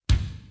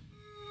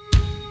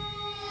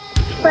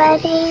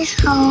Freddy's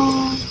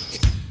home.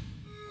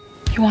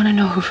 You want to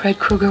know who Fred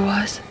Krueger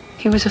was?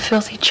 He was a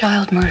filthy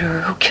child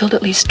murderer who killed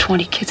at least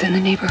 20 kids in the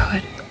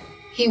neighborhood.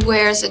 He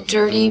wears a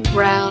dirty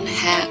brown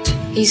hat.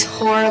 He's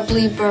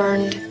horribly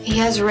burned. He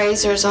has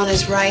razors on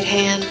his right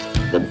hand.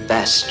 The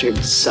bastard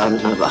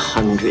son of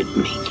 100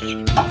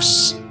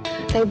 maniacs.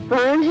 They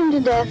burned him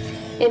to death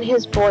in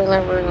his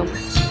boiler room,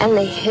 and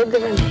they hid the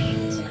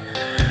remains.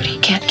 But he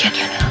can't get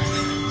you now.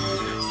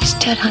 He's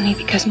dead, honey,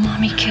 because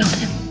Mommy killed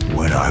him.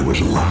 When I was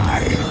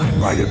alive, I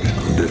might have been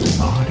a little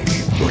naughty,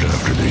 but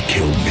after they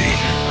killed me,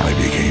 I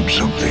became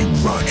something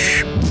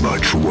much,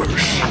 much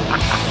worse.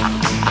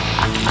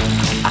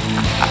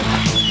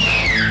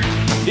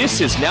 This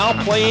is Now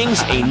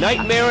Playing's A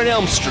Nightmare on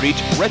Elm Street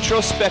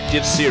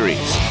retrospective series.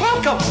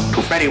 Welcome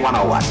to Freddy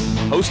 101.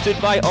 Hosted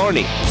by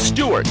Arnie,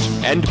 Stewart,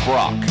 and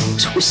Brock.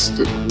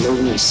 Twisted,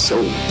 lonely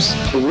souls.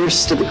 The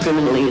worst of the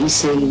criminally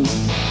insane.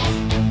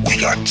 We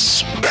got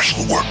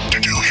special work to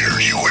do here,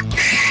 you and me.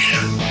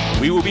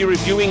 We will be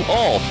reviewing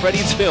all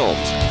Freddy's films,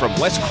 from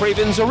Wes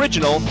Craven's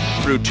original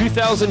through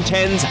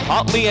 2010's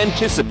hotly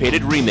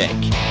anticipated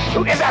remake.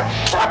 You get that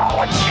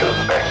trouble, excuse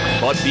me.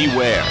 But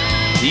beware,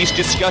 these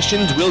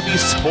discussions will be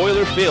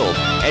spoiler-filled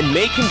and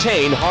may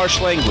contain harsh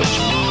language.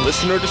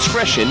 Listener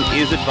discretion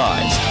is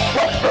advised.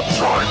 What's the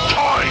prime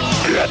time,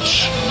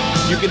 bitch?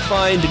 You can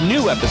find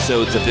new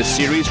episodes of this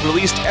series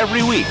released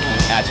every week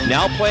at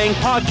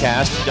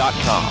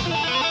nowplayingpodcast.com.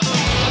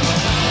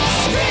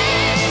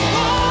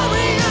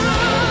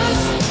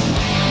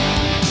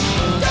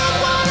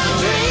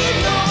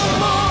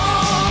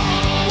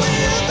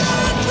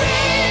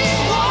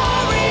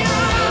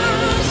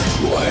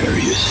 Why are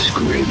you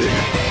screaming? I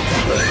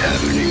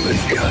haven't even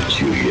got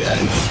you yet.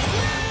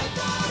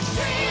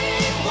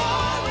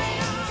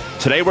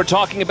 Today we're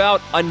talking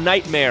about A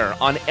Nightmare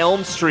on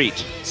Elm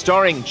Street,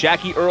 starring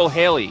Jackie Earle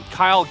Haley,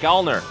 Kyle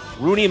Gallner,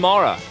 Rooney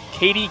Mara,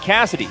 Katie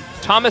Cassidy,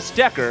 Thomas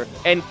Dekker,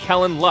 and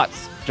Kellen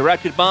Lutz.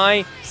 Directed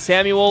by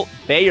Samuel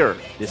Bayer.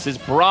 This is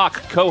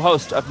Brock,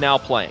 co-host of Now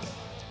Playing.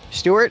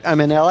 Stewart, I'm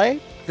in LA.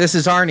 This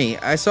is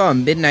Arnie. I saw a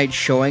midnight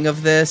showing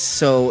of this,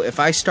 so if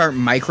I start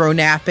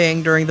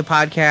micro-napping during the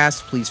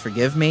podcast, please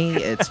forgive me.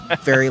 It's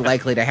very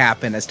likely to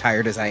happen, as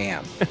tired as I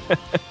am.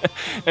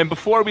 And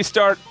before we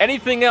start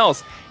anything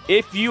else,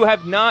 if you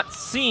have not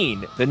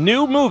seen the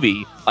new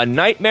movie, A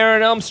Nightmare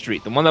on Elm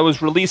Street, the one that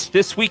was released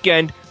this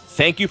weekend,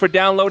 thank you for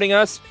downloading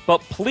us,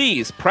 but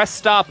please press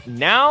stop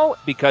now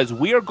because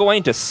we are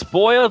going to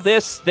spoil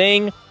this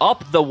thing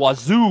up the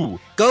wazoo.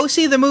 Go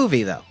see the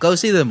movie, though. Go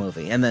see the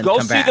movie, and then Go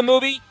come see back. the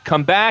movie,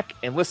 come back,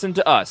 and listen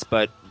to us.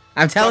 But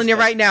I'm telling you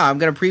right now, I'm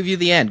going to preview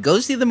the end.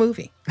 Go see the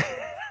movie.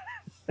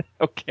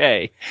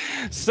 Okay,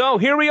 so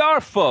here we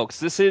are, folks.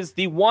 This is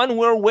the one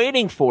we're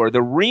waiting for,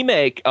 the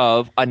remake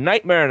of A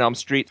Nightmare on Elm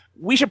Street.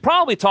 We should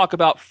probably talk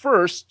about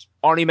first,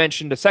 Arnie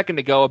mentioned a second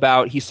ago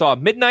about he saw a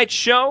midnight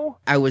show.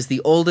 I was the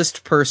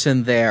oldest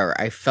person there.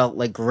 I felt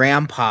like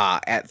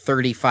grandpa at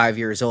 35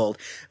 years old.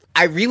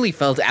 I really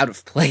felt out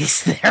of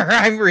place there.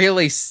 I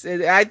really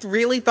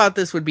thought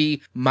this would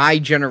be my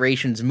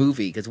generation's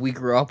movie because we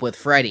grew up with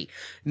Freddy.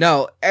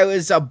 No, it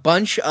was a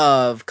bunch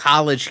of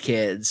college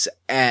kids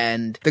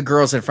and the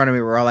girls in front of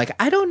me were all like,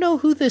 I don't know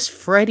who this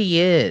Freddy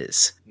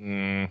is.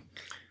 And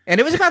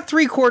it was about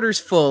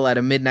 3/4 full at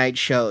a midnight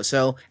show.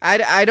 So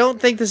I don't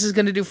think this is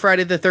going to do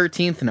Friday the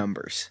 13th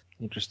numbers.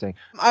 Interesting.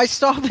 I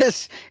saw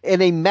this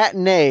in a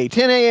matinee,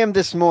 10 a.m.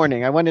 this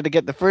morning. I wanted to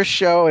get the first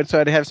show, and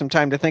so I'd have some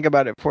time to think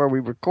about it before we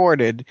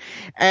recorded.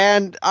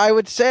 And I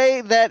would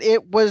say that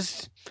it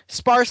was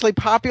sparsely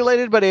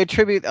populated, but I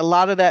attribute a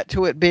lot of that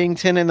to it being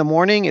 10 in the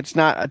morning. It's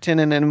not a 10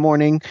 in the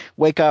morning,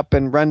 wake up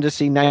and run to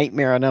see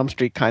Nightmare on Elm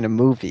Street kind of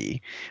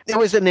movie. It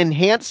was an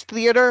enhanced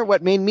theater.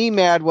 What made me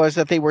mad was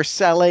that they were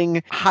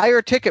selling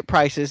higher ticket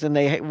prices than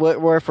they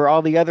were for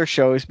all the other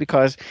shows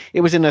because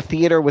it was in a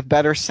theater with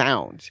better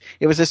sounds.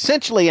 It was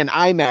essentially an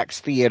IMAX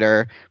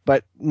theater,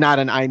 but not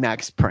an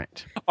IMAX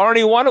print.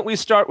 Arnie, why don't we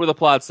start with a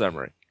plot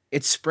summary?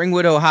 It's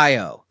Springwood,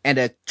 Ohio, and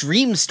a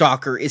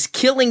Dreamstalker is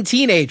killing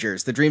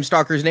teenagers. The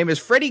Dreamstalker's name is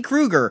Freddy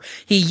Krueger.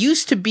 He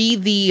used to be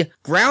the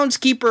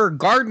groundskeeper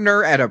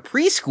gardener at a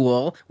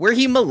preschool where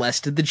he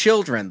molested the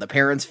children. The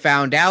parents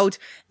found out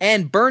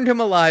and burned him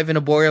alive in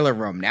a boiler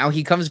room. Now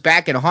he comes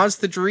back and haunts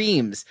the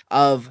dreams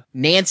of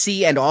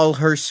Nancy and all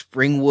her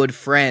Springwood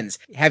friends.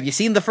 Have you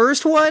seen the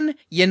first one?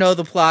 You know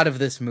the plot of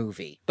this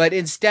movie. But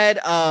instead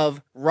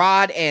of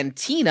Rod and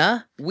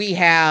Tina, we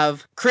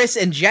have Chris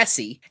and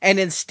Jesse. And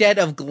instead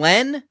of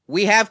Glenn,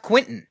 we have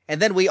Quentin.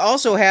 And then we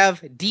also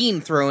have Dean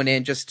thrown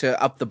in just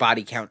to up the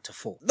body count to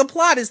 4. The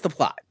plot is the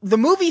plot. The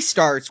movie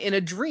starts in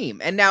a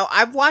dream. And now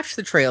I've watched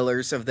the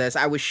trailers of this.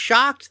 I was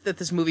shocked that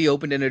this movie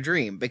opened in a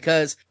dream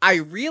because I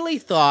really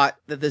thought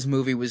that this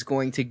movie was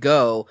going to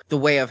go the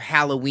way of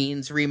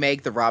Halloween's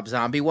remake, the Rob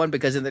Zombie one,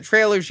 because in the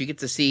trailers you get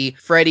to see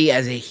Freddy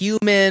as a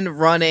human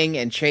running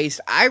and chased.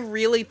 I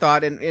really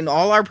thought in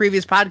all our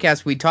previous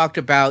podcasts we talked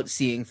about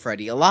seeing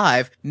Freddy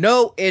alive.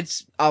 No,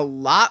 it's a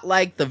lot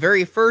like the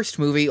very first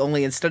movie,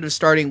 only instead of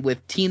starting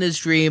with Tina's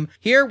dream,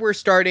 here we're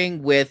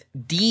starting with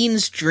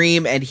Dean's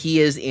dream, and he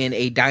is in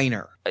a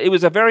diner. it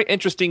was a very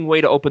interesting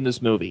way to open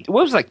this movie. It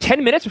was like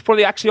 10 minutes before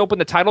they actually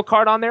opened the title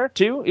card on there,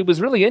 too. It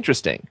was really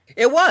interesting.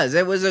 It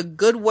was a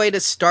good way to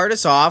start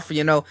us off.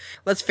 You know,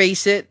 let's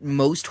face it,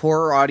 most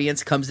horror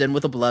audience comes in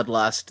with a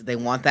bloodlust. They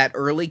want that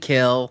early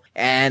kill,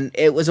 and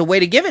it was a way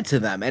to give it to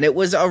them. And it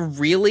was a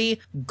really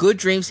good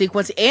dream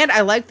sequence. And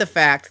I like the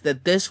fact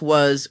that this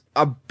was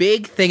a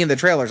big thing in the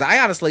trailers. I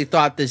honestly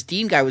thought this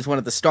Dean guy was one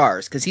of the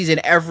stars because he's in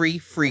every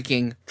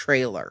freaking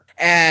trailer.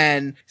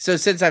 And so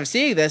since I'm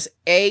seeing this,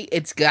 A,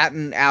 it's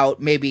gotten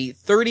out maybe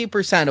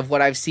 30% of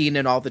what I've seen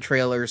in all the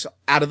trailers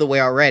out of the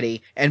way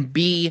already. And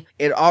B,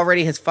 it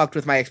already has fucked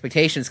with my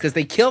expectations because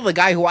they kill the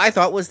guy who I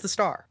thought was the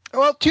star.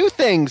 Well, two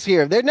things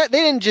here. They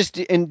didn't just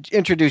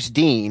introduce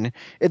Dean.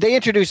 They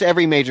introduce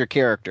every major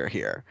character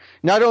here.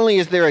 Not only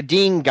is there a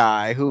Dean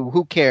guy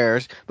who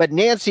cares, but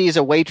Nancy is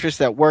a waitress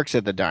that works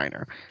at the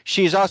diner.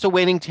 She's also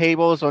waiting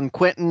tables on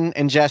Quentin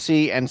and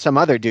Jesse and some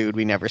other dude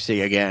we never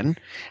see again.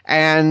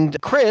 And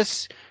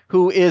Chris,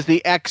 who is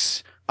the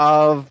ex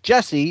of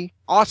Jesse,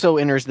 also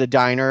enters the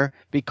diner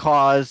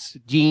because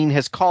Dean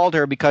has called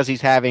her because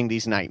he's having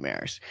these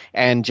nightmares.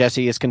 And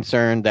Jesse is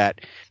concerned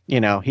that, you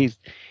know, he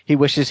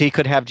wishes he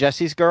could have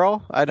Jesse's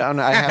girl. I don't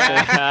know. I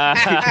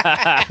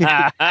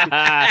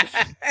have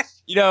to...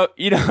 You know,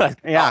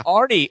 yeah.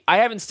 Arnie, I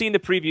haven't seen the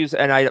previews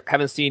and I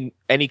haven't seen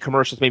any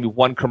commercials, maybe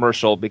one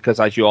commercial, because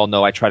as you all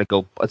know, I try to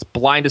go as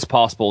blind as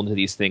possible into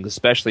these things,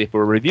 especially if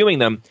we're reviewing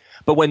them.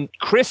 But when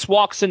Chris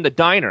walks in the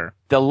diner,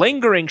 the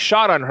lingering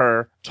shot on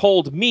her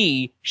told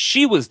me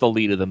she was the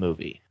lead of the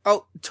movie.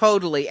 Oh,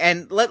 totally.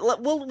 And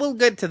we'll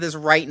get to this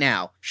right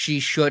now. She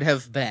should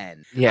have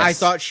been. Yes. I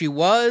thought she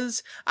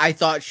was. I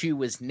thought she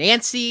was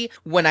Nancy.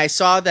 When I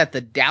saw that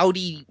the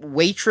dowdy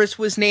waitress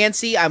was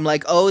Nancy, I'm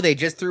like, oh, they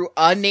just threw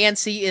a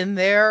Nancy in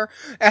there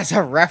as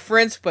a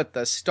reference, but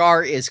the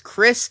star is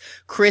Chris.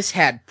 Chris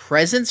had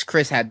presence.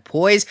 Chris had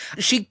poise.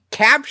 She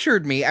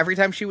captured me every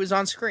time she was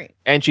on screen.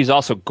 And she's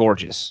also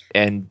gorgeous,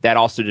 and that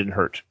also didn't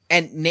hurt.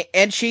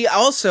 And she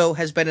also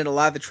has been in a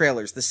lot of the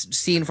trailers. The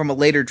scene from A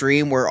Later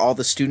Dream where all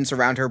the students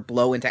around her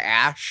blow into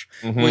ash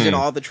was in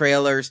all the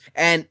trailers.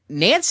 And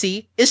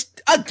Nancy is,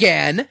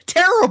 again,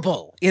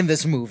 terrible in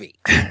this movie.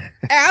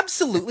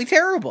 Absolutely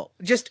terrible.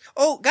 Just,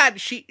 oh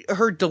God,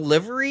 her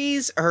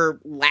deliveries,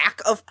 her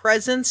lack of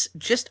presence,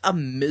 just a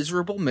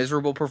miserable,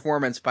 miserable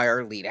performance by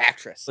our lead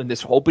actress. In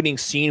this opening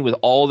scene with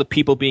all the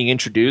people being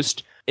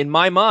introduced, in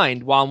my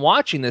mind, while I'm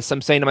watching this,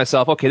 I'm saying to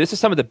myself, okay, this is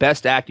some of the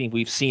best acting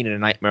we've seen in a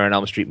Nightmare on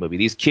Elm Street movie.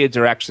 These kids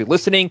are actually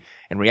listening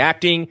and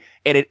reacting,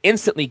 and it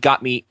instantly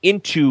got me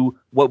into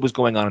what was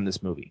going on in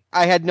this movie.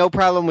 I had no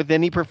problem with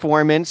any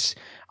performance.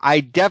 I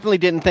definitely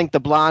didn't think the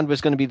blonde was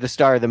going to be the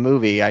star of the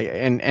movie.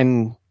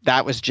 And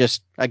that was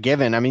just a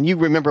given. I mean, you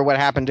remember what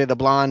happened to the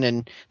blonde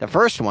in the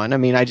first one. I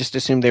mean, I just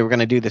assumed they were going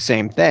to do the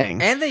same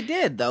thing. And they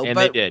did, though. And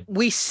but they did.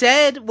 We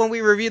said when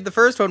we reviewed the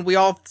first one, we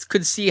all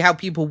could see how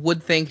people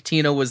would think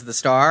Tina was the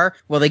star.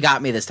 Well, they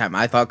got me this time.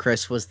 I thought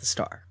Chris was the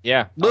star.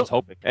 Yeah, I was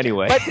hoping.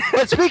 Anyway.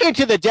 But speaking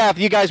to the death,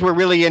 you guys were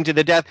really into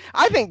the death.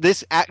 I think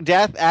this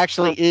death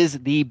actually is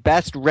the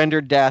best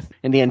rendered death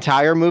in the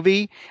entire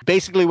movie.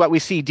 Basically, what we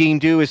see Dean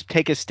do is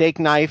take a steak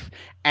knife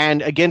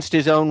and against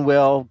his own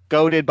will,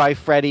 goaded by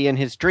Freddy in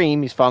his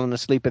dream, he's fallen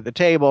asleep at the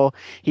table,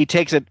 he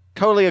takes it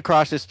totally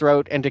across his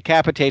throat and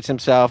decapitates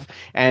himself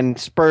and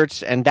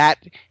spurts, and that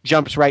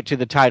jumps right to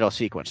the title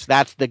sequence.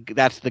 That's the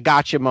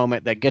gotcha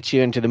moment that gets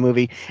you into the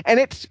movie. And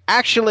it's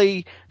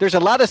actually, there's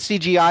a lot of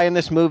CGI in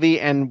this movie,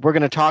 and we're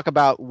going to talk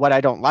about what I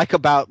don't like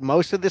about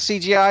most of the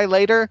CGI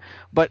later,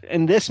 but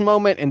in this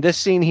moment, in this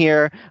scene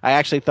here, I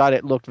actually thought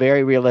it looked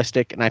very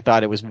realistic, and I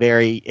thought it was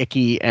very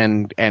icky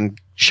and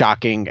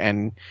shocking,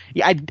 and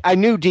yeah, I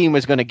knew Dean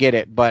was going to get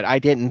it, but I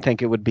didn't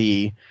think it would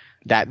be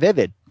that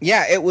vivid.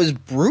 Yeah, it was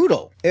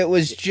brutal. It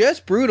was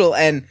just brutal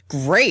and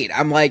great.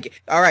 I'm like,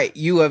 all right,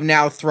 you have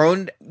now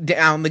thrown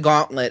down the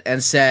gauntlet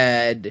and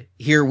said,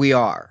 here we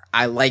are.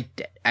 I liked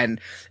it. And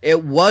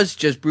it was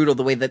just brutal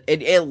the way that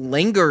it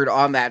lingered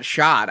on that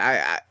shot.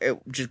 It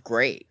was just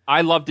great. I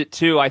loved it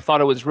too. I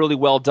thought it was really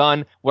well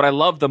done. What I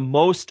loved the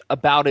most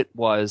about it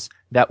was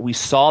that we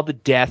saw the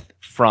death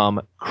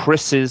from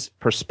Chris's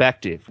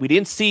perspective. We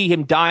didn't see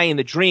him die in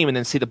the dream and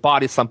then see the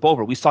body slump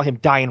over. We saw him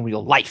die in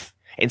real life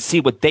and see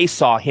what they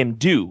saw him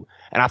do.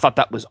 And I thought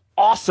that was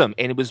awesome.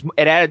 And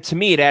it added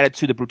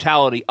to the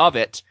brutality of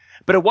it.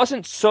 But it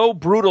wasn't so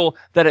brutal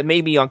that it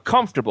made me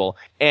uncomfortable.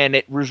 And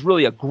it was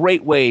really a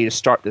great way to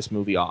start this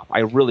movie off. I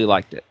really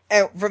liked it.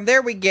 And from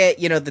there we get,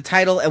 the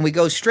title, and we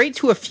go straight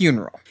to a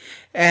funeral.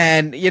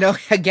 And,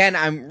 again,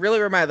 I'm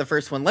really reminded of the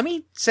first one. Let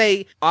me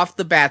say off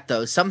the bat,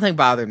 though, something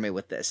bothered me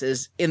with this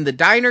is in the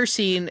diner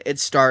scene, it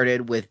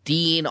started with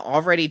Dean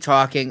already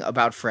talking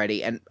about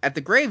Freddy. And at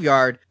the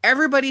graveyard,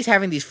 everybody's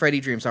having these Freddy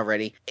dreams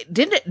already.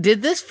 Did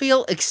this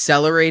feel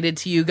accelerated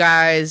to you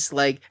guys?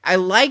 Like, I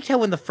liked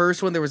how in the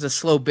first one there was a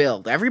slow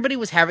build. Everybody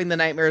was having the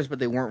nightmares, but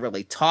they weren't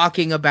really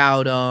talking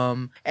about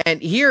them.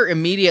 And here,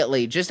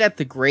 immediately, just at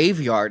the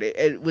graveyard,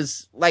 it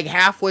was like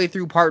halfway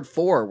through part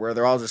 4 where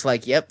they're all just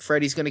like, yep,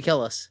 Freddy's gonna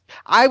kill us.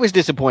 I was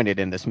disappointed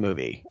in this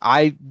movie.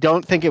 I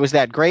don't think it was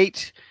that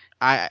great.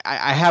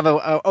 I have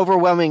a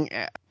overwhelming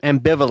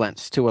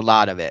ambivalence to a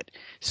lot of it.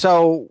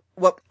 So,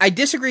 well, I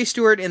disagree,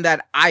 Stuart, in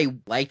that I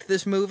liked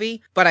this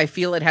movie, but I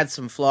feel it had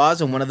some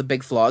flaws, and one of the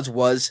big flaws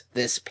was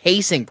this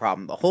pacing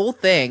problem. The whole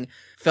thing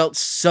felt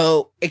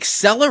so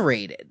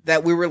accelerated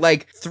that we were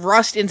like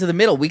thrust into the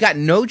middle. We got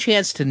no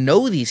chance to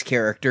know these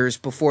characters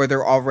before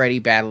they're already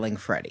battling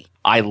Freddy.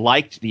 I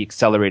liked the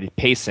accelerated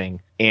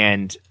pacing,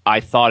 and I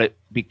thought it,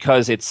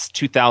 because it's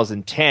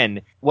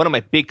 2010, one of my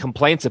big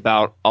complaints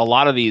about a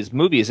lot of these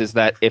movies is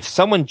that if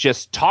someone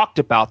just talked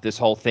about this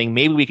whole thing,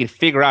 maybe we could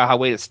figure out a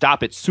way to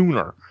stop it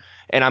sooner.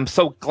 And I'm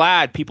so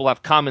glad people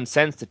have common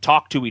sense to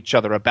talk to each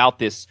other about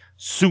this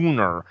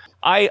sooner.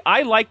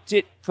 I liked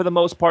it for the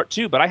most part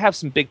too, but I have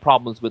some big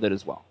problems with it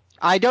as well.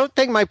 I don't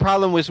think my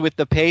problem was with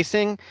the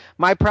pacing.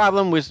 My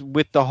problem was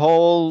with the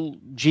whole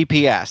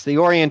GPS, the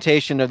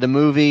orientation of the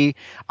movie.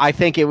 I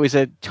think it was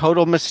a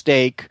total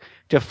mistake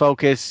to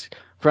focus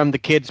from the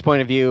kid's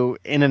point of view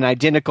in an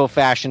identical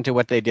fashion to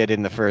what they did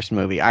in the first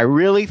movie. I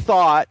really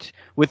thought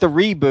with the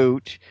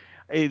reboot,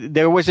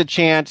 there was a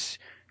chance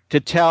to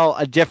tell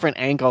a different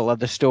angle of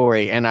the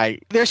story. And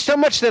there's so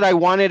much that I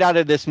wanted out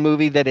of this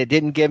movie that it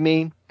didn't give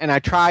me. And I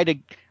tried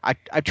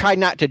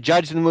not to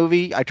judge the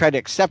movie. I tried to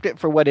accept it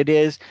for what it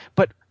is.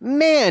 But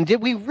man,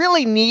 did we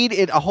really need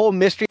a whole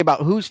mystery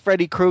about who's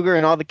Freddy Krueger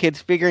and all the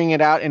kids figuring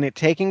it out and it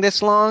taking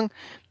this long?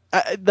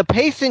 The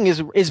pacing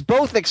is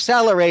both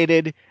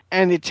accelerated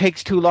and it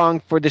takes too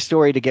long for the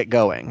story to get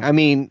going. I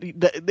mean,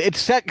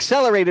 it's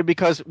accelerated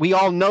because we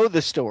all know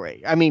the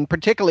story. I mean,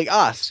 particularly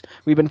us.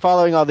 We've been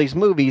following all these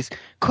movies.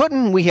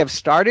 Couldn't we have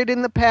started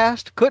in the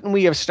past? Couldn't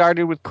we have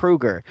started with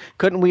Krueger?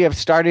 Couldn't we have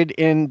started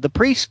in the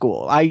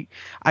preschool?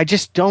 I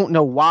just don't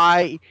know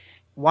why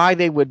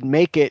they would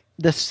make it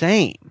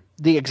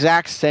the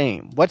exact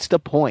same. What's the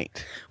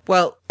point?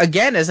 Well,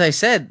 again, as I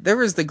said, there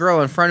was the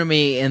girl in front of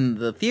me in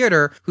the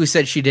theater who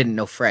said she didn't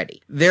know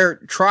Freddy. They're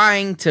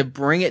trying to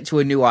bring it to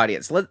a new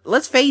audience.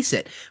 Let's face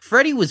it,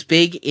 Freddy was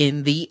big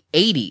in the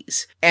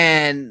 80s.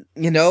 And,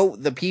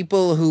 the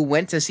people who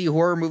went to see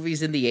horror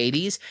movies in the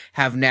 80s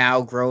have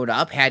now grown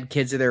up, had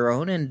kids of their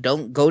own, and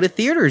don't go to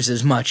theaters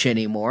as much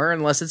anymore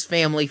unless it's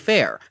family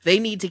fare. They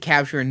need to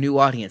capture a new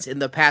audience. In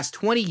the past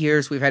 20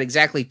 years, we've had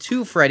exactly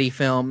 2 Freddy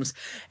films,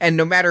 and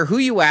no matter who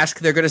you ask,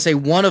 they're going to say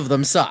one of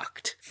them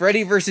sucked.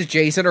 Freddy vs.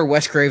 Jason or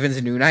Wes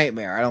Craven's New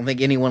Nightmare. I don't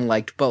think anyone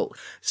liked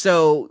both.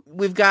 So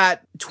we've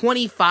got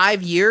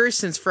 25 years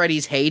since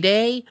Freddy's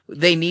heyday.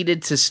 They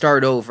needed to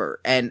start over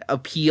and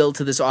appeal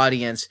to this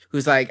audience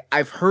who's like,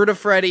 I've heard of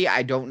Freddy,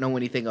 I don't know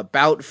anything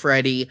about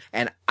Freddy,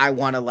 and I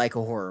want to like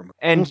a horror movie.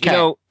 And,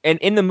 and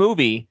in the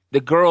movie,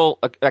 the girl,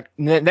 the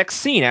next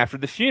scene after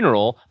the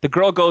funeral, the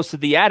girl goes to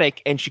the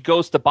attic and she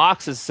goes to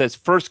boxes, says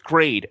first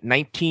grade,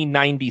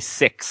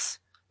 1996.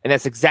 And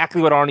that's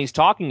exactly what Arnie's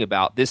talking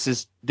about.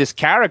 This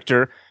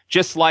character,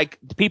 just like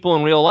the people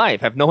in real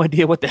life, have no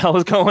idea what the hell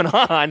is going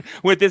on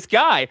with this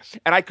guy.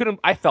 And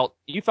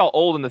you felt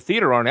old in the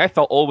theater, Arnie. I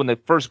felt old in the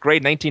first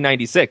grade,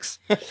 1996.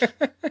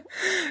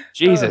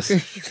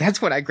 Jesus.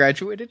 That's when I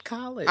graduated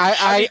college.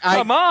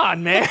 Come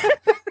on, man.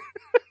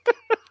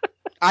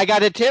 I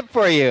got a tip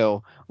for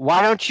you.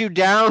 Why don't you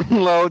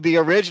download the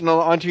original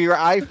onto your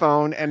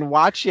iPhone and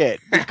watch it?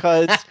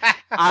 Because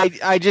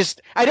I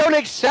don't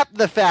accept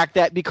the fact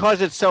that because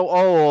it's so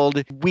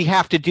old, we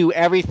have to do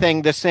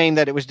everything the same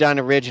that it was done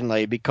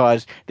originally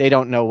because they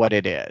don't know what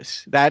it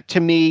is. That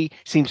to me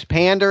seems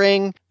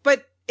pandering.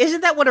 But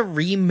isn't that what a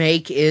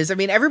remake is? I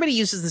mean, everybody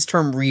uses this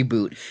term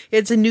reboot.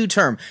 It's a new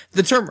term.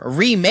 The term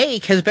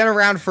remake has been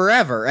around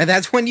forever, and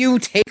that's when you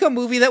take a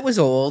movie that was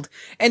old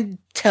and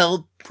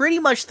tell pretty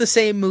much the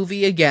same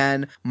movie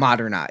again,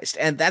 modernized.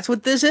 And that's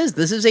what this is.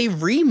 This is a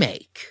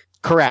remake.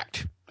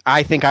 Correct.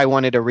 I think I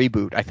wanted a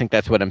reboot. I think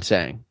that's what I'm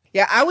saying.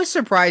 Yeah, I was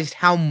surprised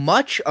how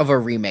much of a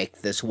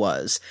remake this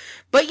was.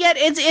 But yet,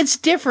 it's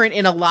different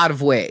in a lot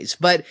of ways.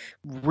 But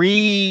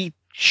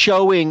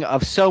re-showing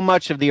of so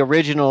much of the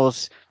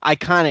original's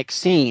iconic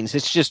scenes,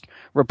 it's just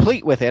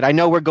replete with it. I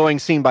know we're going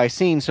scene by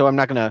scene, so I'm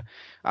not going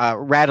to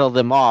rattle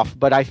them off.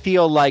 But I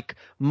feel like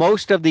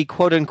most of the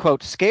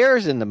quote-unquote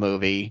scares in the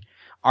movie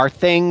are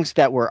things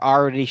that were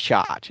already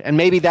shot. And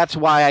maybe that's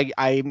why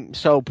I'm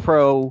so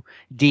pro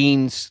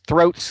Dean's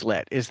throat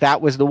slit, is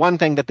that was the one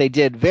thing that they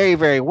did very,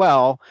 very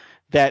well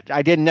that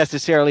I didn't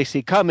necessarily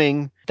see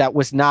coming that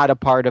was not a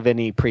part of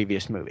any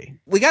previous movie.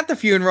 We got the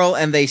funeral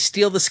and they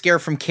steal the scare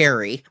from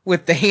Carrie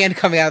with the hand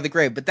coming out of the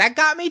grave, but that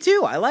got me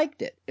too. I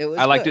liked it.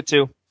 I liked it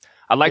too.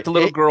 I liked the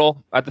little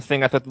girl at the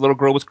thing. I thought the little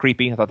girl was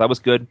creepy. I thought that was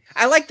good.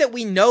 I like that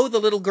we know the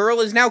little girl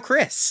is now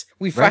Chris.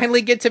 We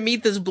finally get to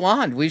meet this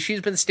blonde.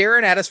 She's been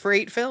staring at us for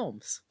 8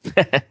 films.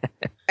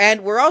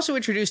 And we're also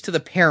introduced to the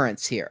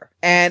parents here.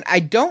 And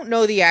I don't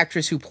know the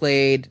actress who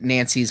played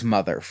Nancy's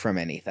mother from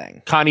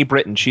anything. Connie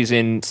Britton. She's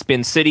in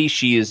Spin City.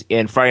 She is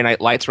in Friday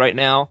Night Lights right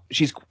now.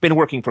 She's been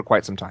working for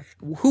quite some time.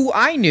 Who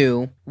I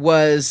knew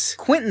was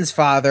Quentin's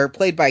father,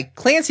 played by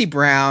Clancy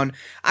Brown.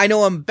 I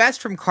know him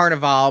best from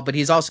Carnival, but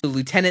he's also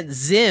Lieutenant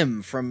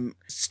Zim from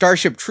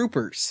Starship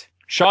Troopers.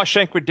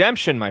 Shawshank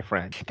Redemption, my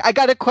friend. I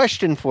got a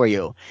question for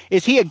you.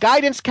 Is he a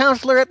guidance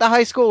counselor at the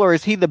high school, or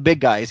is he the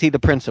big guy? Is he the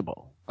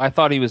principal? I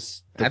thought he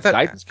was the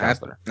guidance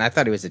counselor. I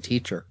thought he was a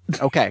teacher.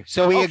 Okay,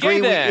 so we agree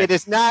then. it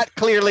is not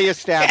clearly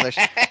established,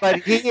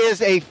 but he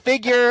is a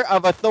figure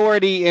of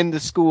authority in the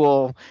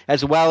school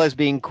as well as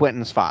being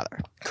Quentin's father.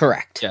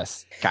 Correct.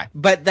 Yes. Okay.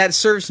 But that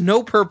serves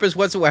no purpose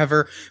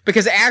whatsoever,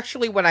 because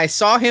actually when I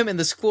saw him in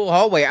the school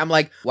hallway, I'm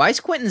like, why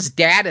is Quentin's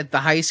dad at the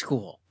high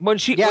school? When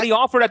he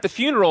offered at the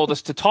funeral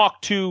just to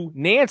talk to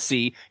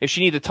Nancy if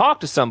she needed to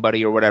talk to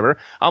somebody or whatever,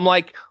 I'm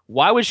like,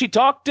 why would she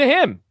talk to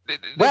him?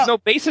 There's no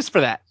basis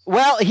for that.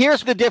 Well,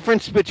 here's the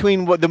difference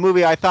between what the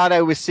movie I thought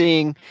I was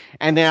seeing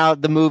and now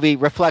the movie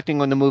reflecting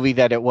on the movie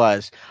that it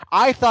was.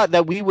 I thought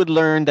that we would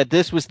learn that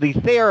this was the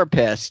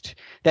therapist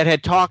that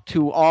had talked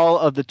to all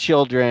of the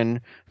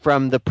children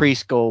from the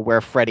preschool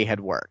where Freddie had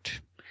worked,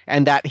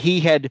 and that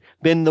he had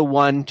been the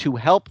one to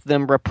help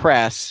them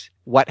repress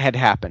what had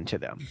happened to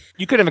them.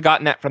 You couldn't have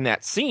gotten that from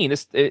that scene.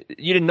 You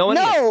didn't know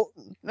anything.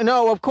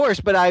 No, of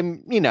course, but I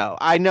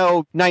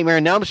know Nightmare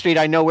on Elm Street.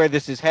 I know where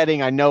this is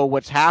heading. I know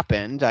what's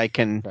happened. I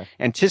can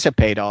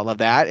anticipate all of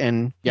that.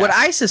 And what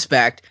I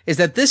suspect is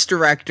that this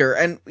director,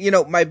 and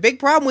my big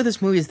problem with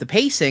this movie is the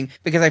pacing,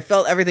 because I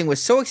felt everything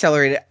was so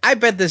accelerated. I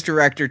bet this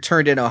director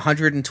turned in a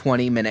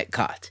 120-minute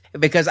cut,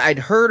 because I'd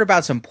heard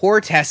about some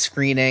poor test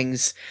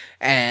screenings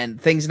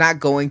and things not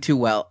going too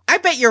well. I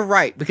bet you're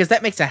right, because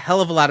that makes a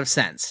hell of a lot of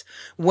sense.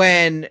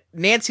 When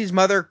Nancy's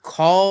mother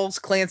calls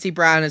Clancy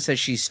Brown and says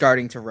she's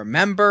starting to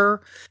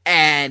remember,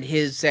 and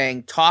his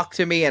saying, talk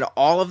to me, and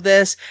all of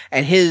this,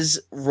 and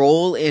his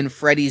role in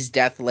Freddy's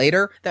death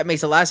later, that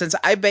makes a lot of sense.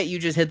 I bet you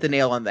just hit the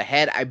nail on the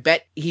head. I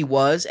bet he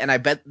was, and I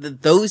bet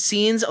that those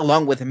scenes,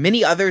 along with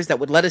many others that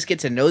would let us get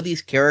to know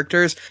these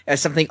characters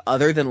as something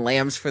other than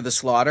lambs for the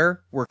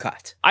slaughter, were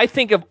cut. I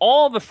think of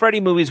all the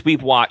Freddy movies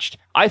we've watched,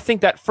 I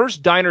think that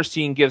first diner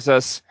scene gives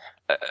us,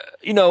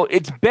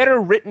 it's better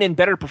written and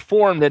better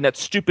performed than that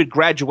stupid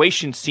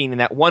graduation scene in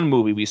that one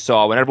movie we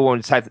saw when everyone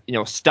just had,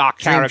 stock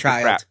character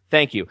crap.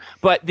 Thank you.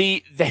 But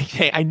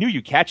I knew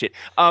you'd catch it.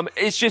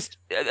 It's just,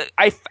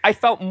 I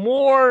felt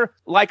more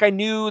like I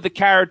knew the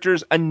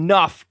characters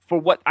enough for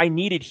what I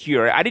needed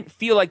here. I didn't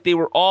feel like they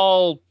were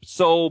all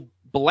so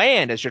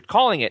bland, as you're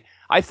calling it.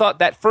 I thought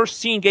that first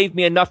scene gave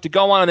me enough to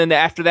go on, and then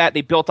after that, they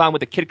built on with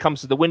the kid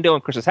comes to the window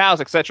in Chris's house,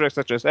 etc.,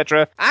 etc.,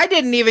 etc. I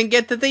didn't even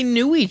get that they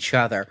knew each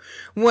other.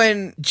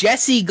 When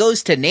Jesse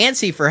goes to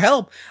Nancy for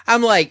help,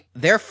 I'm like,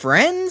 they're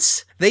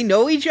friends? They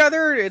know each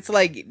other? It's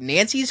like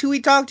Nancy's who he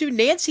talked to?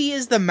 Nancy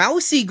is the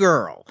mousy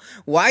girl.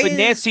 But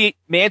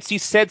Nancy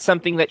said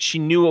something that she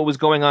knew what was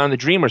going on in the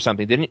dream or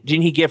something. Didn't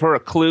he give her a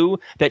clue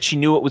that she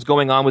knew what was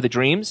going on with the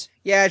dreams?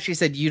 Yeah, she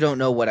said, you don't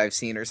know what I've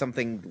seen, or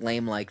something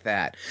lame like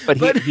that. But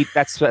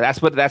that's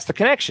the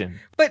connection.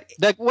 But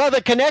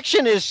the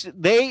connection is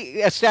they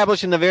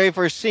establish in the very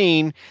first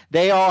scene,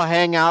 they all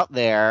hang out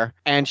there,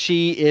 and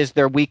she is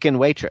their weekend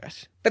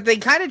waitress. But they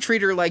kind of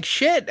treat her like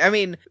shit. I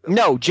mean...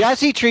 No,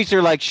 Jesse treats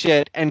her like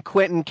shit, and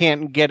Quentin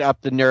can't get up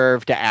the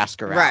nerve to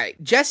ask her out.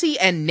 Right. Jesse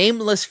and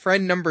nameless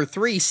friend number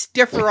 3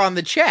 stiff her on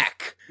the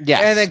check.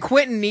 Yes. And then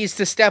Quentin needs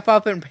to step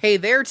up and pay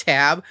their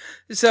tab.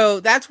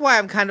 So that's why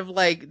I'm kind of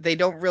like, they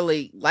don't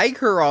really like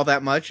her all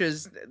that much,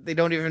 as they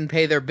don't even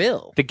pay their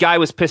bill. The guy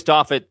was pissed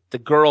off at the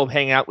girl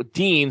hanging out with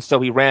Dean,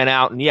 so he ran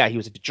out, and he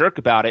was a jerk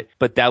about it,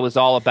 but that was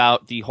all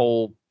about the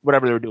whole...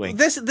 whatever they were doing.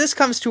 This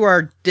comes to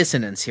our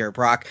dissonance here,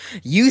 Brock.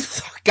 You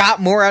got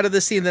more out of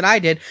the scene than I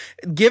did.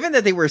 Given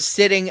that they were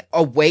sitting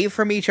away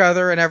from each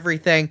other and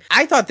everything,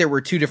 I thought there were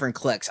two different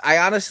cliques. I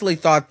honestly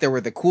thought there were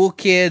the cool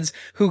kids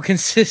who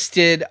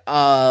consisted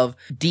of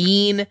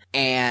Dean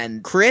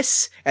and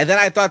Chris, and then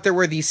I thought there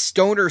were these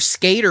stoner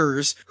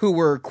skaters who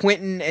were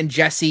Quentin and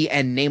Jesse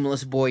and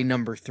nameless boy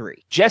number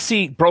 3.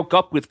 Jesse broke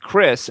up with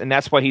Chris, and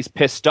that's why he's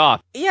pissed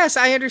off. Yes,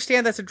 I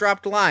understand that's a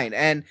dropped line,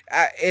 and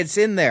it's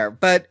in there,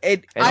 but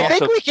I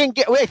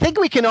think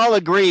we can all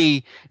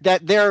agree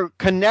that their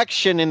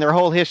connection in their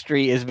whole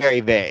history is very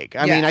vague.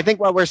 I mean, I think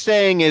what we're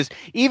saying is,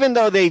 even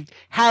though they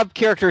have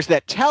characters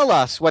that tell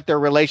us what their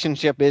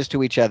relationship is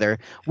to each other,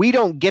 we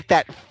don't get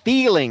that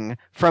feeling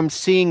from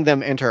seeing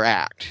them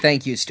interact.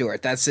 Thank you,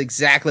 Stuart. That's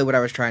exactly what I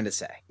was trying to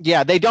say.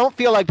 Yeah, they don't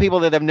feel like people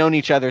that have known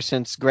each other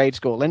since grade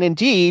school. And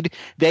indeed,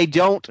 they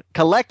don't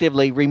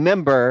collectively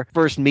remember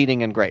first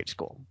meeting in grade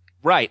school.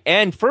 Right.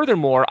 And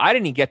furthermore, I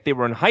didn't get they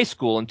were in high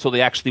school until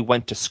they actually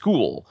went to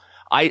school.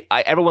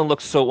 Everyone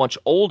looks so much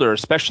older,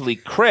 especially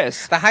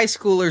Chris. The high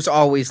schoolers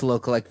always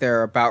look like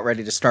they're about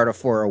ready to start a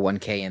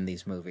 401k in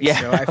these movies. Yeah,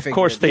 so I of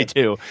course they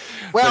do.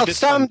 Well,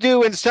 some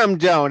do and some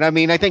don't. I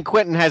mean, I think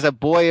Quentin has a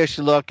boyish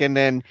look, and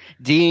then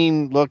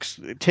Dean looks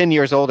 10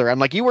 years older. I'm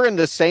like, you were in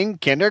the same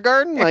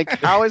kindergarten? Like,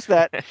 how is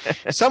that?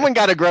 Someone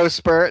got a growth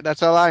spurt.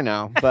 That's all I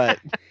know. But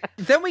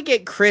then we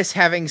get Chris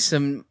having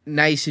some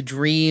nice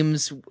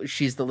dreams.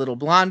 She's the little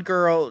blonde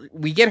girl.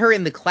 We get her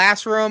in the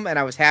classroom, and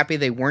I was happy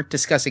they weren't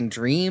discussing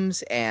dreams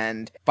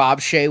and Bob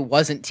Shea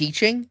wasn't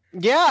teaching.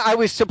 Yeah, I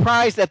was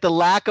surprised at the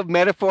lack of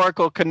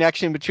metaphorical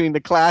connection between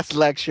the class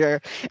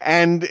lecture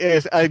and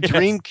a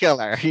dream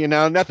killer.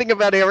 Nothing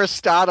about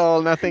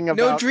Aristotle, nothing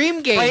about No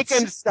dream gates.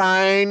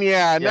 Frankenstein.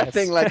 Yeah, Yes.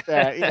 nothing like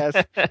that.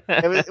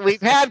 Yes,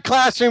 we've had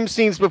classroom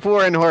scenes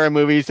before in horror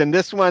movies, and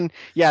this one,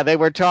 yeah, they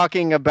were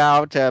talking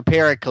about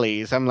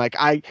Pericles. I'm like,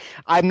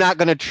 I'm not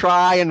going to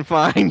try and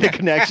find the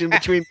connection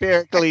between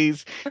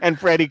Pericles and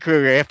Freddy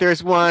Krueger. If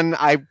there's one,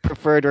 I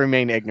prefer to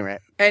remain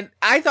ignorant. And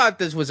I thought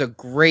this was a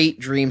great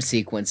dream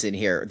sequence in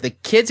here. The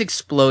kids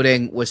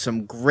exploding was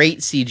some great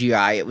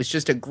CGI. It was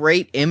just a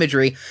great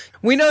imagery.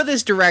 We know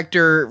this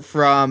director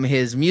from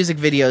his music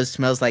videos,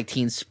 Smells Like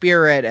Teen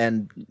Spirit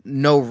and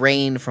No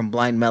Rain from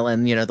Blind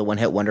Melon, the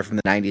one-hit wonder from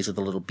the 90s with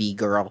the little bee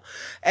girl.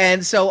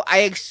 And so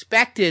I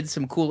expected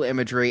some cool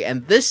imagery.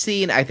 And this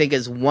scene, I think,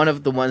 is one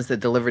of the ones that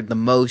delivered the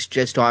most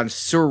just on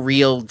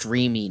surreal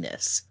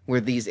dreaminess,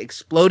 where these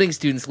exploding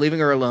students leaving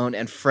her alone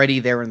and Freddy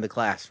there in the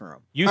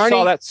classroom. You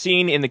saw that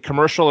scene in the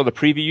commercial or the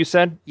preview, you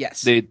said?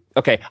 Yes.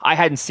 Okay, I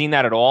hadn't seen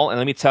that at all, and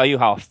let me tell you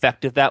how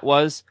effective that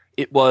was.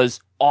 It was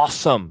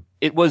awesome.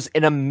 It was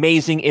an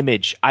amazing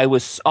image. I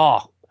was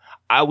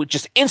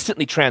just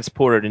instantly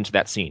transported into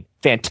that scene.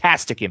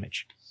 Fantastic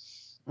image.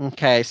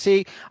 Okay,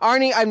 see,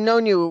 Arnie, I've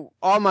known you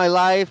all my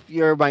life.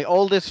 You're my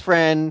oldest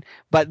friend,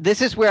 but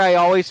this is where I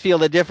always feel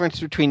the difference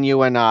between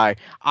you and I.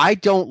 I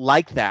don't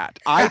like that.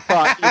 I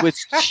thought it was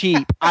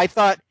cheap. I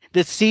thought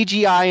the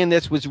CGI in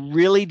this was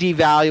really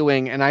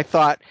devaluing, and I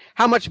thought,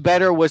 how much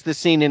better was the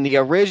scene in the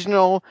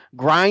original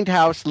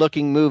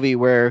grindhouse-looking movie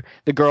where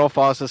the girl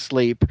falls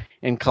asleep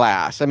in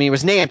class? I mean, it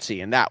was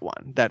Nancy in that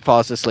one that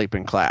falls asleep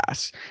in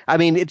class. I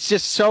mean, it's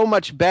just so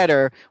much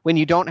better when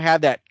you don't have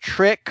that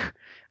trick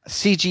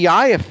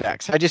CGI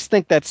effects. I just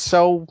think that's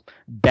so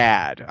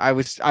bad.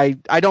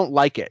 I don't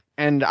like it,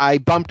 and I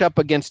bumped up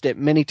against it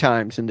many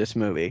times in this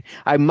movie.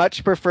 I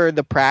much prefer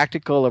the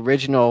practical,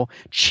 original,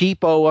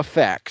 cheapo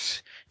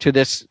effects to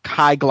this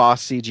high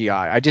gloss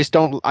CGI. I just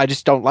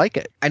don't like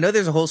it. I know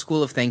there's a whole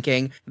school of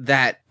thinking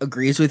that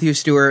agrees with you,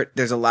 Stuart.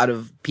 There's a lot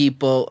of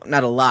people,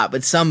 not a lot,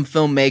 but some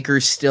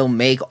filmmakers still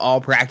make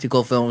all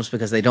practical films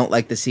because they don't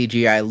like the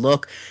CGI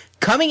look.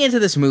 Coming into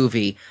this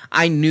movie,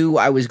 I knew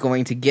I was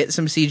going to get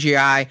some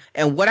CGI,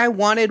 and what I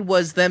wanted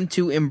was them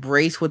to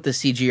embrace what the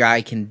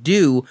CGI can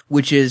do,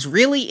 which is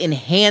really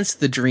enhance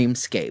the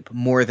dreamscape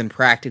more than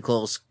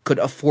practicals could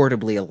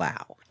affordably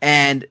allow.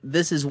 And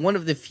this is one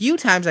of the few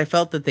times I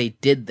felt that they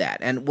did that.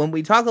 And when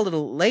we talk a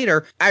little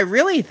later, I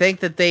really think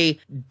that they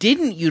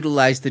didn't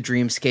utilize the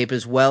dreamscape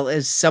as well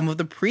as some of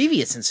the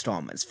previous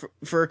installments.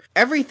 For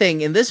everything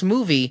in this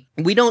movie,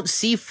 we don't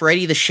see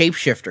Freddy the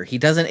shapeshifter. He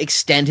doesn't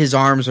extend his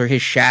arms or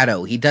his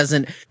shadow. He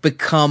doesn't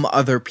become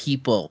other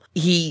people.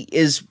 He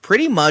is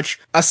pretty much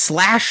a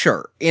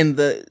slasher in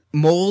the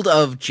mold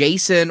of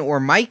Jason or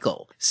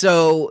Michael.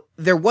 So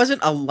there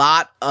wasn't a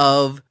lot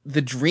of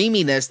the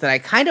dreaminess that I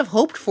kind of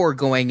hoped for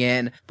going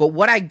in, but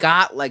what I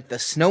got, like the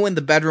snow in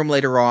the bedroom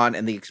later on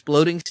and the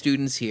exploding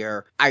students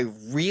here, I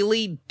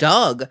really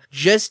dug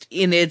just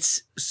in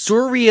its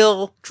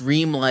surreal,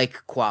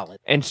 dreamlike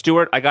quality. And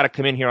Stuart, I got to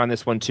come in here on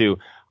this one too.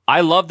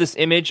 I love this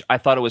image. I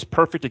thought it was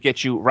perfect to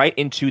get you right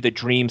into the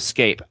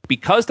dreamscape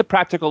because the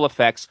practical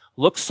effects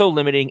look so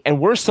limiting and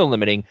were so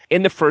limiting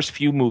in the first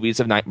few movies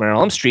of Nightmare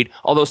on Elm Street,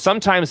 although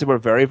sometimes they were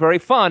very, very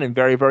fun and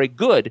very, very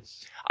good.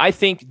 I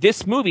think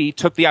this movie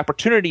took the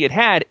opportunity it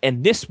had,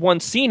 and this one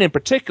scene in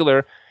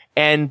particular,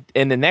 and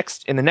in the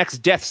next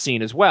death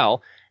scene as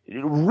well,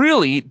 it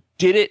really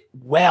did it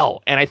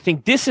well. And I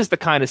think this is the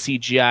kind of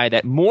CGI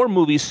that more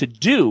movies should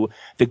do,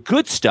 the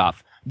good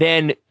stuff,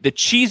 than the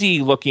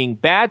cheesy-looking,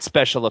 bad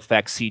special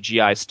effects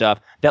CGI stuff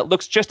that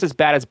looks just as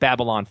bad as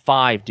Babylon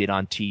 5 did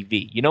on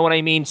TV. You know what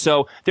I mean?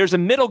 So there's a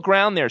middle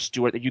ground there,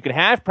 Stuart, that you can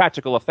have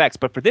practical effects,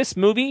 but for this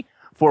movie,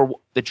 for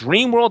the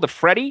dream world of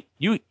Freddy,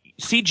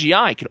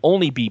 CGI can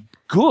only be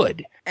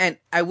good. And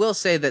I will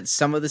say that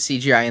some of the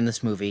CGI in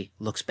this movie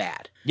looks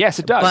bad. Yes,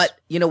 it does. But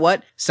you know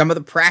what? Some of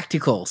the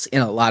practicals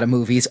in a lot of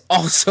movies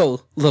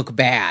also look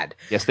bad.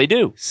 Yes, they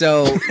do.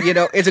 So,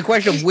 it's a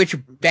question of which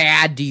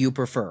bad do you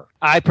prefer?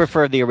 I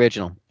prefer the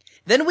original.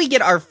 Then we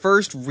get our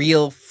first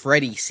real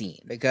Freddy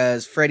scene,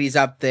 because Freddy's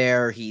up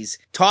there, he's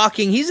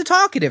talking, he's a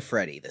talkative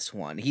Freddy, this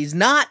one. He's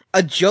not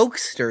a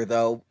jokester,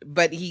 though,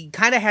 but he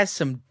kind of has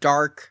some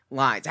dark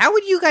lines. How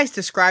would you guys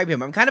describe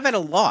him? I'm kind of at a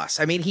loss.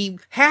 I mean, he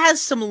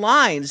has some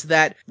lines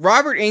that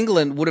Robert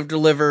Englund would have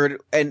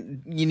delivered,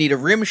 and you need a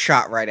rim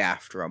shot right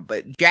after him,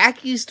 but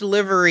Jackie's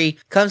delivery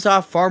comes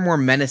off far more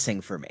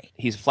menacing for me.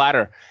 He's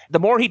flatter. The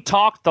more he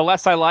talked, the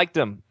less I liked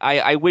him.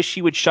 I wish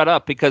he would shut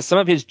up, because some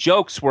of his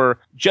jokes were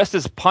just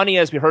as punny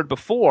as we heard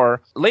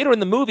before. Later in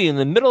the movie, in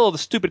the middle of the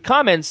stupid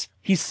comments,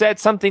 he said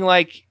something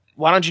like,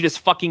 "Why don't you just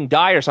fucking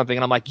die?" or something.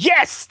 And I'm like,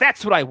 yes,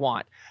 that's what I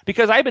want.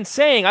 Because I've been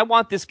saying I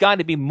want this guy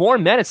to be more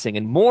menacing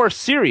and more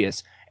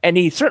serious. And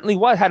he certainly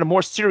had a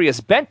more serious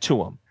bent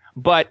to him.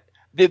 But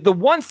The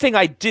one thing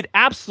I did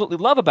absolutely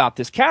love about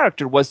this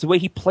character was the way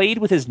he played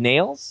with his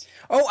nails.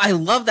 Oh, I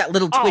love that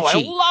little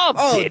twitchy. I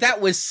loved it.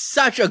 That was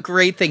such a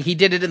great thing. He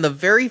did it in the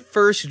very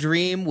first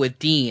dream with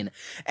Dean,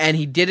 and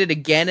he did it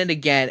again and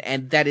again,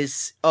 and that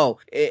is,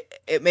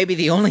 it may be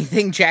the only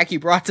thing Jackie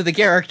brought to the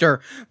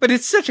character, but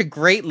it's such a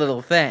great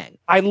little thing.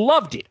 I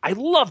loved it.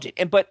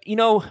 But,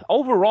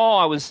 overall,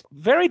 I was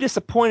very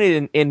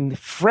disappointed in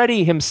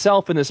Freddy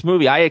himself in this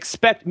movie.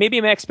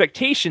 Maybe my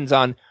expectations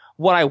on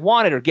what I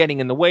wanted are getting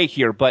in the way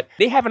here, but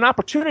they have an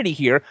opportunity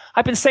here.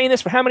 I've been saying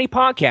this for how many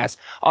podcasts,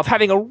 of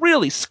having a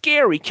really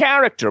scary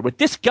character with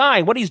this guy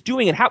and what he's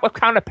doing and what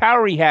kind of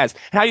power he has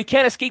and how you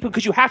can't escape him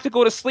because you have to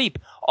go to sleep.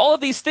 All of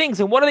these things.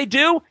 And what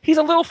do? He's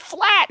a little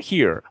flat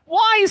here.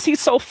 Why is he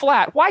so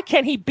flat? Why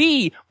can't he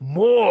be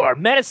more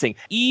menacing,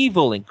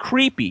 evil, and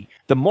creepy?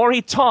 The more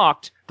he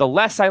talked, the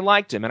less I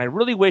liked him. And I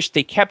really wish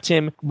they kept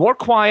him more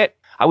quiet.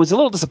 I was a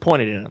little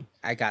disappointed in him.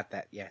 I got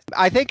that, yes.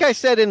 I think I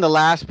said in the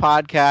last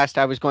podcast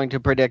I was going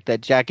to predict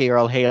that Jackie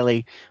Earle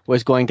Haley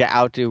was going to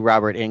outdo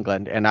Robert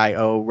Englund, and I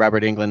owe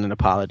Robert Englund an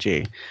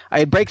apology.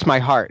 It breaks my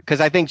heart, because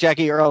I think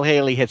Jackie Earle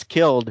Haley has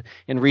killed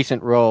in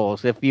recent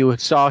roles. If you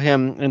saw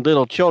him in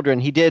Little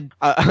Children, he did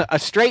a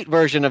straight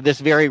version of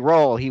this very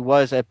role. He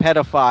was a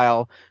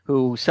pedophile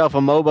who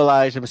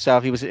self-immobilized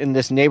himself. He was in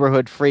this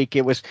neighborhood freak.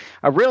 It was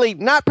a really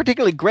not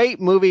particularly great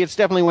movie. It's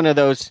definitely one of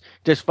those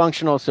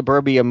dysfunctional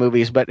suburbia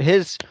movies, but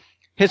his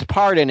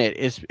part in it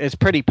is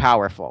pretty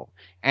powerful.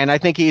 And I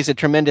think he's a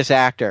tremendous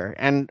actor.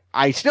 And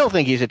I still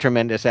think he's a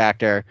tremendous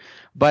actor.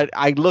 But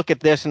I look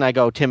at this and I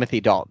go,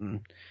 Timothy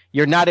Dalton.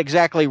 You're not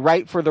exactly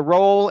right for the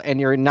role, and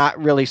you're not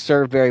really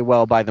served very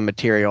well by the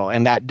material.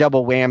 And that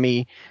double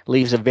whammy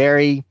leaves a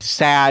very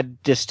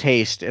sad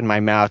distaste in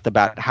my mouth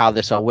about how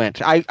this all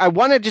went. I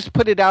want to just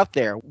put it out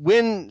there.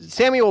 When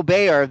Samuel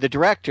Bayer, the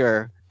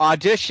director,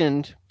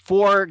 auditioned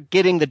for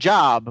getting the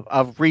job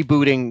of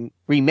remaking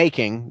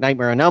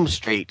Nightmare on Elm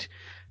Street,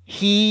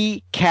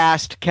 he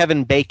cast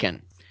Kevin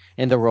Bacon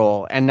in the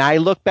role. And I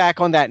look back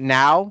on that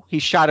now. He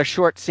shot a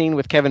short scene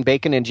with Kevin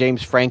Bacon and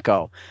James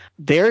Franco.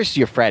 There's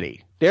your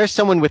Freddy. There's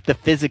someone with the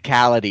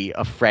physicality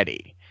of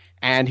Freddy,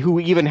 and who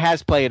even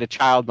has played a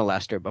child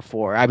molester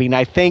before. I mean,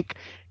 I think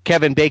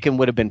Kevin Bacon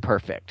would have been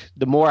perfect.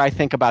 The more I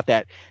think about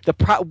that,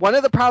 one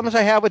of the problems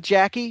I have with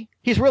Jackie,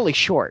 he's really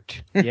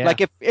short. Yeah. Like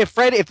if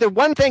the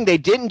one thing they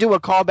didn't do a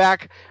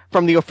callback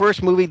from the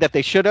first movie that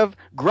they should have,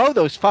 grow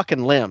those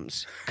fucking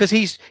limbs, because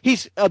he's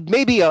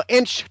maybe an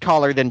inch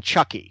taller than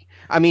Chucky.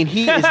 I mean,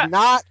 he is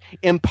not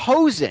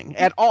imposing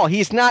at all.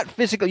 He's not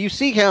physical. You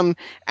see him,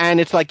 and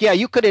it's like, yeah,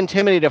 you could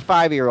intimidate a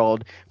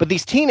 5-year-old, but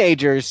these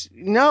teenagers,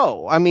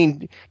 no. I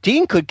mean,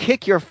 Dean could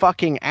kick your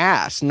fucking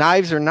ass,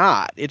 knives or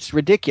not. It's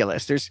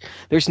ridiculous.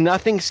 There's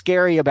nothing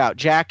scary about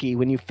Jackie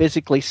when you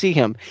physically see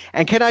him.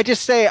 And can I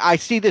just say, I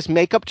see this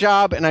makeup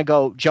job, and I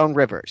go, Joan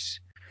Rivers.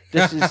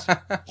 This is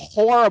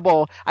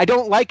horrible. I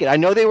don't like it. I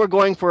know they were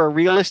going for a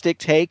realistic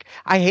take.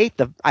 I hate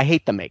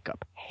the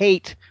makeup.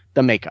 Hate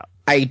the makeup.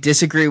 I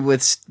disagree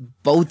with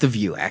both of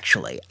you,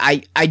 actually.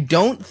 I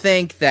don't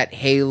think that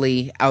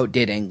Haley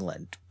outdid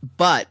Englund,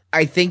 but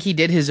I think he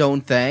did his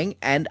own thing,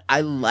 and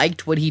I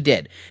liked what he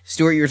did.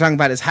 Stuart, you were talking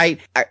about his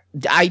height.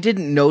 I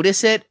didn't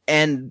notice it,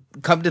 and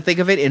come to think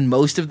of it, in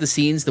most of the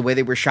scenes, the way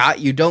they were shot,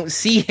 you don't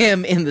see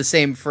him in the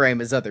same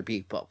frame as other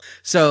people.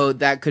 So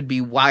that could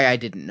be why I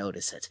didn't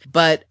notice it.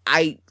 But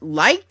I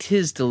liked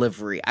his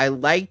delivery. I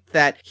liked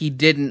that he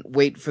didn't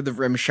wait for the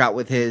rim shot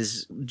with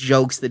his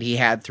jokes that he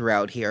had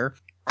throughout here.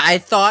 I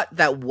thought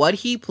that what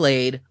he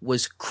played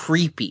was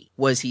creepy.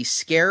 Was he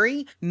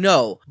scary?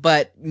 No.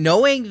 But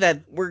knowing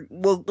that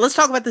let's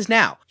talk about this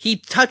now. He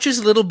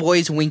touches little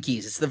boys'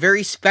 winkies. It's the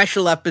very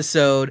special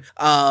episode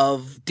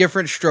of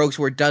Different Strokes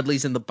where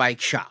Dudley's in the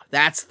bike shop.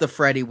 That's the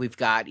Freddy we've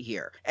got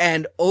here.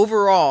 And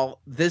overall,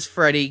 this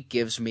Freddy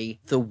gives me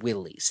the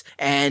willies.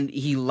 And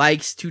he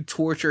likes to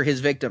torture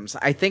his victims.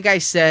 I think I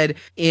said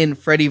in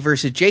Freddy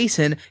vs.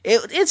 Jason,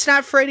 it's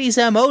not Freddy's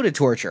MO to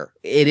torture.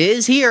 It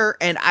is here,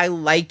 and I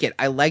like it.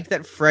 I like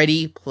that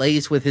Freddy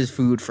plays with his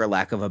food, for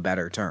lack of a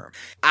better term.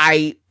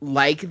 I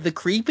like the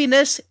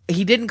creepiness.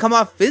 He didn't come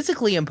off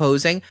physically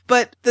imposing,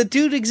 but the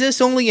dude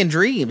exists only in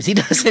dreams. He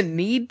doesn't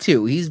need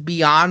to. He's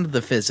beyond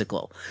the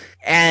physical.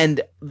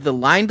 And the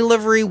line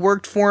delivery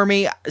worked for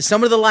me.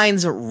 Some of the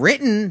lines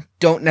written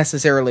don't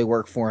necessarily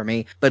work for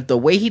me, but the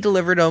way he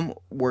delivered them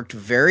worked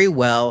very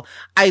well.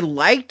 I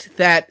liked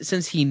that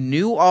since he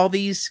knew all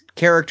these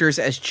characters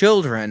as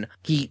children,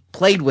 he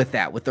played with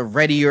that, with the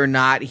ready or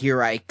not,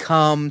 here I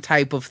come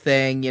type of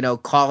thing,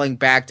 calling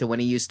back to when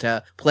he used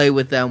to play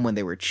with them when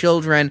they were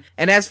children.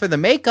 And as for the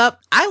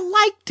makeup, I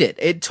liked it.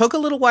 It took a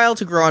little while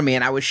to grow on me,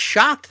 and I was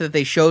shocked that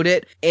they showed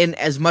it in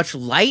as much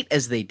light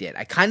as they did.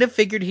 I kind of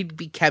figured he'd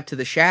be kept to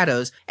the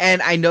shadows,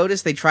 and I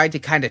noticed they tried to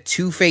kind of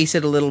two-face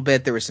it a little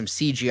bit. There was some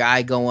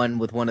CGI going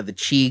with one of the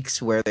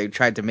cheeks where they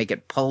tried to make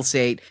it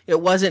pulsate.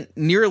 It wasn't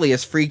nearly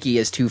as freaky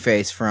as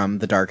Two-Face from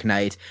The Dark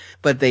Knight,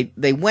 but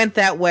they went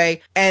that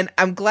way, and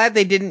I'm glad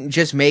they didn't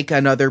just make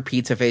another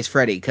Pizza Face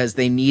Freddy, because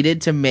they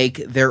needed to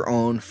make their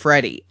own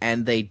Freddy,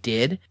 and they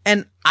did,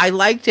 and I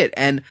liked it,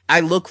 and I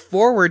look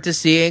forward to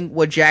seeing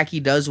what Jackie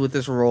does with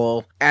this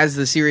role as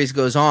the series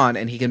goes on,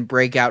 and he can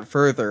break out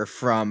further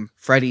from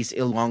Freddy's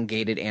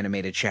elongated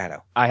animated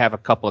shadow. I have a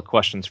couple of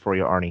questions for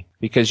you, Arnie,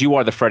 because you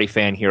are the Freddy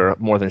fan here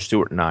more than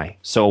Stuart and I.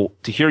 So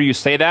to hear you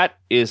say that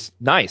is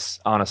nice,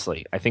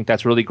 honestly. I think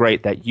that's really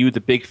great that you,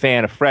 the big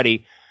fan of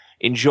Freddy,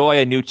 enjoy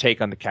a new take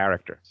on the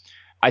character.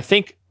 I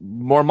think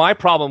more my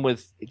problem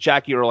with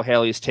Jackie Earle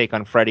Haley's take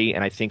on Freddy,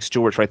 and I think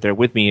Stuart's right there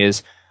with me,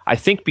 is I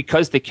think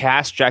because they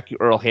cast Jackie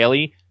Earle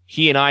Haley,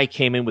 he and I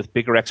came in with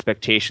bigger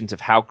expectations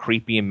of how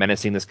creepy and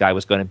menacing this guy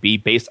was going to be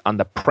based on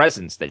the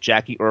presence that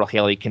Jackie Earle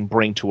Haley can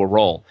bring to a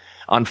role.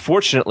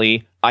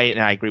 Unfortunately, I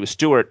agree with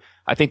Stuart,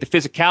 I think the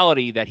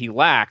physicality that he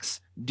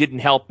lacks didn't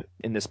help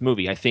in this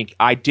movie. I think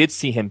I did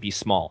see him be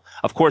small.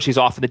 Of course, he's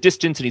off in the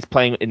distance and he's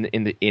playing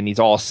in he's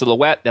all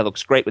silhouette. That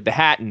looks great with the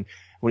hat, and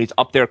when he's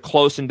up there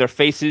close in their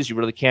faces, you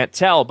really can't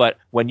tell. But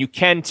when you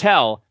can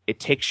tell, it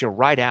takes you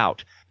right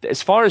out.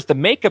 As far as the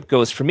makeup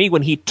goes, for me,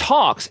 when he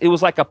talks, it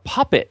was like a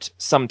puppet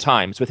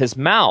sometimes with his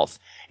mouth.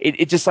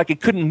 It just like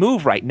it couldn't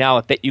move right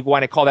now. That you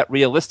want to call that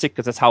realistic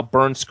because that's how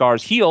burn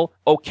scars heal.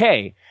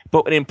 Okay.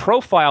 But in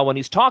profile, when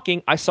he's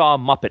talking, I saw a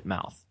Muppet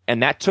mouth,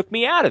 and that took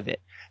me out of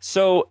it.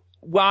 So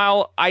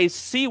while I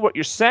see what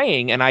you're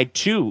saying, and I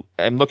too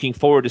am looking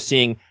forward to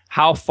seeing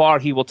how far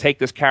he will take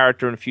this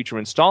character in future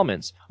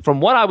installments,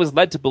 from what I was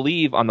led to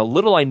believe on the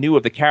little I knew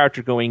of the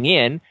character going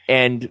in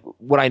and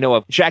what I know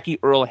of Jackie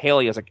Earle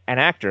Haley as an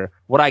actor,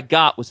 what I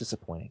got was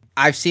disappointing.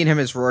 I've seen him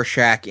as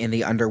Rorschach in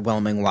the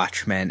underwhelming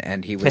Watchmen,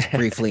 and he was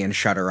briefly in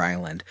Shutter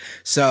Island.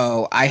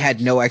 So I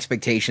had no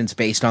expectations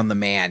based on the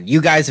man.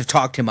 You guys have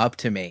talked him up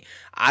to me.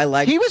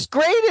 He was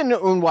great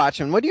in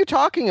Watchmen. What are you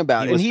talking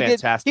about? He was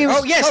fantastic.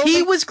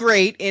 He was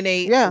great in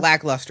a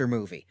lackluster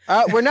movie.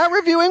 We're not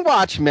reviewing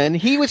Watchmen.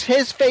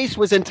 His face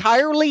was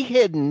entirely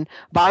hidden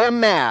by a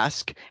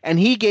mask, and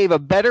he gave a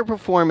better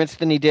performance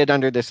than he did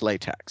under this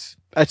latex.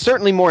 A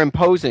certainly more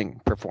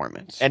imposing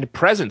performance. And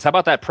presence. How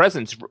about that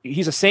presence?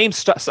 He's the same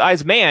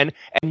size man,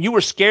 and you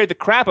were scared the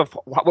crap of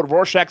what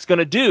Rorschach's going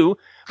to do.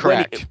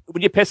 Correct.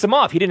 When you piss him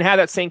off. He didn't have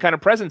that same kind of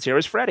presence here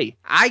as Freddy.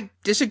 I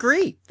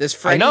disagree. This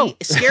Freddy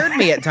scared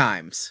me at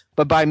times.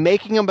 But by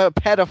making him a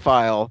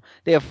pedophile,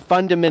 they have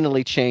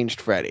fundamentally changed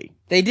Freddy.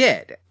 They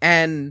did,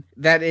 and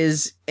that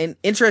is an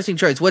interesting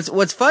choice.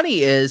 What's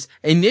funny is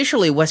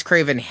initially Wes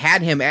Craven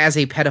had him as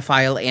a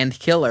pedophile and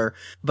killer,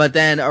 but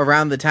then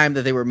around the time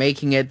that they were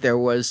making it, there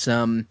was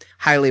some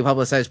highly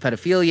publicized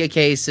pedophilia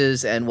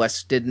cases, and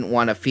Wes didn't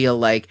want to feel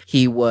like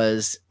he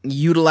was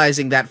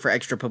utilizing that for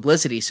extra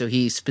publicity, so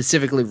he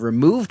specifically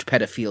removed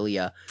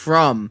pedophilia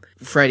from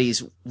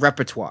Freddy's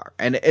repertoire.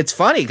 And it's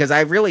funny because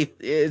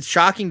it's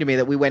shocking to me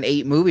that we went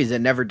 8 movies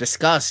and never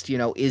discussed,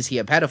 is he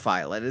a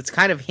pedophile? And it's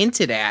kind of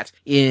hinted at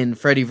in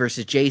Freddy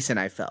vs. Jason,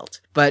 I felt.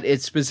 But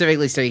it's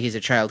specifically saying he's a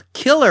child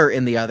killer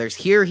in the others.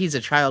 Here he's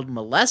a child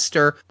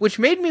molester, which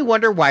made me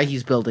wonder why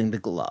he's building the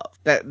glove.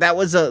 That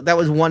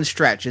was one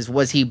stretch.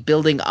 Was he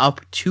building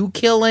up to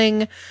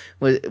killing?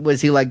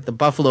 Was he like the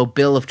Buffalo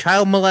Bill of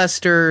child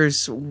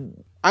molesters?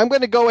 I'm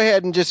going to go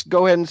ahead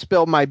and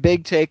spill my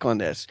big take on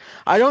this.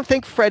 I don't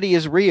think Freddy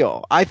is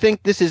real. I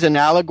think this is an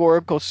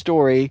allegorical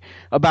story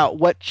about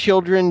what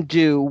children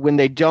do when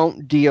they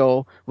don't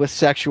deal with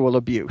sexual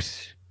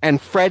abuse. And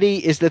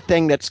Freddy is the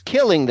thing that's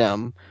killing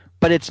them,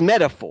 but it's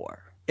metaphor.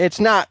 It's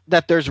not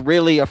that there's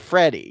really a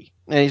Freddy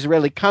and he's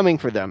really coming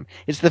for them.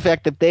 It's the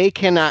fact that they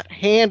cannot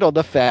handle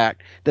the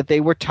fact that they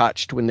were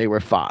touched when they were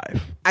 5.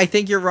 I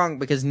think you're wrong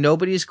because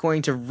nobody's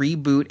going to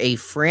reboot a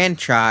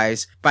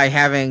franchise by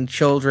having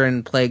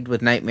children plagued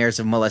with nightmares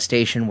of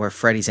molestation where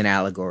Freddy's an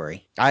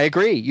allegory. I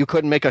agree. You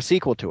couldn't make a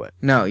sequel to it.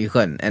 No, you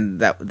couldn't. And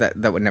that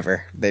would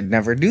never, they'd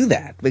never do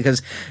that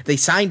because they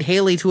signed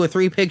Haley to a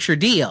 3-picture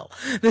deal.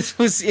 This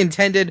was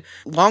intended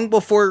long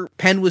before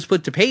pen was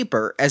put to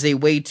paper as a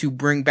way to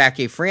bring back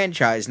a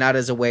franchise, not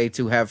as a way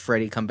to have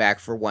Freddy come back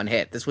for one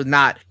hit. This was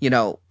not,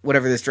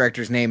 whatever this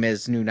director's name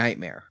is, New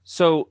Nightmare.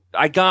 So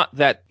I got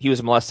that he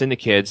was molesting the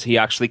kids. He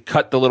actually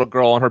cut the little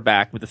girl on her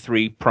back with the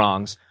 3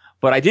 prongs.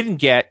 But I didn't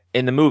get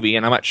in the movie,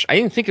 and I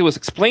didn't think it was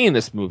explained in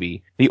this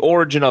movie, the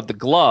origin of the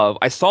glove.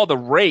 I saw the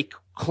rake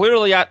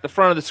clearly at the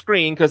front of the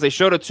screen because they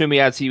showed it to me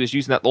as he was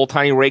using that little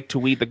tiny rake to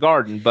weed the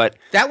garden. But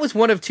that was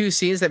one of 2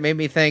 scenes that made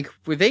me think,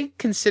 were they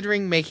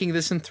considering making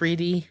this in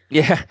 3D?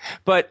 Yeah,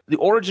 but the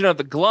origin of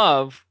the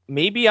glove,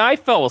 maybe I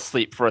fell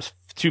asleep for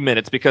 2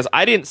 minutes because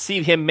I didn't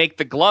see him make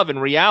the glove in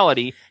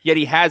reality, yet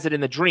he has it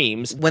in the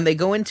dreams. When they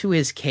go into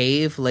his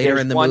cave later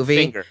in the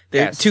movie,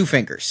 there's 2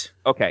 fingers.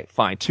 Okay,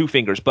 fine, 2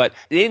 fingers. But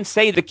they didn't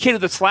say the kid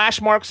with the slash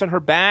marks on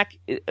her back.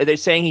 Are they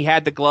saying he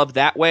had the glove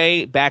that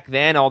way back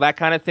then, all that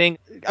kind of thing?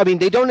 I mean,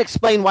 they don't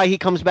explain why he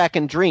comes back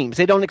in dreams.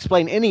 They don't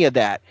explain any of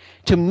that.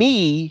 To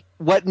me,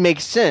 what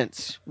makes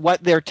sense,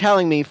 what they're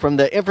telling me from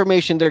the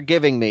information they're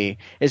giving me,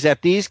 is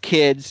that these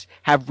kids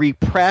have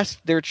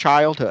repressed their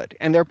childhood,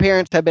 and their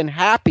parents have been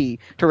happy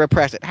to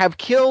repress it, have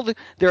killed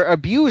their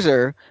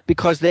abuser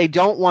because they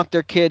don't want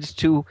their kids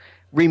to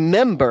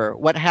remember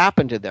what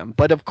happened to them.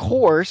 But of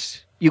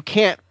course, you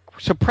can't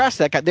suppress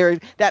that guy.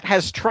 That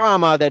has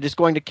trauma that is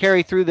going to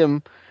carry through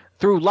them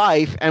through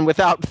life, and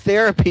without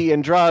therapy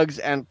and drugs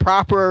and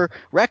proper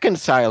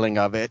reconciling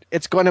of it,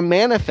 it's going to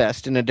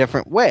manifest in a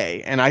different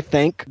way. And I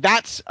think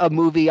that's a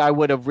movie I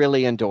would have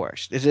really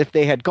endorsed, is if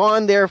they had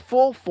gone there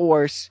full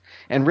force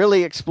and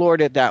really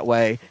explored it that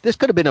way. This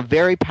could have been a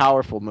very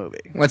powerful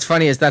movie. What's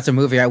funny is that's a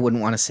movie I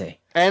wouldn't want to see.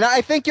 And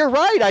I think you're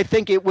right. I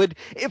think it would,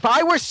 if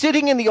I were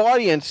sitting in the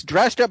audience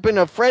dressed up in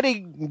a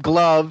Freddy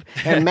glove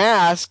and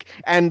mask,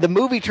 and the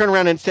movie turned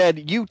around and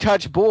said, "You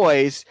touch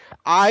boys,"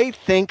 I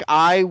think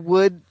I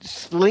would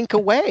slink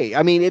away.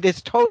 I mean, it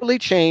has totally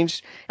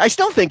changed. I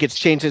still think it's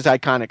changed his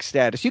iconic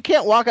status. You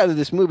can't walk out of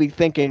this movie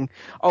thinking,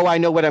 "Oh, I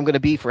know what I'm going to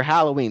be for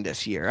Halloween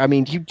this year." I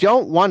mean, you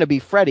don't want to be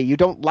Freddy. You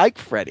don't like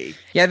Freddy.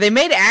 Yeah, they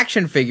made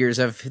action figures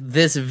of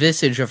this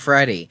visage of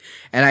Freddy,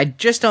 and I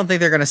just don't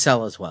think they're going to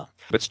sell as well.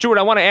 But Stuart,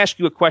 I want to ask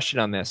you a question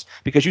on this,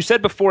 because you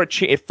said before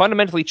it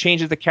fundamentally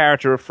changes the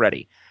character of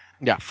Freddy.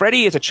 Yeah.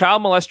 Freddy is a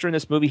child molester in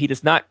this movie. He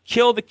does not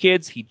kill the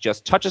kids. He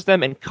just touches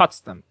them and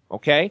cuts them.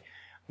 Okay?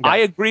 Yeah. I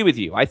agree with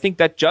you. I think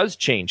that does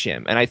change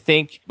him. And I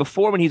think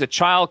before, when he's a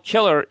child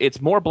killer,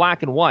 it's more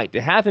black and white. To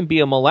have him be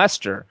a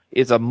molester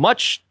is a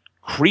much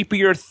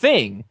creepier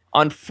thing.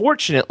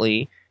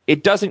 Unfortunately,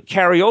 it doesn't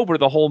carry over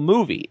the whole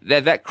movie.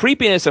 That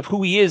creepiness of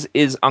who he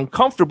is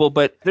uncomfortable,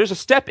 but there's a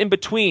step in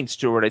between,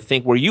 Stuart, I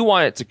think, where you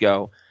want it to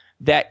go,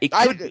 that it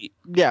could be.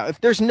 Yeah, if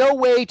there's no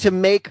way to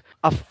make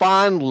a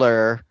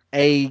fondler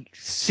a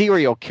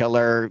serial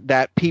killer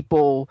that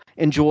people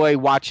enjoy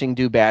watching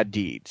do bad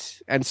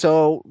deeds. And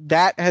so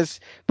that has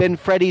been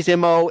Freddy's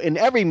MO in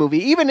every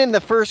movie. Even in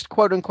the first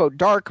quote-unquote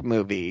dark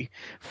movie,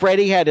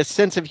 Freddy had a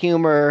sense of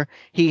humor.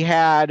 He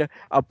had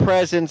a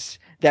presence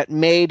that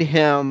made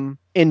him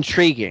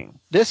intriguing.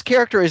 This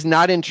character is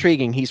not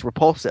intriguing. He's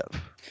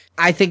repulsive.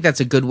 I think that's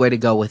a good way to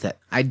go with it.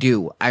 I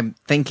do. I'm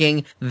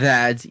thinking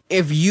that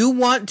if you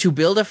want to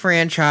build a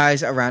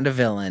franchise around a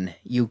villain,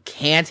 you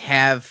can't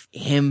have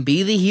him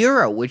be the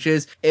hero, which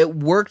is, it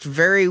worked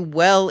very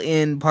well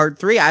in part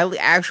 3. I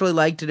actually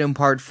liked it in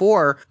part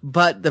 4,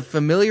 but the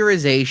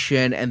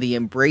familiarization and the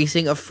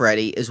embracing of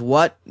Freddy is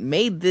what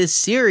made this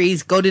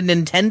series go to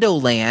Nintendo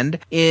Land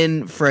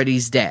in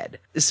Freddy's Dead.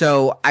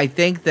 So I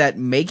think that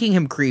making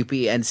him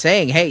creepy and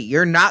saying, hey,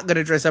 you're not going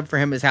to dress up for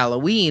him as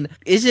Halloween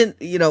is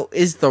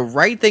the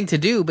right thing to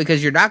do,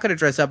 because you're not going to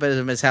dress up as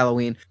him as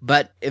Halloween.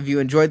 But if you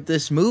enjoyed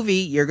this movie,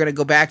 you're going to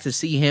go back to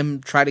see him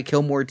try to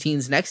kill more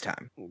teens next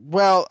time.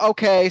 Well,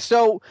 okay.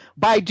 So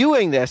by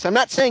doing this, I'm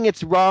not saying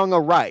it's wrong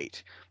or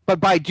right, but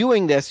by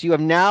doing this, you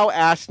have now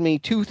asked me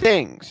two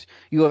things.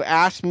 You have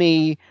asked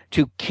me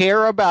to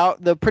care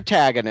about the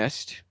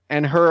protagonist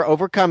and her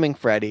overcoming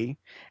Freddy,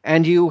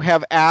 and you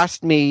have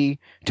asked me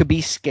to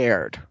be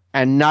scared.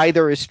 And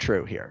neither is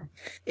true here.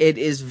 It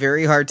is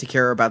very hard to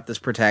care about this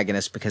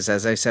protagonist because,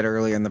 as I said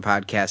earlier in the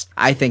podcast,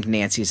 I think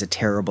Nancy is a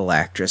terrible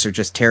actress, or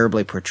just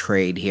terribly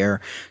portrayed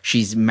here.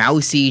 She's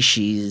mousy.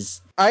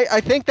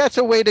 I think that's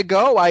a way to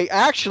go. I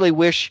actually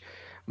wish...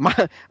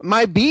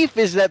 My beef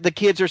is that the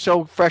kids are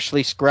so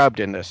freshly scrubbed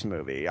in this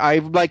movie.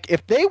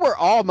 If they were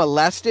all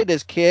molested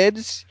as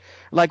kids,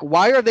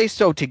 why are they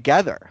so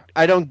together?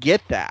 I don't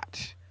get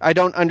that. I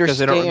don't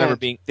understand.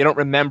 Because they don't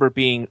remember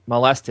being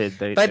molested.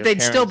 But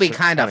they'd still be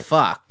kind of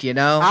fucked, you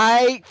know?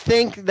 I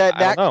think that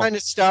kind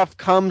of stuff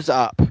comes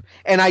up.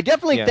 And I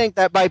definitely think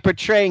that by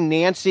portraying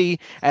Nancy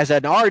as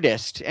an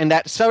artist, and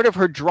that sort of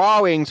her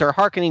drawings are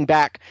hearkening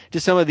back to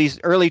some of these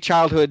early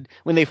childhood,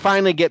 when they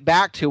finally get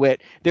back to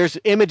it, there's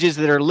images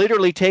that are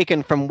literally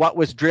taken from what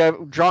was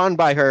drawn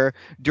by her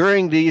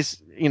during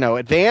these,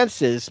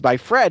 advances by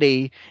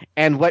Freddy,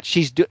 and what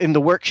she's in the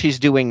work she's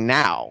doing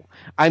now.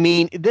 I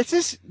mean,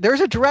 there's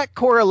a direct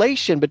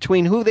correlation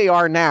between who they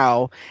are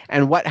now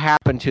and what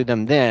happened to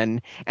them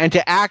then. And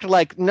to act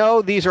like,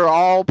 no, these are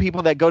all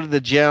people that go to the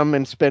gym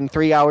and spend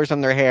 3 hours on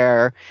their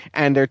hair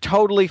and they're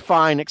totally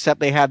fine except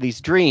they have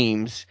these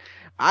dreams,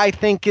 I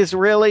think is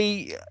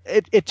really,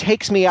 it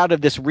takes me out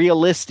of this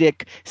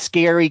realistic,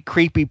 scary,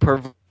 creepy,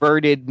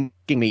 perverted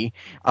me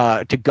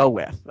to go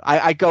with.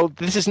 I go,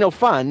 this is no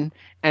fun,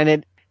 and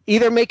it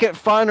either make it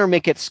fun or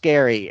make it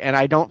scary. And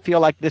I don't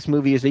feel like this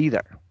movie is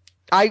either.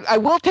 I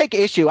will take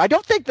issue. I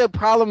don't think the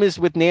problem is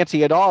with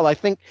Nancy at all. I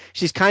think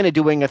she's kind of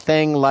doing a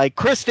thing like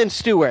Kristen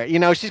Stewart.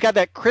 She's got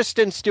that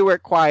Kristen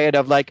Stewart quiet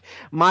of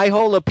my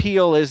whole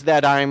appeal is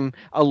that I'm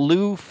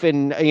aloof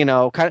and,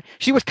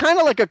 she was kind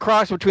of like a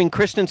cross between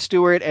Kristen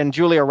Stewart and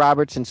Julia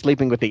Roberts in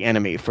Sleeping with the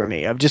Enemy for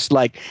me, of just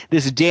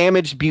this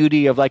damaged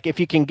beauty of if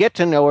you can get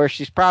to know her,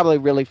 she's probably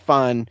really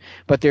fun,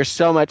 but there's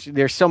so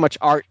much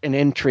art and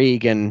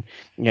intrigue and,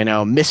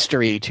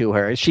 mystery to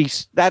her.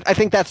 I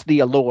think that's the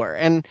allure.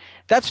 And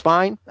that's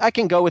fine. I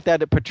can go with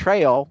that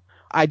portrayal.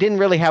 I didn't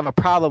really have a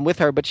problem with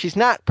her, but she's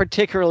not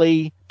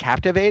particularly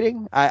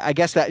captivating. I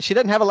guess that she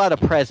doesn't have a lot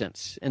of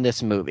presence in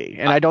this movie,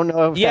 and I don't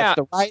know if that's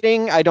the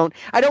writing. I don't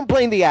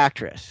blame the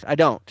actress. I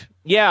don't.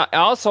 Yeah,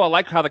 also I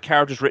like how the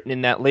character's written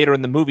in that later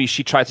in the movie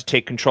she tries to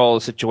take control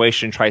of the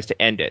situation, tries to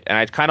end it, and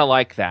I kind of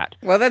like that.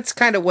 Well, that's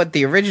kind of what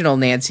the original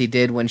Nancy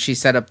did when she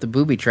set up the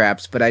booby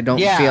traps, but I don't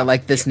feel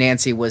like this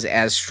Nancy was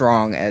as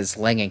strong as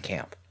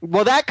Langenkamp.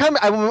 Well,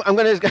 I'm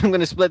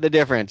gonna split the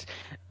difference.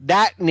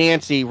 That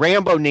Nancy,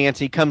 Rambo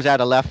Nancy, comes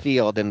out of left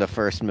field in the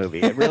first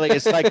movie. It really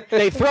is like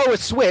they throw a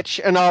switch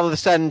and all of a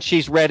sudden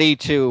she's ready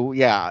to,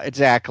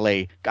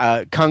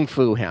 kung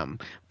fu him.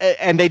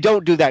 And they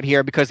don't do that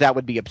here because that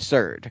would be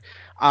absurd.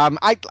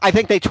 I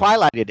think they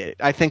Twilighted it.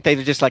 I think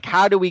they just like,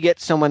 how do we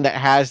get someone that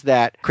has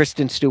that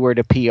Kristen Stewart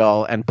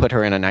appeal and put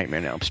her in a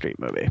Nightmare on Elm Street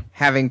movie?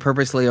 Having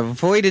purposely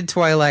avoided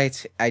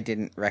Twilight, I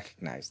didn't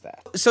recognize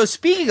that. So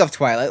speaking of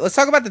Twilight, let's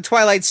talk about the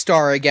Twilight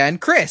star again,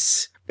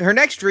 Chris. Her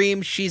next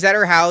dream, she's at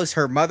her house.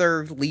 Her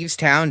mother leaves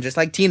town, just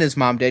like Tina's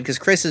mom did, because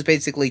Chris is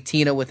basically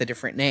Tina with a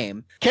different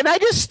name. Can I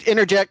just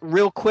interject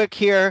real quick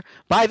here?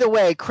 By the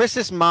way,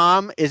 Chris's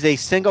mom is a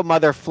single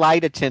mother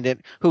flight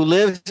attendant who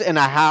lives in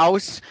a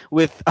house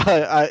with,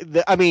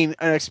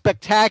 a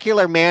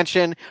spectacular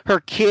mansion. Her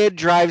kid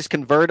drives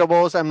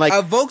convertibles. I'm like,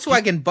 a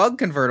Volkswagen Bug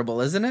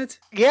convertible, isn't it?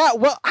 Yeah.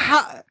 Well,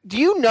 do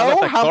you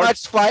know how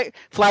much flight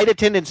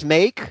attendants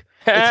make?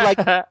 It's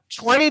like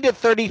 20 to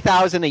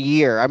 30,000 a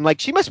year. I'm like,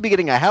 she must be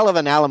getting a hell of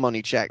an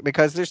alimony check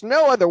because there's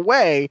no other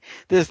way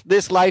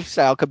this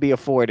lifestyle could be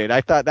afforded. I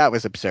thought that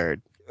was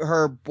absurd.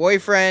 Her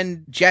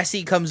boyfriend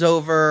Jesse comes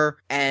over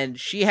and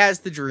she has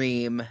the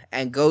dream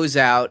and goes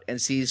out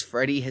and sees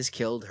Freddy has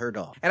killed her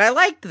dog. And I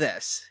liked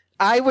this.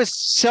 I was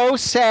so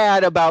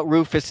sad about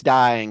Rufus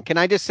dying. Can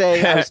I just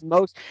say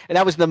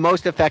that was the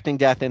most affecting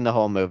death in the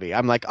whole movie.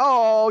 I'm like,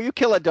 oh, you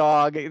kill a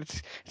dog.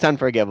 It's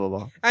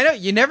unforgivable. I know,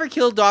 you never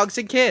kill dogs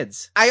and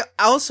kids. I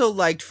also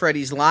liked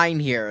Freddy's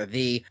line here,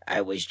 I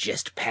was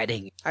just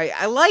petting.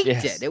 I liked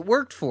it. It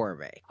worked for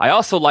me. I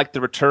also liked the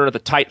return of the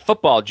tight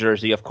football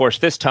jersey. Of course,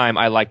 this time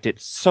I liked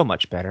it so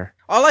much better.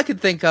 All I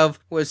could think of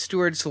was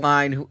Stewart's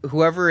line,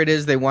 whoever it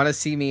is, they want to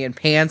see me in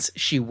pants.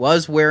 She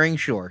was wearing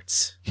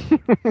shorts.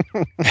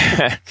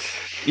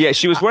 Yeah,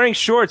 she was wearing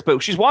shorts,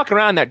 but she's walking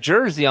around in that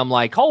jersey. I'm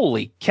like,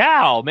 holy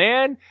cow,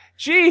 man.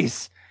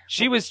 Jeez.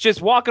 She was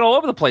just walking all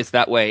over the place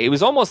that way. It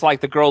was almost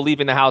like the girl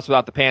leaving the house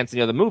without the pants in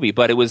the other movie,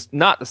 but it was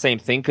not the same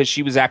thing because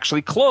she was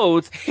actually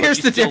clothed. Here's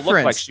the difference.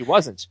 Looked like she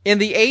wasn't. In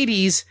the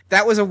 80s,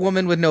 that was a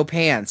woman with no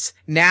pants.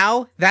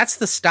 Now, that's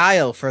the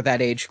style for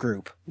that age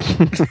group.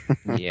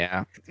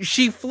 Yeah.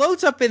 She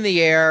floats up in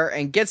the air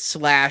and gets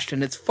slashed,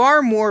 and it's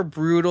far more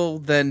brutal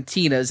than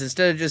Tina's.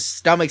 Instead of just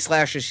stomach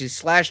slashes, she's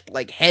slashed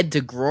like head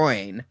to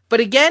groin.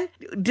 But again,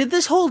 did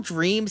this whole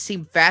dream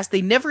seem fast?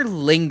 They never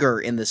linger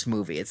in this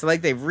movie. It's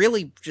like they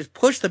really just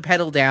push the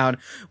pedal down.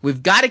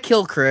 We've got to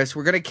kill Chris.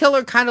 We're going to kill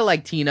her kind of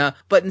like Tina,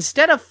 but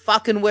instead of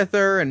fucking with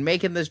her and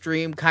making this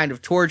dream kind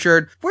of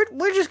tortured,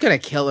 we're just going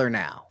to kill her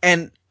now.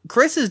 And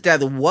Chris's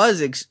death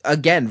was,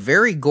 again,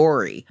 very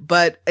gory,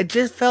 but it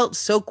just felt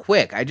so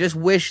quick. I just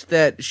wish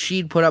that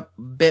she'd put up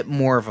a bit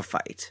more of a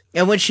fight.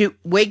 And when she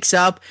wakes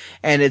up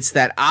and it's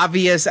that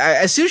obvious,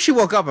 as soon as she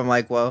woke up, I'm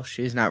like, well,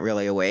 she's not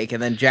really awake.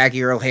 And then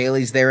Jackie Earle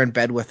Haley's there in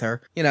bed with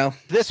her, you know.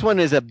 This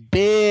one is a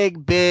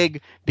big,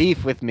 big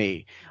beef with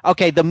me.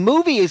 Okay, the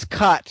movie is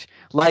cut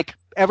like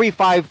every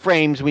 5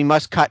 frames we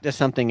must cut to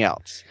something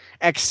else.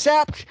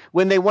 Except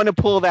when they want to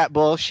pull that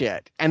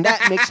bullshit. And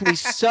that makes me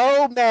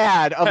so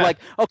mad of like,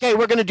 okay,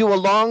 we're going to do a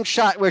long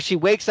shot where she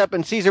wakes up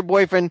and sees her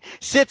boyfriend,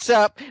 sits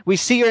up, we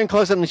see her in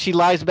close-up and she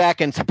lies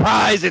back and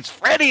surprise, it's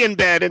Freddy in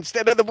bed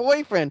instead of the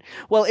boyfriend.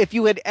 Well, if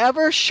you had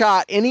ever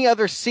shot any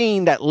other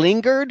scene that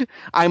lingered,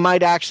 I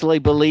might actually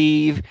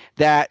believe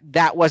that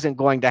that wasn't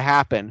going to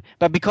happen.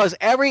 But because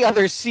every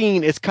other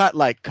scene is cut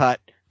like cut,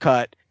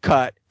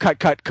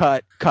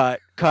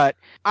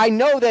 I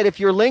know that if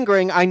you're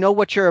lingering, I know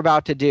what you're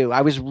about to do.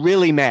 I was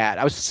really mad.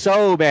 I was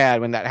so mad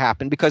when that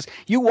happened because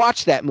you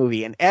watch that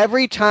movie and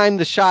every time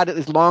the shot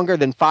is longer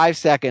than 5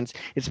 seconds,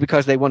 it's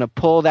because they want to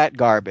pull that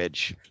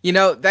garbage. You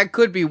know, that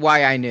could be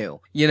why I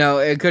knew. You know,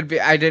 it could be,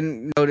 I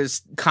didn't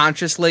notice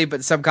consciously,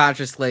 but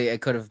subconsciously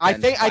it could have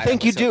been. I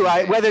think you do.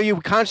 Whether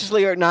you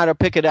consciously or not or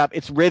pick it up,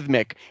 it's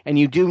rhythmic. And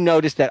you do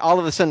notice that all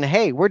of a sudden,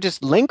 hey, we're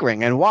just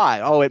lingering. And why?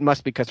 Oh, it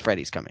must be because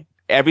Freddy's coming.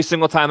 Every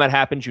single time that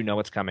happens, you know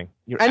it's coming.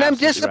 And I'm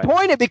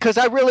disappointed because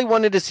I really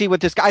wanted to see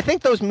what this guy... I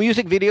think those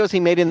music videos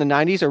he made in the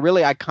 90s are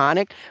really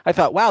iconic. I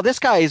thought, wow, this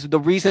guy is the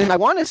reason I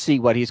want to see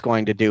what he's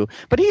going to do.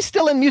 But he's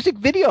still in music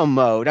video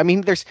mode. I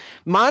mean, there's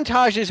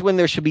montages when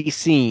there should be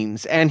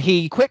scenes, and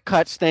he quick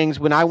cuts things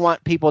when I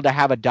want people to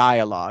have a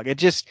dialogue. It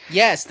just...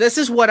 Yes, this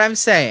is what I'm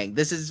saying.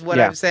 This is what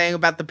I'm saying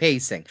about the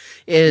pacing.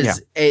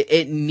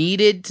 It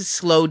needed to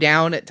slow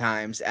down at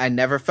times. I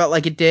never felt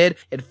like it did.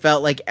 It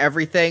felt like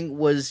everything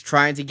was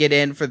trying to get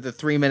in for the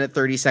 3-minute,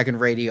 30-second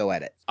radio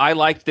edit. I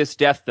liked this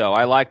death, though.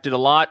 I liked it a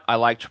lot. I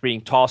liked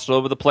being tossed all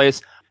over the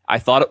place. I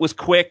thought it was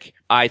quick.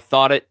 I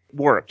thought it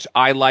worked.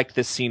 I liked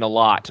this scene a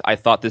lot. I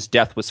thought this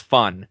death was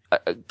fun.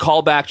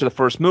 Call back to the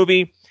first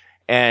movie.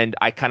 and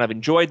I kind of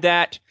enjoyed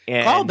that.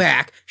 And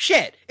Callback?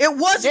 Shit, it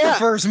was the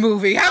first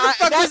movie. How the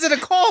fuck was it a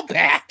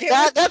callback?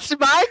 That's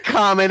my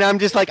comment. I'm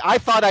just like, I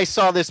thought I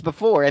saw this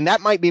before, and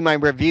that might be my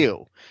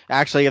review,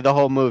 actually, of the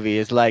whole movie,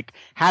 is like,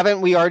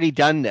 haven't we already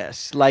done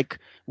this? Like,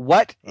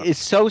 what is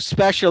so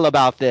special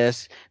about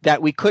this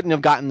that we couldn't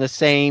have gotten the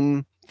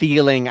same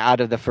feeling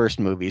out of the first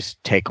movie's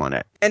take on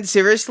it? And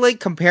seriously,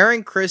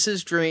 comparing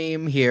Chris's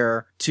dream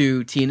here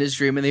to Tina's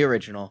dream in the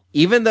original,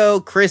 even though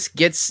Chris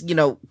gets,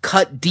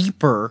 cut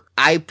deeper,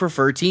 I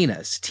prefer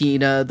Tina's.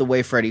 Tina, the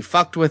way Freddy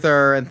fucked with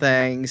her and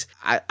things,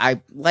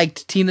 I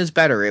liked Tina's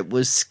better. It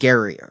was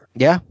scarier.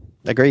 Yeah,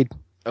 agreed.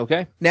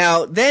 Okay.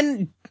 Now,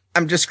 then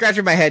I'm just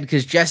scratching my head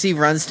because Jesse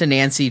runs to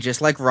Nancy just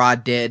like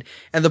Rod did,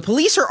 and the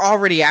police are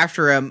already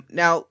after him.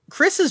 Now,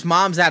 Chris's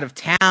mom's out of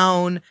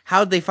town.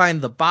 How'd they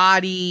find the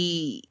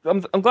body? I'm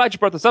glad you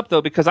brought this up,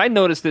 though, because I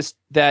noticed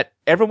that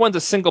everyone's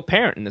a single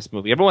parent in this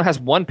movie. Everyone has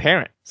one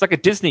parent. It's like a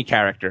Disney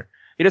character.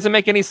 It doesn't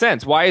make any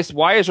sense. Why is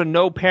there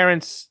no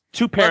parents,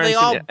 two parents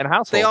in a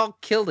household? They all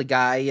killed a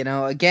guy,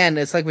 Again,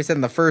 it's like we said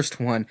in the first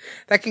one.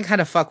 That can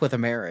kind of fuck with a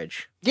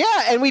marriage.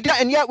 Yeah,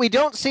 and yet we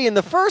don't see in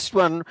the first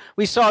one,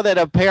 we saw that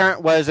a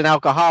parent was an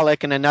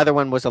alcoholic and another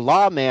one was a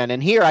lawman.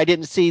 And here I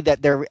didn't see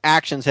that their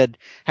actions had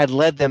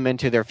led them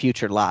into their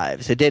future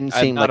lives. It didn't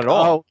seem like,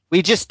 oh,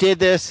 we just did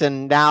this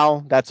and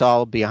now that's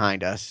all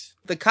behind us.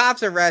 The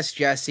cops arrest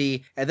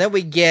Jesse, and then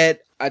we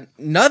get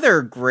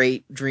another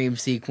great dream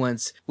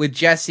sequence with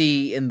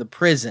Jesse in the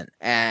prison.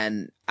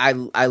 And I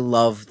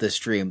love this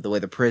dream, the way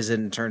the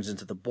prison turns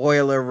into the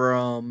boiler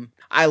room.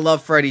 I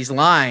love Freddy's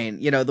line,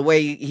 the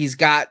way he's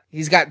got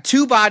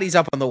two bodies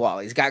up on the wall.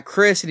 He's got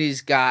Chris and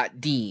he's got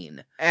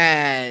Dean.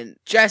 And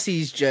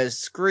Jesse's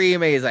just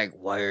screaming. He's like,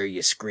 "Why are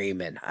you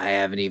screaming? I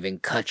haven't even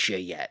cut you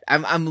yet."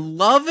 I'm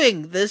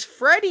loving this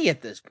Freddy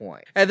at this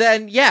point. And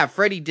then,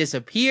 Freddy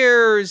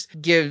disappears,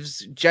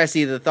 gives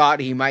Jesse the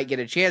thought he might get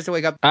a chance to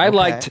wake up. I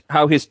liked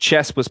how his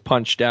chest was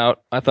punched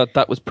out. I thought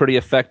that was pretty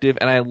effective.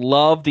 And I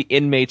love the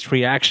inmates'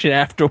 reaction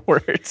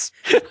afterwards.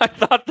 I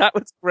thought that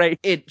was great.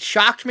 It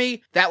shocked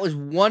me. That was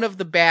one of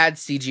the bad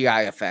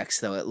CGI effects,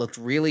 though. It looked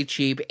really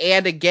cheap.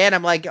 And again,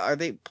 I'm like, are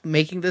they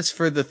making this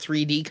for the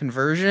 3D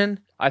conversion?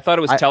 I thought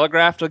it was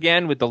telegraphed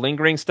again with the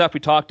lingering stuff we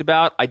talked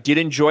about. I did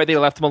enjoy they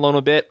left him alone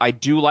a bit. I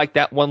do like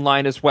that one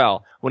line as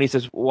well. When he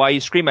says, "Why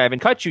you scream? I haven't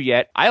cut you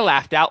yet." I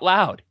laughed out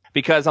loud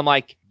because I'm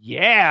like,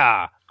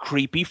 yeah,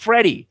 creepy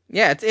Freddy.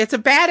 Yeah, it's a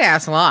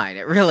badass line.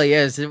 It really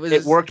is.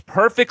 It worked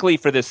perfectly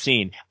for this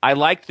scene. I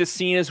liked this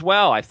scene as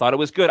well. I thought it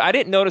was good. I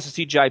didn't notice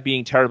the CGI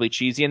being terribly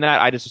cheesy in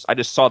that. I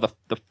just saw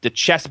the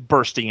chest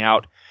bursting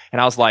out and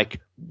I was like,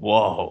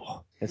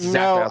 whoa.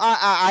 No,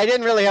 I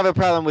didn't really have a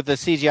problem with the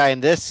CGI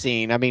in this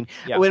scene. I mean,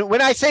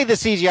 when I say the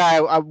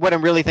CGI, what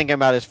I'm really thinking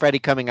about is Freddy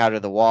coming out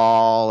of the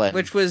wall.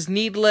 Which was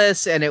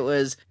needless, and it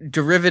was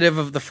derivative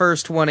of the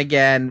first one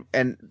again,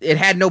 and it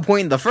had no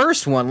point in the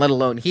first one, let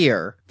alone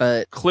here.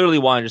 But clearly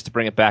wanted just to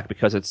bring it back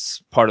because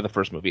it's part of the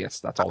first movie.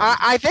 That's all.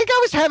 I think I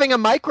was having a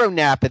micro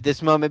nap at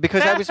this moment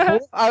because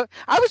I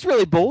was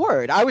really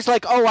bored. I was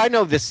like, oh, I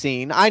know this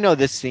scene. I know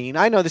this scene.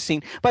 I know this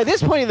scene. By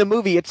this point in the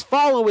movie, it's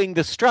following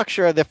the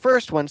structure of the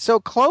first one so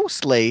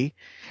closely,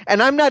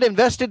 and I'm not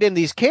invested in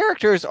these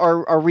characters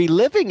or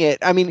reliving it.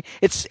 I mean,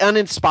 it's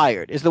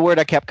uninspired is the word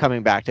I kept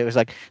coming back to. It was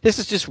like, this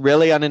is just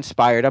really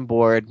uninspired. I'm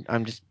bored.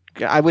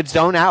 I would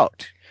zone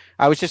out.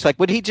 I was just like,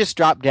 would he just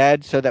drop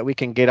dead so that we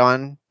can get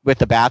on with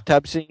the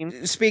bathtub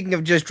scene? Speaking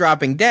of just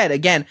dropping dead,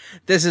 again,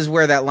 this is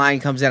where that line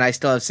comes in. I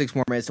still have 6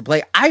 more minutes to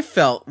play. I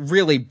felt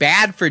really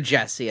bad for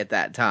Jesse at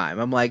that time.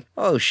 I'm like,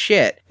 oh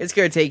shit, it's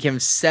going to take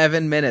him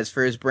 7 minutes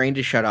for his brain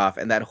to shut off.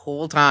 And that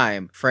whole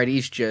time,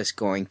 Freddy's just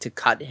going to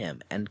cut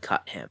him and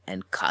cut him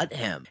and cut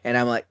him. And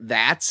I'm like,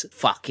 that's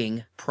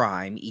fucking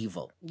prime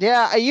evil.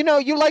 Yeah,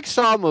 you like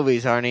Saw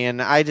movies, Arnie,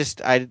 and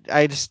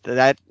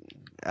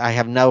I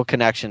have no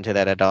connection to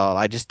that at all.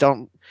 I just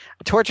don't.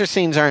 Torture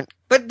scenes aren't.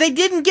 But they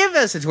didn't give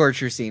us a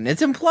torture scene.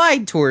 It's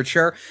implied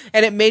torture,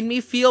 and it made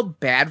me feel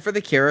bad for the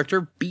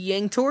character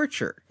being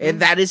tortured. And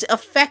that is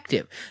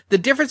effective. The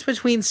difference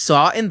between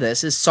Saw and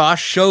this is Saw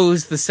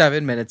shows the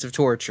 7 minutes of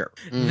torture.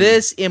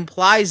 This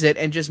implies it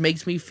and just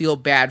makes me feel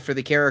bad for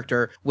the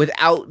character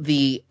without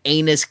the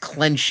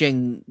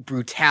anus-clenching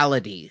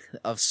brutality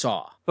of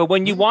Saw. But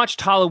when you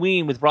watched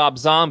Halloween with Rob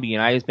Zombie,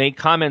 and I made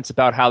comments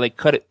about how they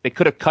could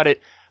have cut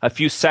it a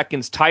few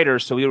seconds tighter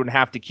so we wouldn't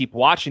have to keep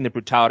watching the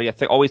brutality. I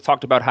always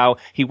talked about how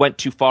he went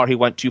too far, he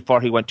went too far,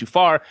 he went too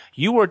far.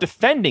 You were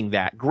defending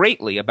that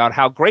greatly about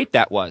how great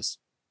that was.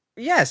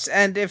 Yes,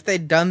 and if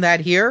they'd done that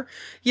here,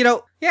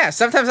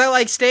 sometimes I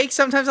like steak,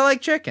 sometimes I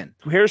like chicken.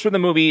 Here's where the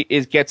movie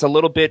gets a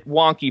little bit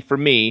wonky for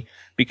me,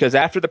 because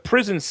after the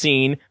prison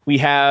scene, we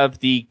have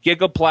the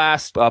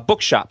Gigablast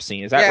bookshop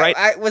scene. Is that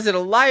right? Was it a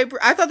library?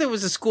 I thought there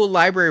was a school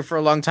library for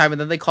a long time, and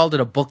then they called it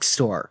a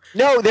bookstore.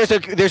 No, there's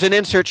an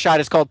insert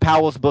shot. It's called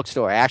Powell's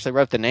Bookstore. I actually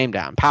wrote the name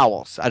down.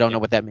 Powell's. I don't know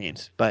what that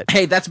means, but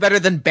hey, that's better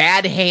than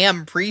Bad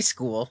Ham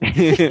Preschool.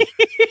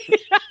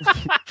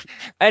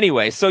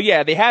 Anyway, so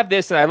yeah, they have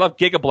this, and I love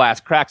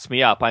Gigablast. Cracks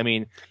me up. I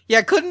mean,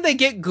 yeah, couldn't they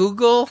get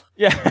Google?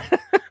 Yeah.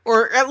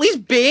 Or at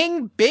least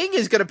Bing. Bing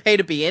is going to pay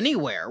to be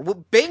anywhere.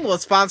 Bing will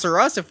sponsor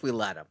us if we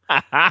let him.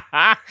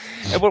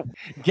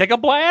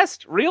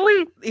 Gigablast?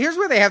 Really? Here's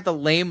where they have the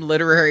lame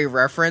literary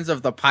reference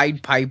of the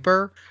Pied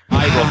Piper.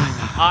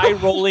 Eye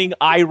rolling.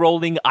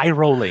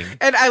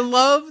 And I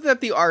love that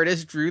the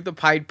artist drew the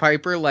Pied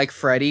Piper like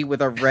Freddy with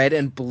a red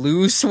and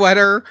blue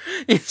sweater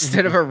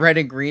instead of a red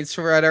and green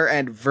sweater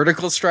and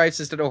vertical stripes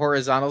instead of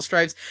horizontal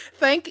stripes.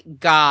 Thank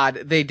God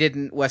they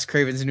didn't Wes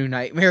Craven's New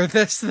Nightmare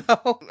this,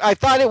 though. I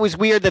thought it was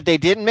weird that they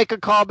didn't make a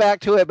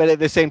callback to it, but at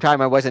the same time,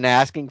 I wasn't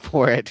asking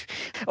for it.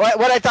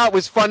 What I thought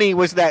was funny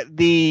was that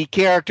the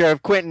character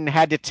of Quentin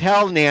had to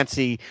tell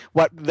Nancy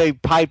what the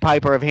Pied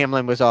Piper of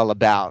Hamelin was all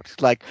about.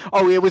 Like,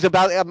 oh, it was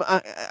about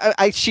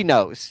she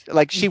knows.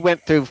 Like, she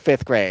went through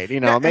 5th grade. You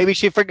know, maybe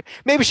she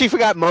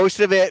forgot most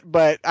of it,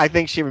 but I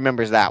think she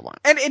remembers that one.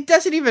 And it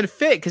doesn't even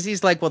fit because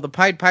he's like, well, the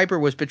Pied Piper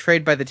was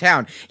betrayed by the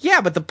town.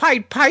 Yeah, but the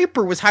Pied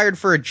Piper was hired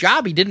for a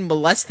job. He didn't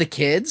molest the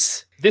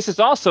kids. This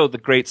is also the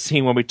great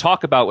scene when we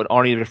talk about what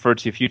Arnie referred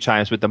to a few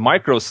times with the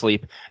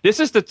microsleep. This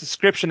is the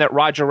description that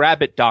Roger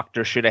Rabbit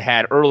Doctor should have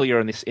had earlier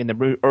in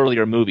the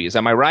earlier movies.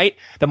 Am I right?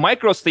 The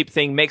microsleep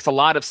thing makes a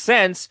lot of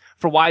sense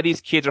for why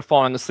these kids are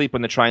falling asleep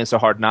when they're trying so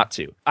hard not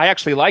to. I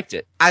actually liked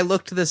it. I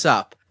looked this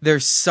up.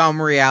 There's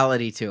some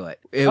reality to it.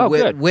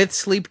 With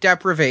sleep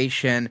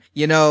deprivation,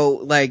 you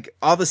know, like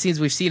all the scenes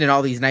we've seen in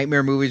all these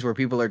nightmare movies where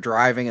people are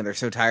driving and they're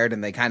so tired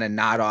and they kind of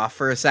nod off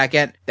for a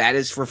second, that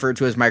is referred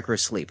to as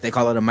microsleep. They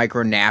call it a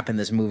micro nap in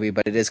this movie,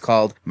 but it is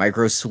called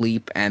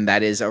microsleep, and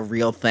that is a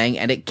real thing,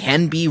 and it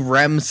can be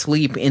REM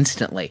sleep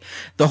instantly.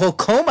 The whole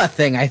coma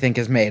thing, I think,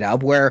 is made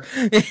up, where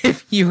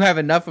if you have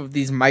enough of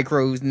these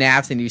micro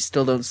naps and you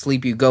still don't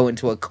sleep, you go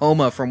into a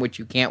coma from which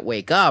you can't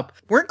wake up.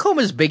 Weren't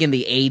comas big in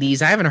the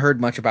 80s? I haven't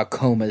heard much about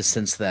comas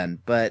since then,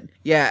 but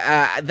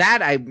yeah,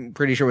 that I'm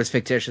pretty sure was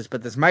fictitious.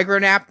 But this micro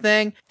nap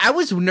thing, I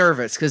was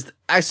nervous because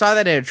I saw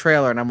that in a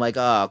trailer and I'm like,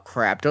 oh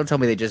crap, don't tell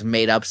me they just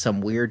made up some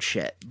weird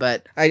shit.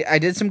 But I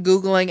did some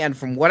Googling, and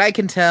from what I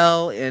can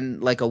tell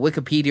in like a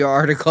Wikipedia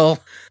article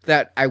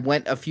that I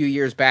went a few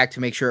years back to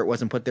make sure it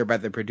wasn't put there by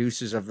the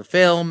producers of the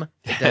film,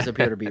 it does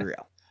appear to be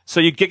real. So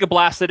you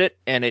gigablasted it,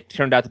 and it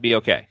turned out to be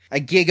okay. I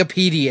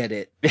Gigapedia'd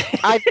it.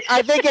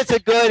 I think it's a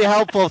good,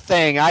 helpful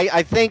thing.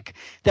 I think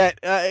that,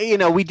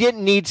 we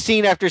didn't need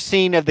scene after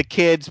scene of the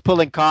kids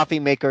pulling coffee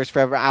makers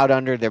forever out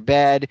under their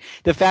bed.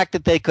 The fact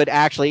that they could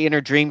actually enter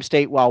dream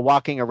state while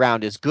walking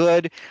around is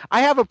good.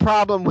 I have a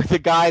problem with the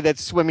guy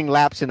that's swimming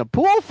laps in a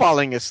pool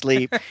falling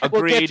asleep.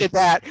 Agreed.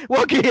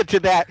 We'll get to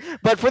that.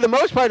 But for the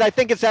most part, I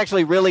think it's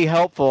actually really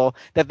helpful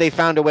that they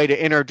found a way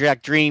to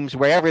interject dreams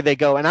wherever they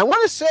go. And I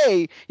want to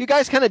say, you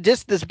guys kind of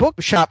dissed this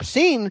bookshop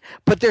scene,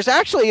 but there's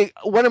actually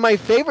one of my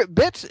favorite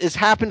bits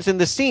happens in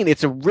the scene.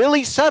 It's a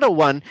really subtle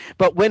one,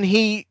 but when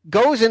he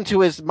goes into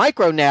his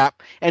micro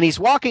nap and he's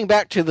walking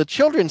back to the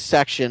children's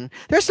section,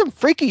 there's some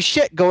freaky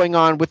shit going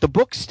on with the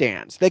book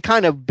stands. They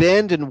kind of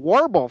bend and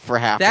warble for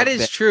half That of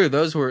is it. True.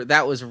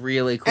 That was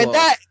really cool.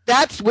 And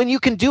that's when you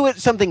can do it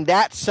something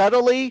that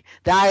subtly,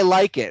 that I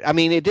like it. I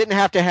mean, it didn't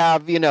have to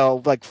have,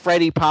 like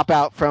Freddy pop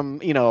out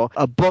from,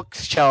 a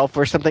bookshelf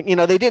or something.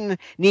 They didn't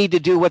need to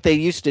do what they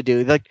used to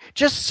do. Like,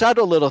 just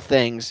subtle little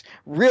things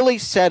really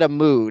set a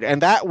mood.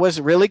 And that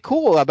was really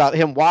cool about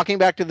him walking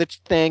back to the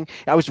thing.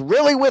 I was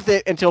really with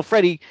it until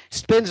Freddy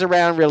spins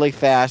around really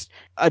fast.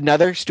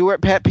 Another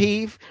Stuart pet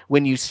peeve,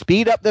 when you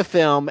speed up the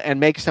film and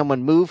make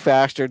someone move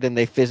faster than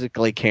they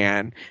physically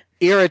can.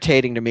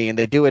 Irritating to me, and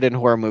they do it in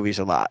horror movies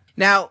a lot.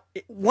 Now,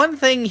 one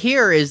thing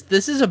here is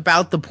this is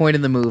about the point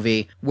in the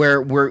movie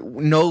where we're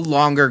no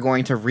longer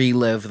going to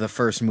relive the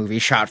first movie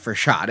shot for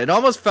shot. It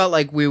almost felt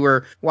like we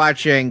were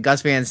watching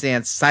Gus Van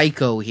Sant's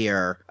Psycho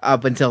here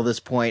up until this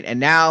point,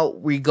 and now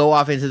we go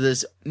off into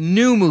this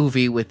new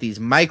movie with these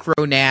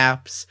micro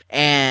naps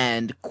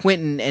and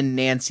Quentin and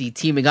Nancy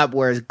teaming up,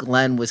 whereas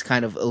Glenn was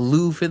kind of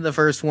aloof in the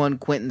first one.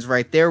 Quentin's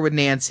right there with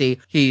Nancy.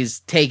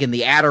 He's taking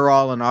the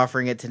Adderall and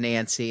offering it to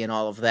Nancy and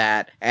all of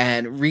that,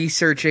 and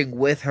researching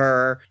with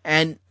her.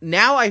 And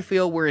now I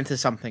feel we're into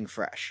something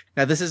fresh.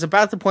 Now, this is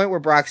about the point where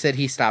Brock said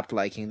he stopped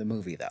liking the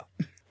movie, though.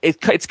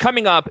 It's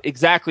coming up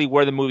exactly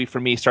where the movie for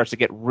me starts to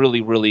get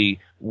really, really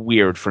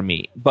weird for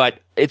me, but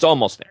it's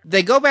almost there.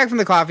 They go back from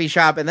the coffee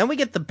shop, and then we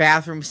get the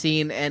bathroom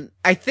scene, and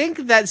I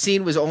think that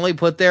scene was only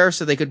put there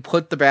so they could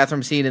put the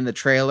bathroom scene in the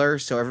trailer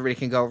so everybody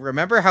can go,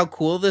 remember how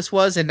cool this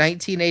was in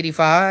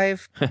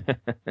 1985?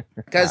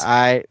 Because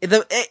I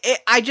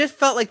just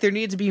felt like there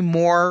needed to be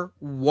more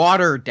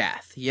water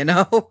death,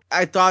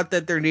 I thought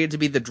that there needed to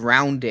be the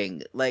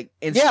drowning.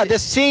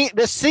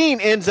 The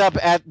scene ends up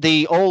at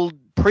the old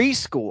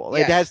preschool.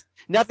 Yeah. It has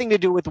nothing to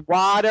do with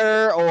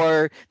water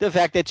or the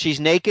fact that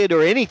she's naked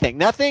or anything.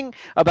 Nothing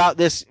about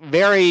this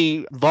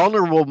very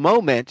vulnerable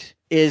moment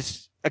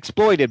is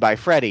exploited by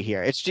Freddy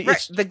here. It's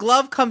the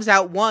glove comes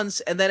out once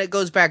and then it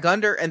goes back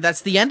under, and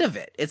that's the end of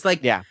it. It's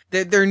like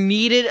there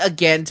needed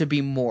again to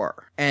be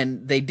more.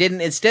 and they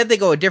didn't. Instead, they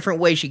go a different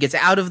way. She gets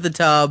out of the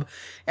tub,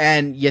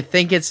 and you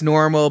think it's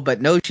normal, but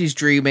no, she's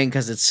dreaming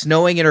because it's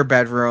snowing in her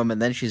bedroom,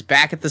 and then she's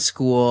back at the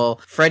school.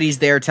 Freddy's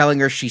there telling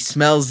her she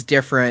smells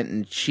different,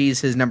 and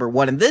she's his number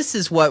one. And this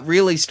is what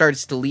really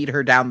starts to lead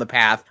her down the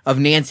path of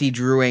Nancy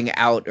Drewing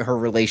out her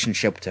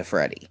relationship to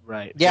Freddy.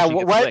 Right. Yeah, So she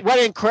gets what licked. what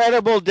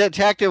incredible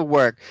detective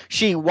work.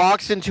 She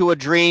walks into a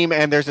dream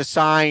and there's a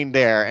sign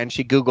there and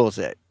she Googles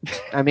it.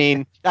 I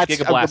mean, that's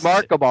Gigablasted.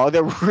 remarkable.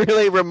 They're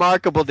really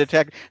remarkable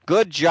detective.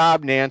 Good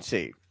job,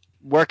 Nancy.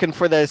 Working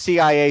for the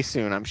CIA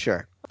soon, I'm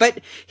sure.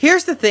 But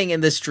here's the thing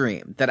in this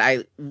dream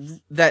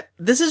that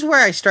this is where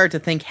I start to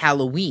think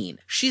Halloween.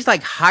 She's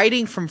like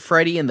hiding from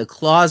Freddy in the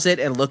closet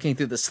and looking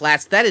through the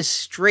slats. That is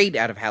straight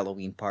out of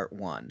Halloween Part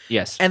 1.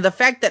 Yes. And the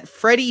fact that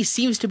Freddy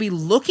seems to be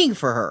looking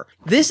for her.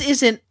 This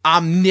isn't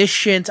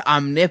omniscient,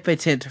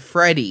 omnipotent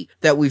Freddy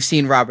that we've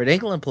seen Robert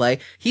Englund play.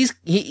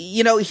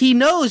 He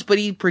knows, but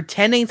he's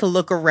pretending to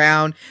look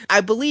around.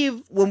 I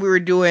believe when we were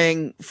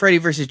doing Freddy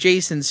versus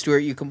Jason, Stuart,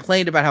 you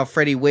complained about how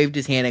Freddy waved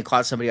his hand and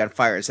caught somebody on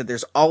fire and said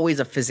there's always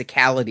a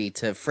physicality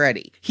to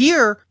Freddy.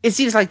 Here, it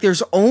seems like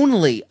there's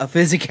only a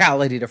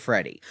physicality to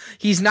Freddy.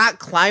 He's not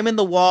climbing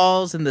the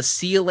walls and the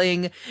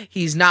ceiling.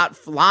 He's not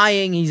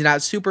flying. He's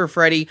not Super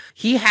Freddy.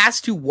 He has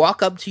to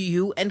walk up to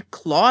you and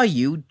claw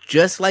you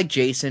just like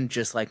Jason,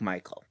 just like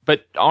Michael.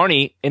 But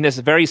Arnie, in this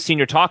very scene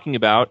you're talking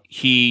about,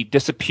 he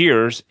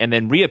disappears and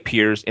then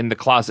reappears in the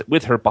closet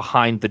with her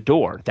behind the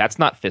door. That's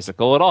not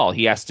physical at all.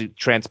 He has to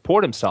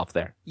transport himself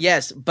there.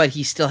 Yes, but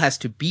he still has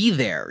to be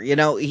there. You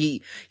know,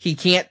 he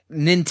can't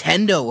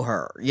Nintendo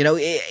her. You know,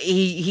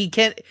 he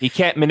can't. He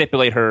can't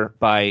manipulate her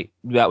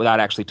without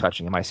actually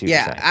touching him. I see what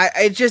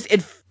you're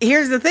saying.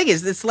 Here's the thing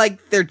is, it's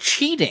like they're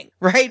cheating,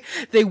 right?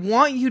 They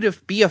want you to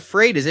be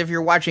afraid as if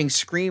you're watching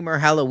Scream or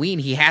Halloween.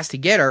 He has to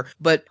get her,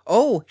 but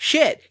oh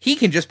shit, he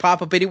can just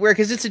pop up anywhere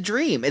because it's a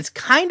dream. It's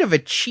kind of a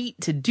cheat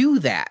to do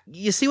that.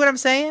 You see what I'm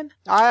saying?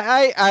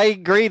 I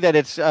agree that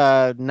it's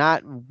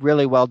not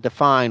really well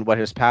defined what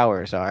his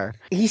powers are.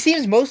 He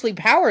seems mostly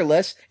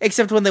powerless,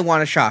 except when they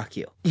want to shock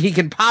you. He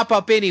can pop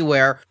up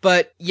anywhere,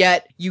 but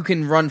yet you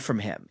can run from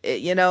him.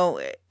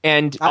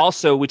 And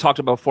also, we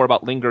talked before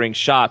about lingering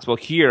shots. Well,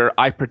 here,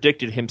 I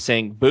predicted him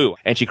saying boo,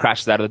 and she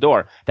crashes out of the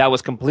door. That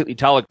was completely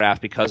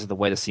telegraphed because of the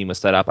way the scene was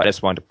set up. I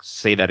just wanted to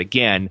say that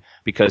again,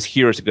 because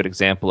here is a good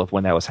example of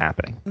when that was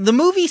happening. The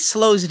movie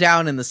slows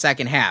down in the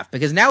second half,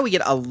 because now we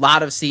get a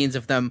lot of scenes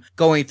of them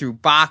going through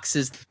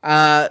boxes.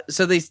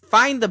 So they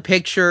find the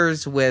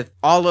pictures with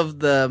all of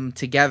them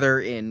together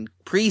in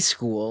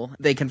preschool.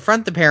 They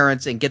confront the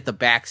parents and get the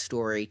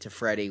backstory to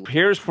Freddy.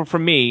 Here's for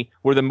me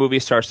where the movie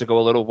starts to go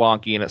a little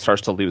wonky and it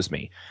starts to lose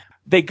me.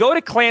 They go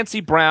to Clancy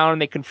Brown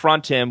and they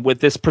confront him with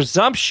this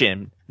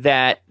presumption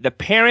that the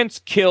parents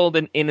killed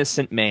an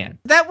innocent man.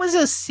 That was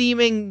a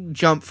seeming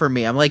jump for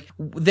me. I'm like,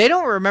 they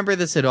don't remember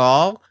this at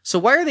all. So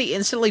why are they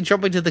instantly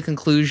jumping to the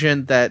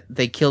conclusion that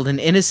they killed an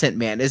innocent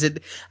man?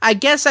 I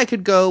guess I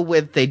could go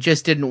with they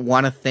just didn't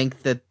want to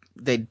think that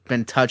they'd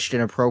been touched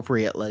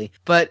inappropriately.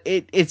 But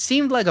it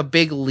seemed like a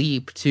big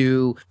leap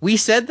to, we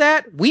said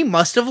that? We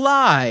must have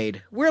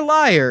lied. We're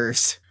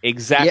liars.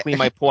 Exactly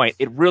my point.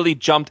 It really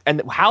jumped,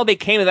 and how they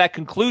came to that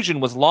conclusion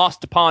was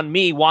lost upon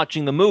me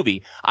watching the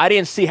movie. I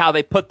didn't see how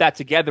they put that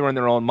together in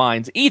their own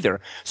minds either.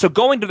 So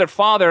going to their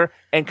father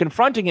and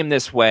confronting him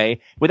this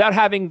way, without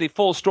having the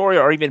full story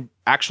or even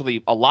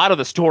actually a lot of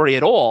the story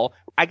at all,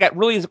 I got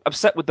really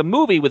upset with the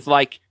movie with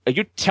like, are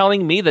you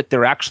telling me that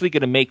they're actually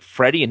going to make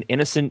Freddy an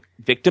innocent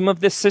victim of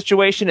this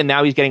situation and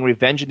now he's getting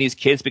revenge on these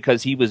kids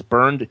because he was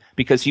burned,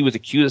 because he was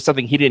accused of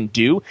something he didn't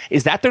do?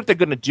 Is that what they're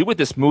going to do with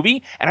this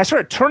movie? And I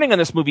started turning on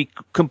this movie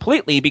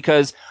completely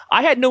because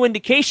I had no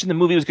indication the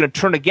movie was going to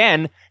turn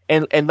again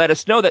and let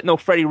us know that no,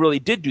 Freddy really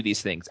did do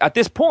these things. At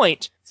this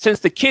point, since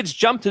the kids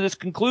jumped to this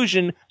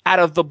conclusion out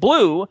of the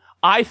blue,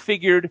 I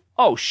figured,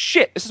 oh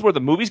shit, this is where the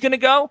movie's going to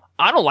go?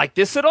 I don't like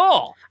this at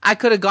all. I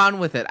could have gone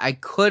with it. I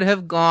could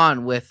have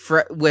gone with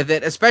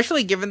it,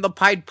 especially given the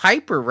Pied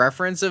Piper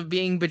reference of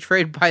being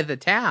betrayed by the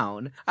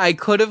town. I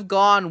could have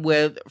gone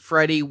with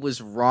Freddy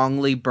was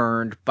wrongly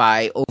burned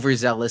by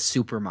overzealous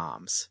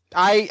supermoms.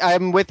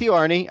 I'm with you,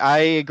 Arnie. I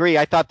agree.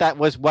 I thought that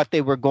was what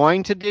they were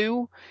going to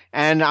do.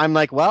 And I'm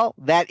like, well,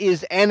 that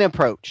is an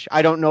approach.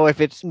 I don't know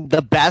if it's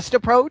the best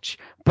approach,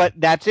 but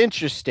that's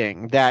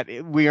interesting that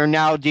we are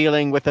now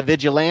dealing with a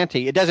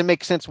vigilante. It doesn't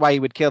make sense why he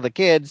would kill the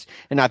kids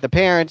and not the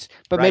parents,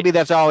 but Right. maybe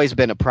that's always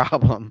been a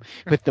problem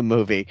with the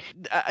movie.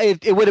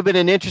 It would have been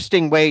an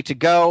interesting way to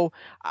go.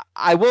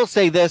 I will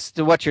say this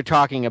to what you're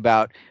talking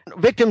about.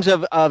 Victims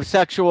of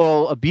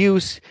sexual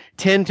abuse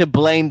tend to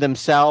blame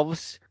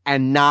themselves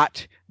and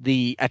not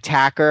the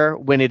attacker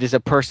when it is a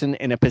person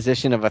in a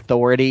position of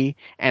authority.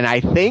 And I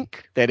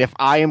think that if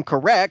I am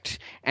correct,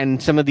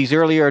 and some of these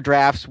earlier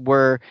drafts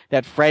were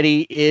that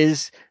Freddy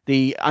is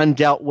the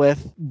undealt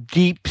with,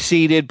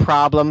 deep-seated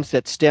problems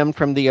that stem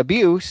from the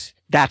abuse,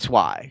 that's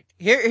why.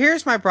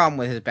 Here's my problem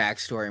with his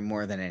backstory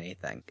more than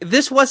anything.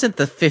 This wasn't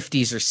the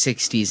 50s or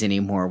 60s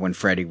anymore when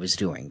Freddy was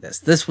doing this.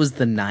 This was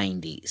the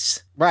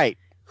 90s. Right.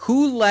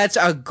 Who lets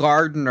a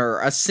gardener,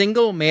 a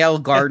single male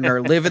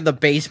gardener, live in the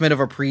basement of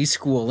a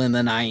preschool in the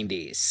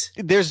 90s?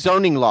 There's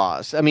zoning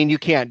laws. I mean, you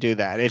can't do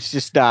that. It's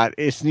just not.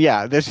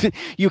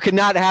 You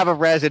cannot have a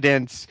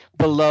residence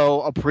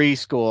below a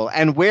preschool.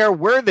 And where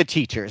were the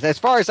teachers? As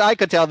far as I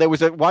could tell, there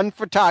was one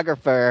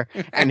photographer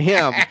and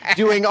him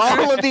doing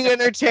all of the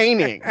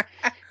entertaining.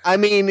 I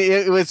mean,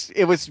 it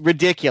was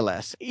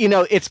ridiculous. You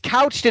know, it's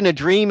couched in a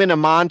dream and a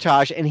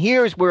montage, and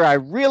here's where I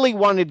really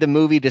wanted the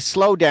movie to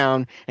slow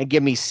down and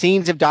give me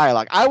scenes of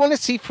dialogue. I want to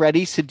see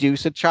Freddy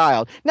seduce a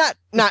child. Not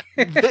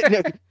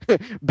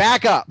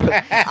back up.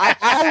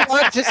 I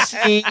want to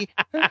see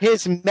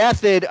his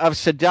method of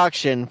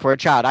seduction for a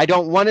child. I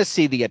don't want to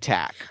see the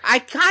attack. I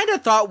kind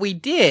of thought we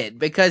did,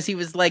 because he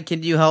was like,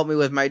 can you help me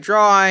with my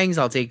drawings?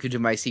 I'll take you to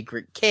my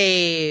secret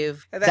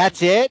cave.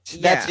 That's it?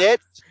 Yeah. That's it?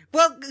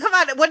 Well, come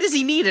on. What does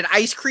he need? An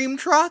ice cream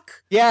truck?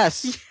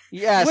 Yes.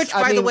 Yes. Which,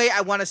 by the way,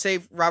 I want to say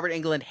Robert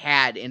Englund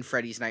had in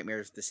Freddy's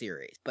Nightmares, the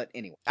series. But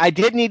anyway. I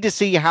did need to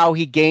see how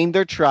he gained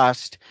their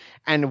trust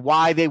and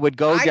why they would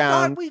go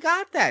down. I thought we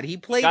got that. He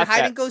played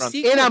hide and go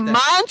seek. In a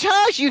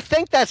montage? You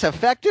think that's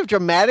effective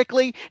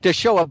dramatically to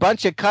show a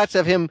bunch of cuts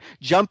of him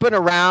jumping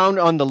around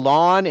on the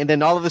lawn and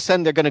then all of a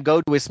sudden they're going to go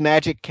to his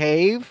magic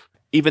cave?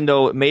 Even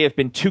though it may have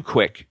been too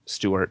quick,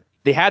 Stuart.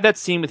 They had that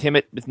scene with him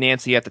with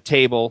Nancy at the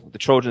table, the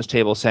children's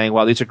table, saying,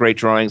 well, these are great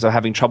drawings. I'm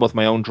having trouble with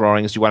my own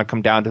drawings. Do you want to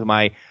come down to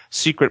my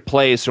secret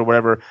place or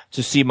whatever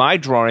to see my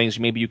drawings?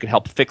 Maybe you can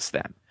help fix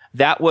them.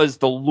 That was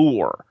the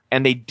lure.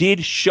 And they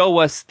did show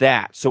us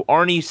that. So what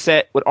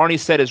Arnie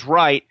said is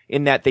right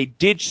in that they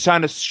did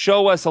kind of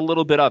show us a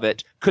little bit of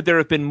it. Could there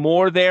have been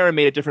more there and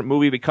made a different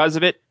movie because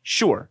of it?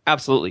 Sure,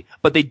 absolutely.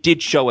 But they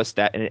did show us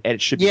that, and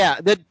it should be. Yeah,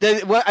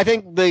 I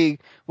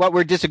think what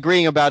we're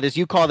disagreeing about is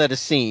you call that a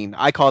scene.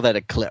 I call that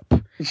a clip.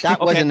 That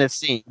Okay. wasn't a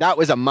scene. That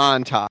was a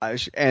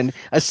montage. And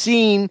a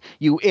scene,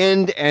 you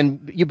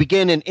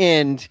begin and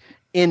end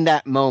in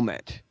that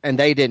moment. And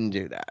they didn't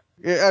do that.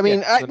 I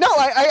mean,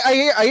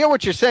 I hear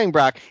what you're saying,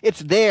 Brock.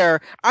 It's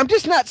there. I'm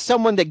just not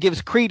someone that gives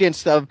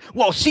credence of,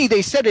 well, see,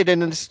 they said it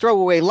in this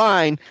throwaway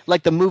line,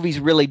 like the movie's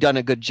really done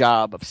a good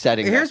job of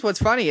setting it. Here's what's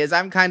funny is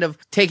I'm kind of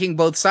taking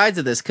both sides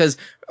of this, because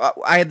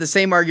I had the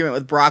same argument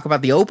with Brock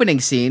about the opening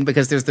scene,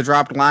 because there's the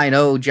dropped line,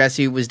 oh,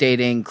 Jesse was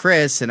dating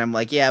Chris, and I'm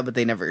like, yeah, but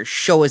they never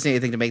show us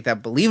anything to make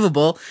that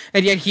believable.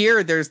 And yet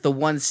here, there's the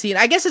one scene.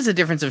 I guess it's a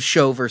difference of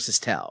show versus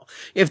tell.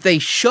 If they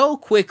show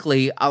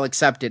quickly, I'll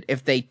accept it.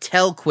 If they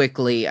tell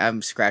quickly,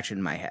 I'm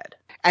scratching my head.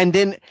 And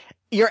then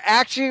you're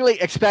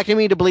actually expecting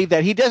me to believe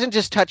that he doesn't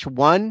just touch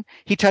one,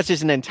 he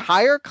touches an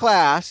entire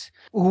class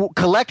who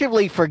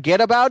collectively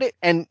forget about it,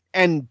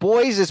 and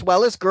boys as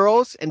well as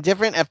girls and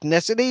different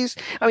ethnicities.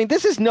 I mean,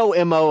 this is no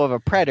MO of a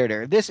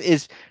Predator. This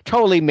is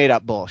totally made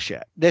up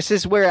bullshit. This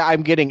is where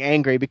I'm getting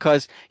angry,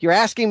 because you're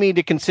asking me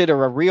to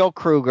consider a real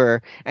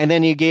Krueger, and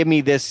then you gave me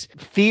this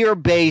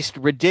fear-based,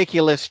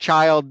 ridiculous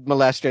child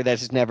molester that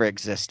has never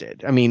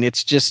existed. I mean,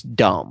 it's just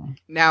dumb.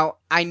 Now,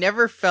 I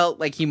never felt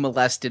like he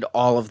molested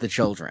all of the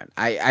children.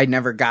 I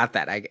never got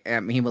that.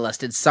 He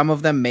molested some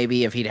of them.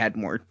 Maybe if he'd had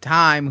more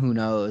time, who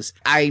knows?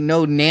 I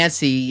know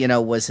Nancy,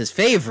 was his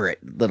favorite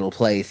little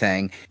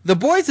plaything. The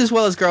boys as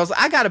well as girls,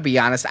 I gotta be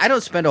honest, I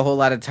don't spend a whole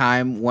lot of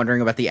time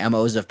wondering about the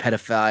MOs of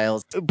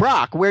pedophiles.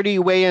 Brock, where do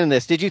you weigh in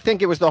this? Did you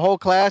think it was the whole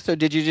class, or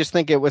did you just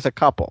think it was a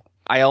couple?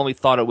 I only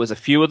thought it was a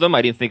few of them.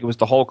 I didn't think it was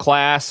the whole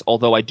class,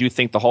 although I do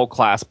think the whole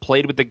class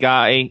played with the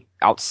guy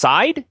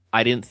outside.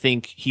 I didn't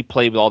think he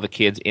played with all the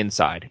kids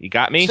inside. You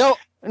got me? So,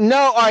 no,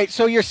 all right,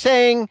 so you're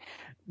saying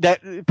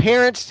that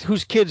parents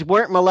whose kids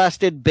weren't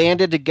molested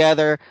banded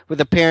together with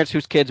the parents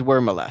whose kids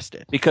were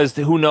molested. Because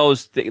who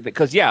knows?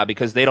 Because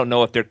they don't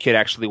know if their kid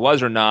actually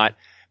was or not,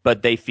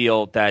 but they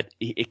feel that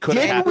it could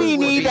have happened. Didn't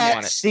we need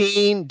that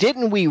scene?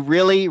 Didn't we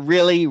really,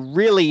 really,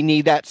 really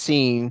need that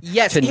scene?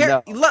 Yes.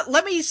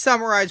 Let me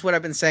summarize what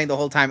I've been saying the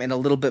whole time in a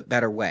little bit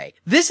better way.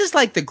 This is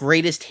like the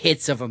greatest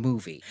hits of a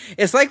movie.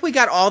 It's like we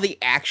got all the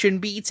action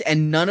beats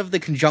and none of the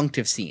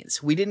conjunctive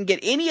scenes. We didn't get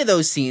any of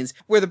those scenes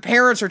where the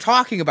parents are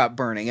talking about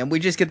burning, and we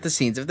just get the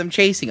scenes of them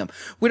chasing them.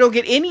 We don't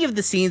get any of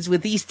the scenes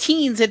with these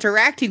teens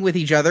interacting with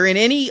each other in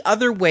any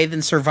other way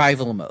than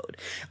survival mode.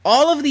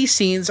 All of these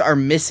scenes are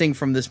missing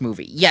from this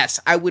movie.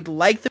 Yes, I would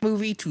like the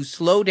movie to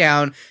slow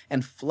down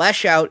and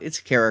flesh out its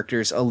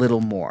characters a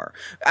little more.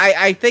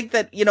 I think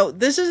that,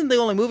 this isn't the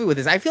only movie with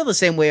this. I feel the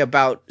same way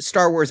about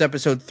Star Wars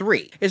Episode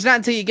 3. It's not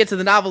until you get to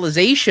the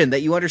novelization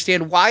that you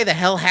understand why the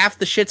hell half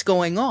the shit's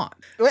going on.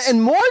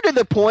 And more to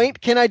the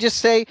point, can I just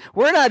say,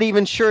 we're not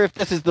even sure if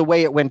this is the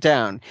way it went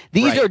down.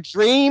 These are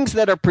dreams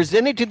that are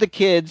presented to the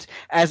kids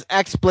as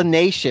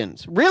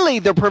explanations. Really,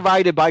 they're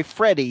provided by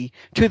Freddy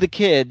to the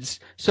kids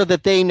so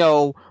that they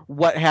know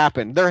what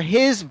happened. They're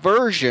his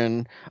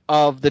version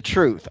of the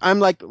truth. I'm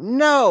like,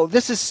 no,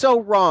 this is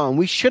so wrong.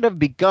 We should have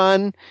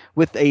begun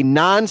with a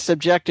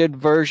non-subjected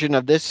version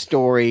of this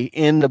story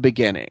in the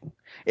beginning.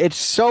 It's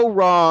so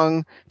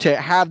wrong to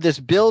have this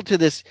build to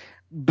this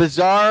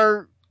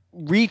bizarre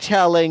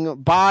retelling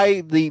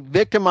by the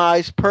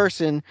victimized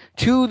person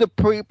to the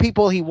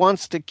people he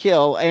wants to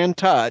kill and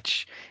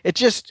touch. It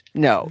just,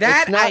 no.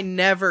 That I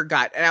never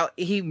got. Now,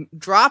 he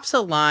drops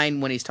a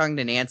line when he's talking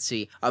to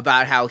Nancy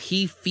about how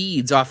he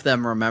feeds off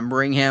them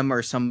remembering him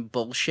or some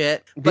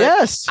bullshit. But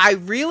yes. I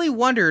really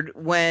wondered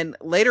when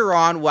later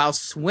on while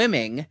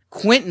swimming,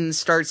 Quentin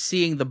starts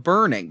seeing the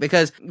burning,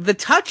 because the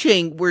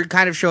touching we're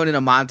kind of shown in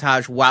a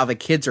montage while the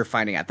kids are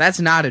finding out. That's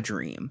not a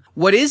dream.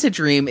 What is a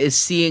dream is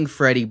seeing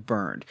Freddy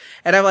burned.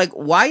 And I'm like,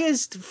 why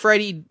is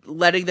Freddy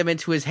letting them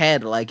into his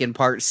head like in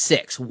part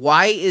 6?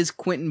 Why is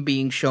Quentin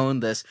being shown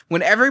this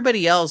when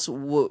everybody else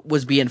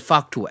was being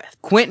fucked with?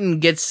 Quentin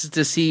gets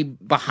to see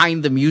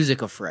behind the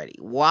music of Freddy.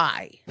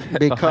 Why?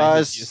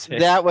 Because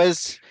that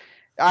was...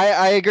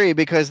 I agree,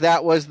 because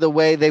that was the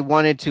way they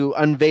wanted to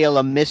unveil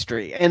a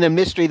mystery, and a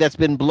mystery that's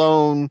been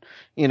blown,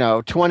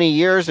 20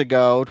 years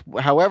ago,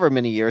 however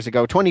many years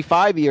ago,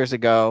 25 years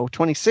ago,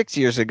 26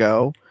 years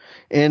ago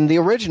in the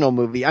original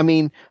movie. I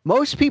mean,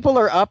 most people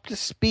are up to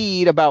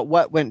speed about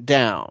what went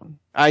down.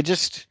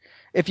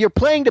 If you're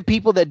playing to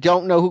people that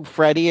don't know who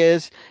Freddy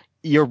is,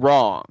 you're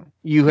wrong.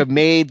 You have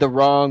made the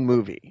wrong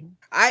movie.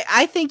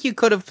 I think you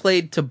could have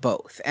played to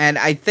both, and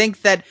I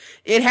think that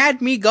it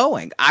had me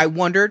going. I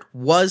wondered,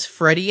 was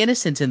Freddy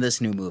innocent in this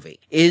new movie?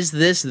 Is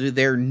this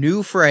their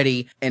new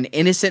Freddy, an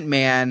innocent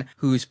man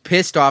who's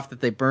pissed off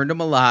that they burned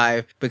him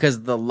alive because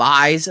of the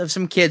lies of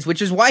some kids,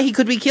 which is why he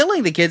could be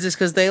killing the kids, is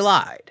because they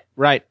lied.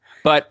 Right.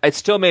 But it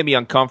still made me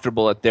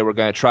uncomfortable that they were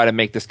going to try to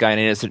make this guy an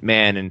innocent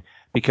man, and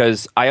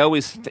because I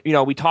always,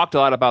 we talked a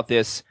lot about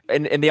this,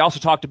 and they also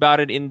talked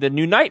about it in the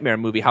new Nightmare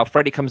movie, how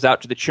Freddy comes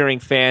out to the cheering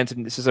fans,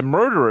 and this is a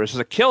murderer, this is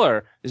a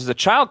killer, this is a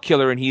child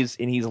killer, and he's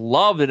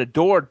loved and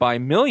adored by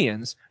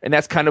millions, and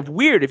that's kind of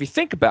weird if you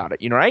think about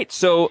it, right?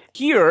 So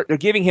here, they're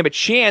giving him a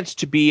chance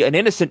to be an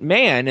innocent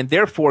man, and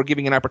therefore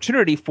giving an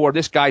opportunity for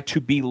this guy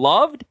to be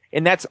loved,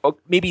 and that's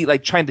maybe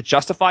like trying to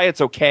justify it's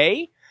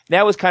okay.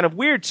 That was kind of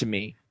weird to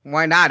me.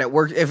 Why not? It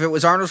worked. If it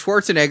was Arnold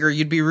Schwarzenegger,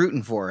 you'd be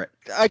rooting for it.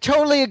 I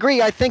totally agree.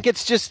 I think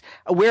it's just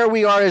where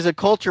we are as a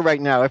culture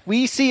right now. If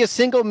we see a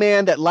single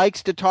man that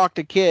likes to talk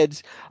to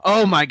kids,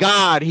 oh my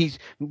God, he's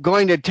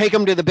going to take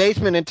them to the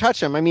basement and touch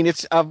them. I mean,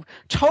 it's a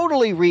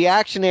totally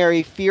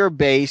reactionary,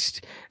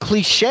 fear-based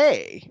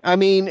cliche. I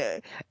mean,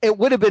 it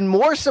would have been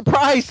more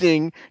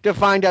surprising to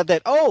find out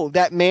that,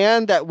 that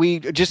man that we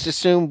just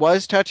assumed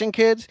was touching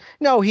kids,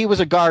 no, he was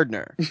a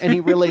gardener and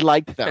he really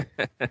liked them.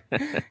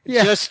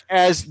 Yeah.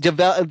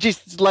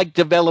 Just like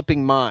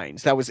developing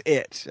minds. That was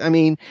it. I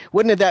mean,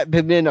 wouldn't that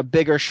have been a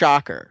bigger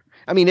shocker?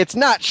 I mean, it's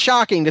not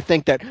shocking to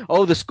think that,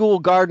 the school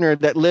gardener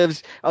that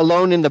lives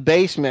alone in the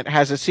basement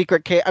has a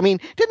secret cave. I mean,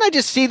 didn't I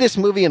just see this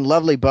movie in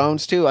Lovely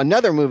Bones, too?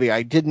 Another movie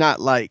I did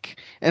not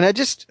like. And I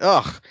just,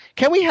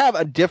 can we have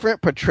a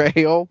different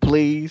portrayal,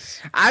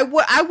 please? I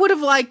would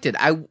have liked it.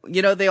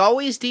 They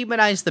always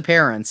demonize the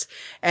parents.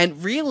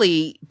 And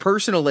really,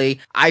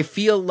 personally, I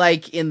feel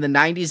like in the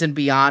 90s and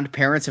beyond,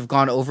 parents have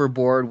gone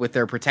overboard with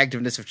their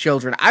protectiveness of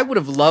children. I would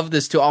have loved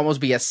this to almost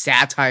be a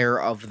satire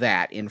of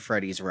that in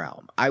Freddy's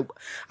realm. I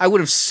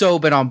would have so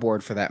been on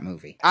board for that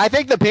movie. I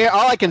think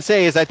all I can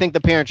say is I think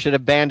the parents should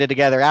have banded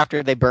together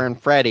after they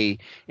burned Freddy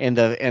in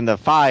the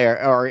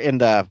fire, or in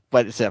the,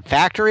 what is it,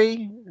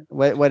 factory?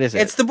 What is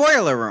it? It's the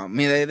boiler room. I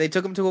mean, they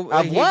took him to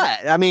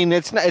what? I mean,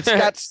 it's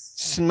got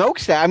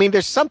smokestack. I mean,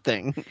 there's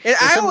something.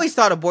 I always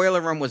thought a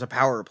boiler room was a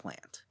power plant.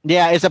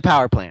 Yeah, it's a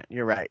power plant.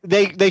 You're right.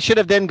 They should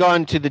have then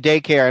gone to the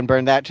daycare and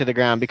burned that to the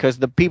ground, because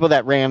the people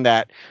that ran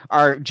that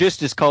are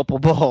just as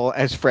culpable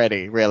as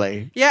Freddy,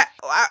 really. Yeah,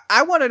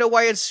 I want to know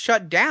why it's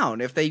shut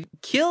down. If they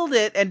killed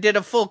it and did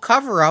a full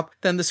cover-up,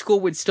 then the school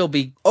would still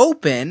be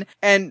open,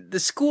 and the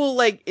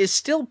school, is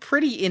still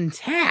pretty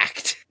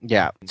intact.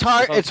 Yeah.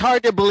 It's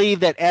hard to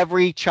believe that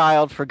every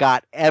child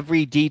forgot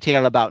every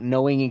detail about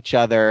knowing each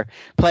other,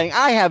 playing.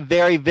 I have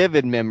very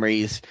vivid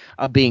memories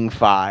of being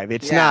 5.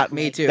 It's not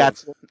me too.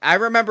 I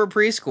remember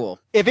preschool.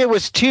 If it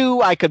was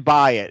 2, I could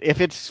buy it. If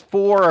it's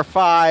 4 or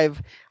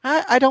 5,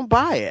 I don't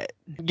buy it.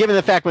 Given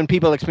the fact when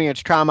people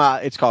experience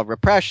trauma, it's called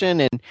repression,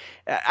 and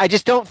I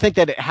just don't think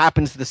that it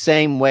happens the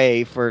same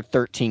way for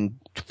 13,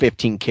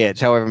 15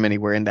 kids, however many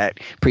were in that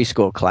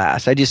preschool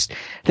class. I just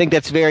think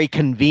that's very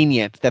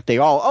convenient that they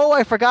all,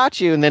 I forgot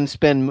you, and then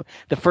spend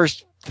the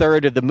first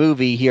third of the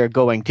movie here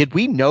going, did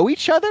we know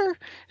each other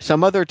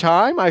some other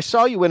time? I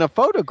saw you in a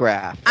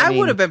photograph. I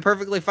would have been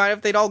perfectly fine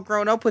if they'd all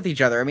grown up with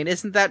each other. I mean,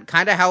 isn't that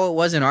kind of how it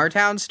was in our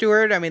town,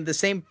 Stuart? I mean, the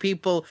same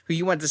people who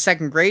you went to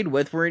second grade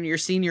with were in your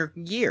senior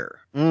year.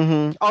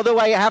 Mm-hmm. Although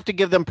I have to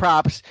give them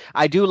props.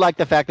 I do like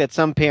the fact that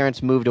some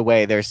parents moved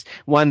away. There's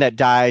one that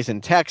dies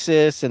in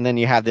Texas, and then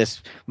you have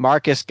this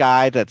Marcus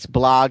guy that's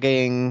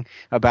blogging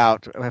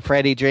about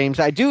Freddy dreams.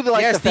 I do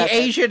like the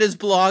Asian is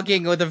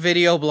blogging with a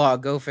video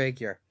blog. Go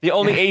figure. The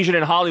only only Asian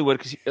in Hollywood,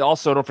 because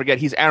also, don't forget,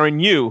 he's Aaron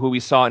Yu, who we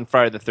saw in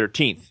Friday the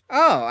 13th.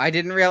 Oh, I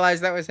didn't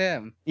realize that was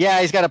him.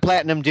 Yeah, he's got a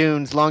Platinum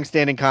Dunes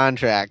long-standing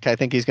contract. I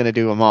think he's going to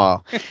do them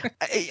all.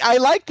 I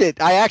liked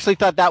it. I actually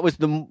thought that was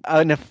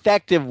an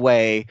effective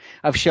way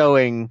of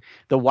showing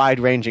the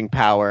wide-ranging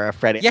power of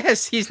Freddy.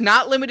 Yes, he's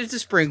not limited to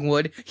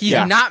Springwood. He's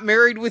not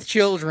married with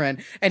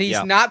children, and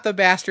he's not the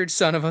bastard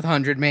son of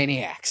 100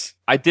 maniacs.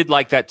 I did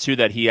like that, too,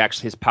 that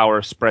his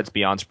power spreads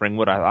beyond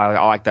Springwood.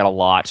 I like that a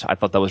lot. I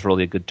thought that was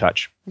really a good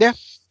touch. Yeah.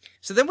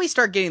 So then we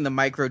start getting the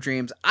micro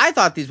dreams. I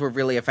thought these were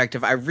really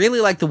effective. I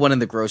really like the one in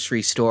the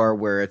grocery store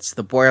where it's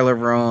the boiler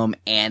room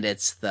and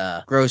it's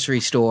the grocery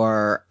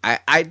store.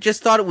 I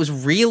just thought it was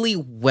really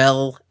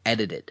well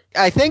edited.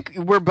 I think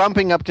we're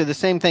bumping up to the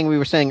same thing we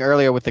were saying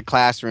earlier with the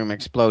classroom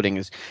exploding.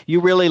 Is you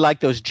really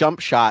like those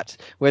jump shots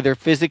where they're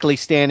physically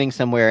standing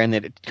somewhere and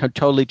that it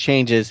totally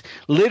changes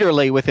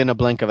literally within a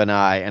blink of an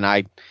eye. And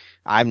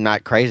I'm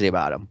not crazy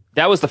about them.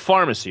 That was the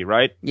pharmacy,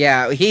 right?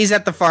 Yeah, he's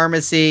at the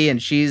pharmacy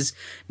and she's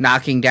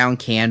knocking down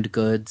canned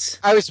goods.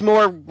 I was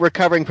more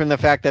recovering from the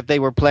fact that they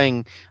were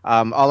playing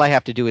All I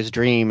Have to Do Is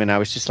Dream, and I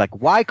was just like,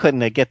 why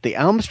couldn't they get the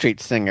Elm Street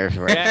singers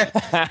right?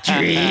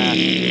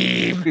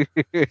 Dream!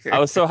 I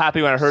was so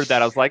happy when I heard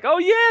that. I was like, oh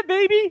yeah,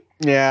 baby!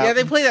 Yeah. Yeah,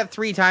 they play that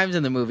 3 times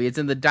in the movie. It's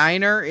in the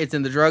diner, it's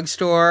in the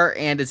drugstore,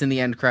 and it's in the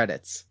end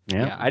credits.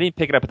 Yeah, I didn't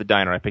pick it up at the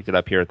diner. I picked it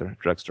up here at the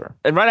drugstore.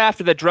 And right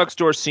after that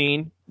drugstore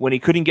scene, when he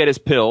couldn't get his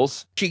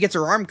pills, she gets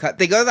her arm cut.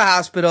 They go to the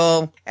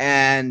hospital,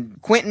 and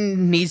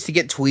Quentin needs to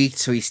get tweaked,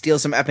 so he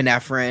steals some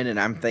epinephrine, and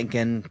I'm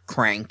thinking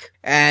crank.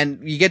 And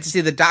you get to see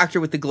the doctor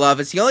with the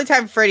glove. It's the only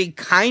time Freddy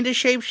kind of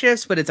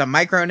shapeshifts, but it's a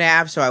micro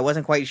nap, so I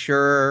wasn't quite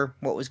sure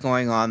what was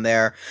going on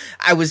there.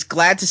 I was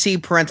glad to see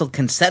parental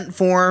consent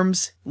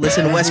forms.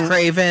 Listen to Wes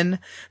Craven.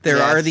 There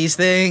are these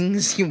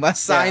things. You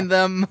must sign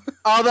them.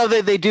 Although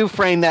they do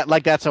frame that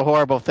like that's a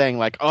horrible thing.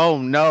 Like, oh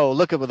no,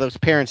 look at what those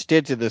parents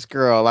did to this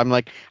girl. I'm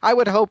like, I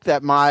would hope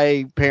that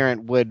my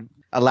parent would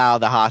allow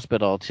the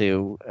hospital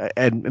to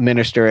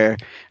administer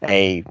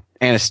a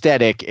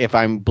anesthetic if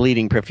I'm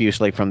bleeding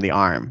profusely from the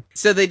arm.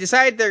 So they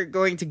decide they're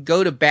going to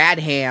go to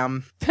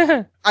Badham.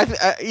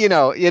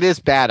 It is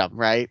Badham,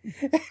 right?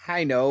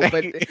 I know,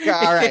 but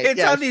all right,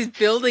 it's on these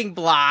building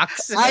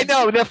blocks. I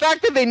know. The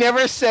fact that they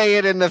never say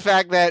it and the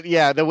fact that,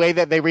 the way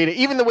that they read it,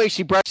 even the way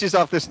she brushes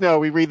off the snow,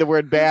 we read the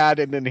word bad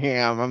and then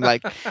ham. I'm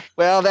like,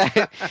 well,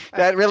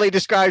 that really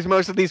describes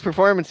most of these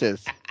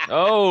performances.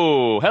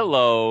 Oh,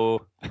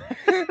 hello.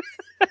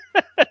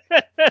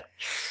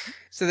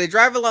 So they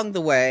drive along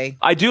the way.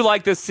 I do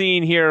like this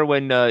scene here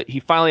when he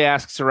finally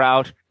asks her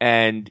out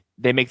and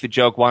they make the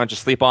joke, why don't you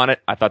sleep on it?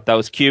 I thought that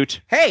was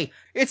cute. Hey,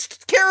 it's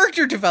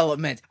character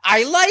development.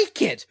 I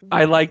like it.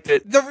 I liked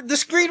it. The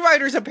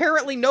screenwriters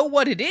apparently know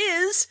what it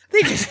is.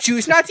 They just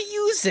choose not to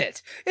use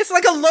it. It's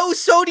like a low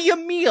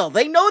sodium meal.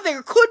 They know they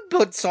could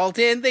put salt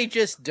in, they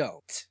just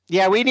don't.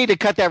 Yeah, we need to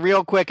cut that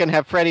real quick and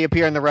have Freddy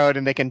appear in the road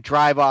and they can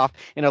drive off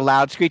in a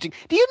loud screeching.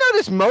 Do you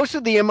notice most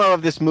of the MO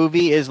of this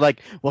movie is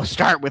like, we'll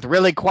start with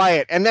really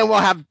quiet and then we'll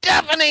have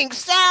deafening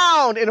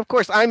sound. And of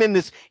course, I'm in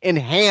this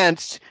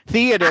enhanced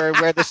theater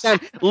where the sound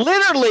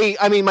literally,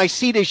 my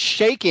seat is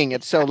shaking.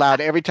 It's so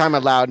loud. Every time a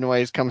loud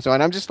noise comes on,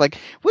 I'm just like,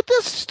 would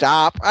this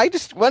stop?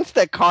 Once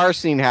that car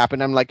scene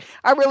happened, I'm like,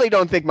 I really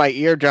don't think my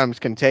eardrums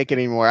can take it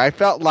anymore. I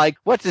felt like,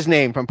 what's his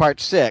name from part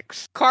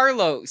 6?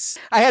 Carlos.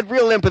 I had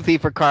real empathy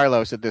for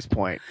Carlos at this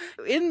point.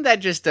 Isn't that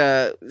just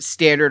a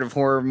standard of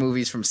horror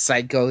movies from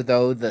Psycho,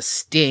 though? The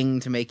sting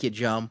to make you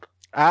jump?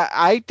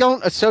 I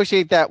don't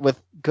associate that with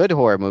good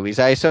horror movies.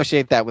 I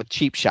associate that with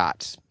cheap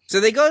shots. So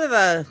they go to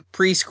the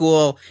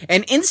preschool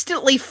and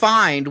instantly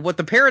find what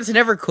the parents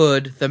never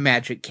could, the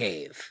magic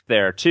cave.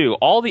 There, too.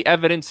 All the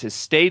evidence has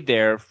stayed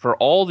there for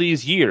all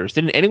these years.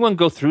 Didn't anyone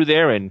go through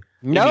there and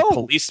maybe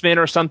policeman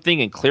or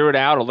something and clear it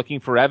out or looking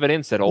for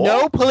evidence at all?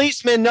 No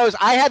policeman knows.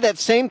 I had that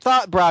same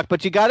thought, Brock,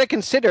 but you got to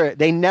consider it.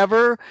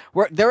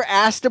 They're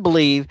asked to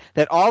believe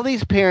that all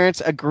these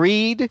parents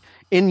agreed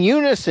in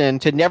unison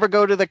to never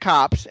go to the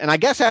cops. And I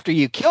guess after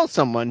you kill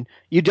someone,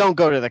 you don't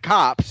go to the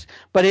cops.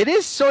 But it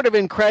is sort of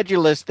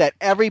incredulous that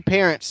every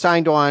parent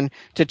signed on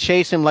to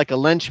chase him like a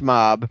lynch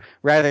mob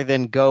rather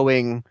than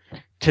going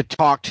to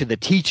talk to the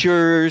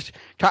teachers.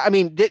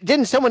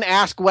 Didn't someone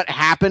ask what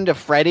happened to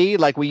Freddy?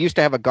 Like we used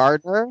to have a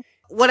gardener?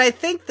 What I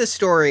think the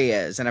story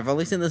is, and I've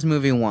only seen this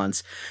movie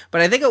once, but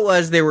I think it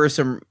was there were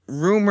some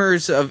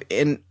rumors of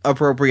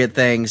inappropriate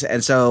things,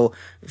 and so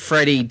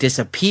Freddy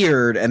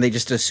disappeared, and they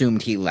just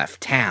assumed he left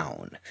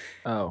town.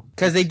 Oh.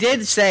 Because they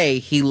did say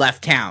he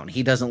left town.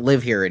 He doesn't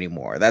live here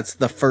anymore. That's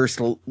the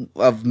first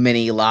of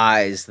many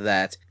lies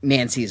that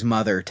Nancy's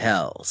mother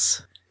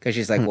tells. Because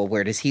she's like, well,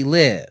 where does he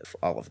live?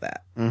 All of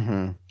that.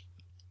 Mm-hmm.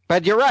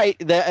 But you're right.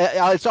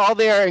 It's all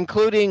there,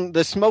 including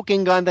the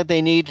smoking gun that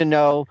they need to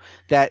know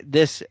that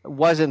this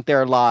wasn't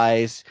their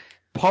lies.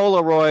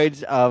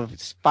 Polaroids of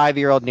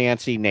 5-year-old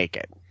Nancy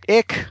naked.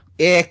 Ick.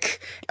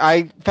 Ick.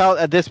 I felt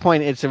at this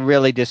point it's a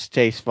really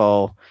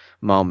distasteful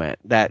moment.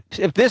 That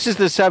if this is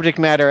the subject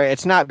matter,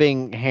 it's not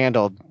being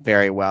handled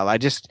very well.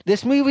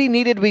 This movie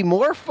needed to be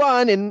more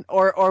fun and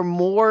or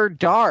more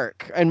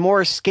dark and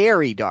more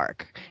scary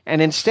dark.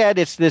 And instead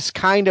it's this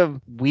kind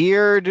of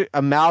weird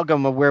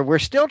amalgam of where we're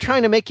still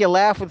trying to make you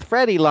laugh with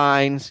Freddy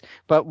lines,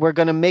 but we're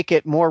going to make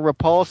it more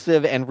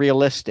repulsive and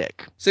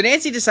realistic. So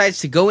Nancy decides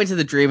to go into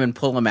the dream and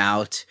pull him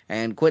out,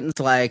 and Quentin's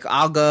like,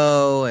 I'll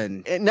go,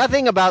 and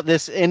nothing about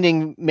this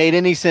ending made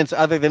any sense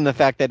other than the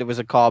fact that it was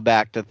a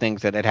callback to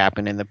things that had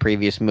happened in the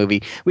previous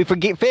movie. We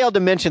failed to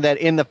mention that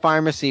in the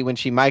pharmacy when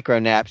she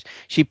micronaps,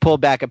 she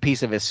pulled back a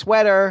piece of his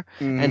sweater,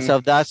 and so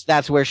thus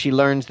that's where she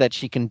learns that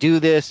she can do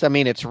this. I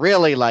mean, it's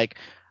really like,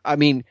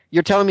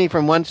 you're telling me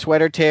from one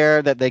sweater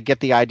tear that they get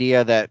the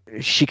idea that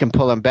she can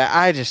pull him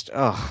back.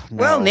 No.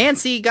 Well,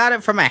 Nancy got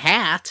it from a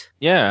hat.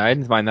 Yeah, I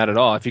didn't mind that at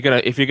all. If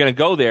you're gonna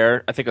go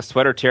there, I think a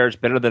sweater tear is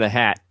better than a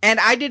hat. And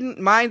I didn't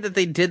mind that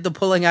they did the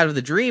pulling out of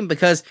the dream,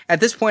 because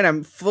at this point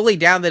I'm fully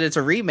down that it's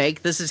a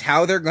remake. This is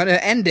how they're gonna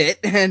end it,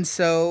 and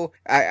so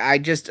I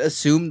just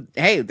assumed,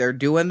 hey, they're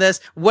doing this.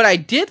 What I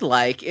did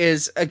like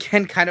is,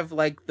 again, kind of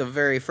like the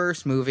very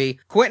first movie,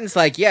 Quentin's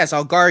like, yes,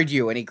 I'll guard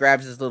you, and he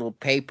grabs his little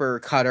paper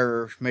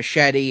cutter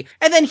machete,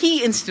 and then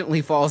he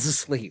instantly falls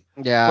asleep.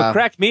 Yeah. What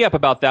cracked me up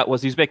about that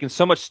was he's making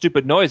so much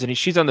stupid noise, and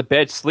she's on the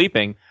bed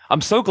sleeping.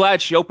 I'm so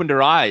glad she opened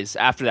her eyes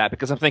after that,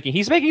 because I'm thinking,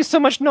 he's making so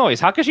much noise.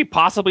 How could she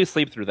possibly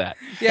sleep through that?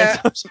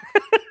 Yeah.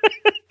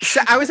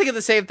 So I was thinking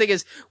the same thing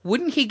is,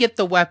 wouldn't he get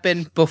the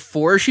weapon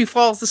before she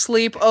falls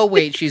asleep? Oh,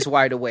 wait, she's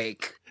wide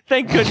awake.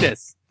 Thank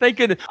goodness. Thank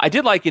goodness. I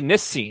did like in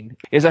this scene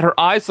is that her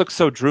eyes look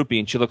so droopy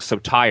and she looks so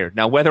tired.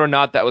 Now, whether or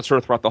not that was her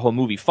throughout the whole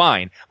movie,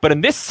 fine. But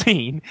in this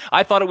scene,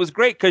 I thought it was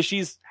great because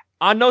she's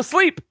on no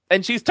sleep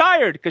and she's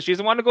tired because she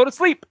doesn't want to go to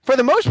sleep. For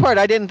the most part,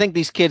 I didn't think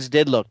these kids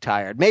did look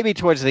tired. Maybe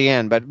towards the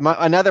end, but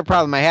another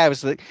problem I had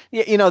was that,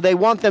 they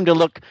want them to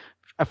look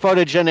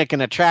photogenic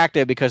and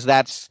attractive because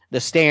that's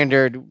the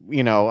standard,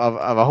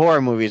 of a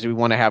horror movies. We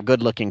want to have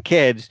good looking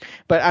kids.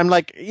 But I'm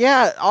like,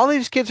 yeah, all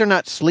these kids are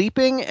not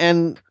sleeping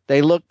and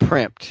they look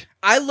primped.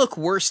 I look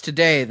worse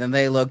today than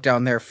they looked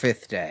on their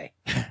 5th day.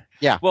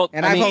 Yeah. Well,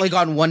 and I've only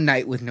gone one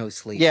night with no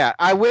sleep. Yeah.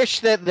 I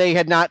wish that they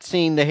had not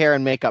seen the hair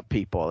and makeup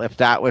people if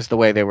that was the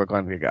way they were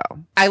going to go.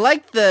 I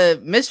like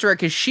the misdirect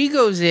because she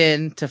goes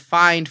in to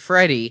find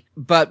Freddy,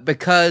 but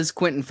because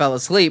Quentin fell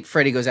asleep,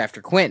 Freddy goes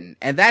after Quentin.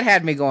 And that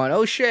had me going,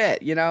 oh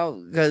shit,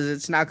 because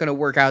it's not going to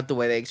work out the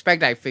way they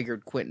expect. I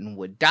figured Quentin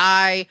would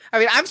die. I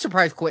mean, I'm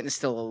surprised Quentin's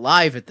still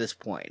alive at this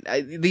point.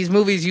 These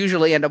movies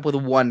usually end up with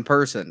one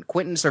person.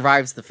 Quentin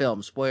survives the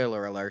film.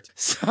 Spoiler alert.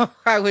 So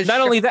I was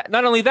not only that,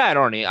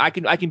 Arnie,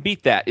 I can beat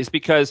that is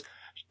because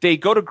they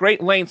go to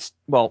great lengths,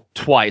 well,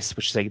 twice,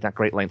 which say not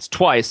great lengths,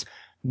 twice.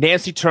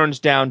 Nancy turns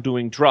down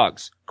doing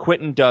drugs.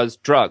 Quentin does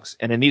drugs.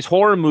 And in these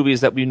horror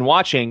movies that we've been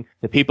watching,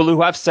 the people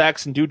who have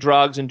sex and do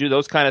drugs and do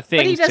those kind of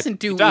things. But he doesn't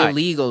do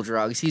illegal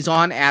drugs. He's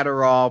on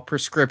Adderall,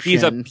 prescription.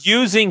 He's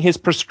abusing his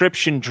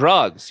prescription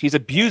drugs. He's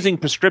abusing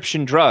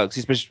prescription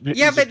drugs. But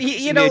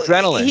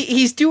adrenaline.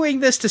 He's doing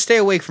this to stay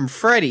away from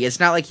Freddy. It's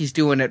not like he's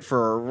doing it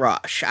for a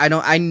rush.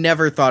 I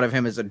never thought of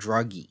him as a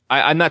druggie.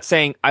 I'm not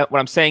saying, what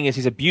I'm saying is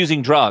he's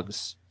abusing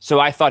drugs. So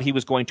I thought he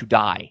was going to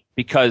die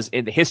because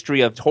in the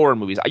history of horror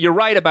movies, you're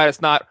right about it's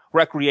not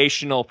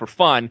recreational for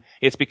fun.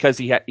 It's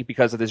because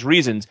because of his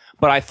reasons.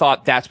 But I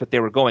thought that's what they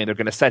were going. They're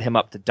going to set him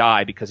up to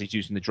die because he's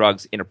using the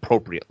drugs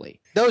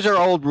inappropriately. Those are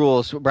old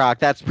rules, Brock.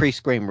 That's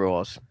pre-Scream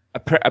rules.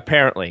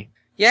 Apparently.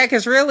 Yeah,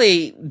 because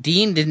really,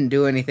 Dean didn't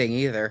do anything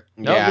either.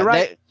 No, you're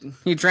right.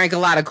 He drank a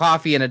lot of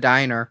coffee in a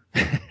diner.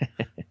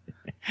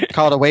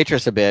 Called a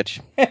waitress a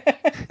bitch.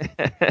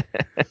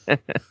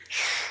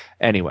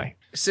 Anyway.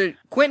 So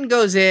Quentin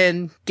goes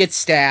in, gets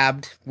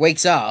stabbed,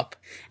 wakes up,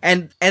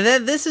 and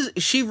then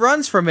she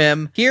runs from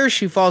him. Here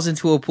she falls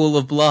into a pool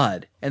of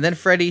blood. And then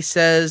Freddy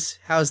says,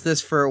 how's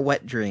this for a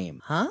wet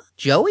dream? Huh?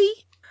 Joey?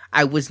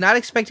 I was not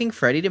expecting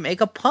Freddy to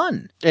make a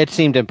pun. It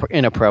seemed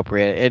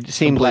inappropriate. It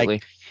seemed completely.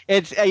 Like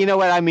it's, you know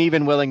what, I'm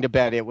even willing to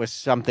bet it was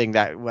something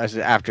that was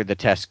after the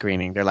test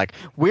screening. They're like,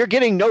 we're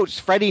getting notes.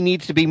 Freddy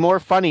needs to be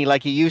more funny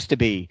like he used to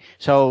be.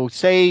 So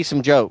say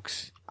some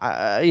jokes.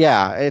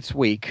 Yeah, it's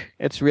weak.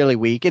 It's really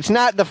weak. It's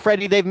not the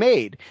Freddy they've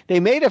made. They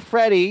made a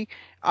Freddy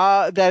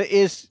that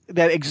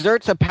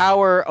exerts a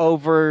power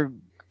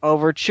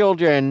over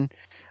children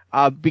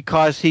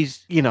because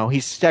he's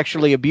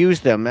sexually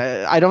abused them.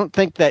 I don't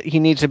think that he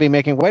needs to be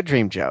making wet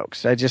dream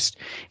jokes.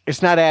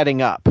 It's not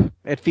adding up.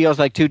 It feels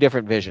like two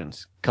different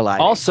visions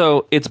colliding.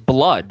 Also, it's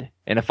blood.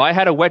 And if I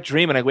had a wet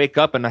dream and I wake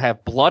up and I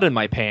have blood in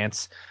my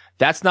pants,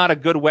 that's not a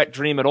good wet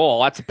dream at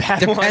all. That's a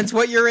bad one. Depends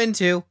what you're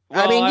into.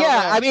 Well,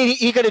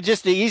 he could have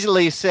just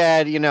easily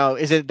said,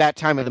 is it that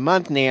time of the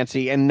month,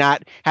 Nancy, and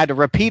not had to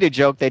repeat a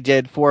joke they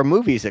did 4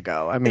 movies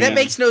ago. I mean, that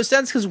makes no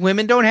sense because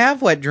women don't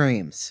have wet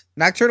dreams.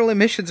 Nocturnal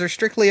emissions are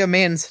strictly a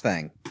man's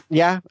thing.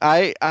 Yeah,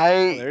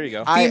 there you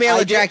go. Female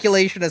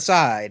ejaculation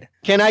aside.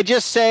 Can I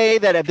just say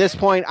that at this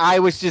point, I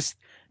was just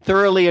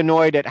thoroughly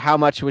annoyed at how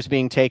much was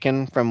being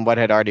taken from what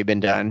had already been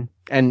done.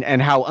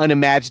 And how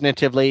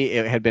unimaginatively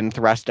it had been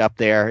thrust up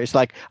there. It's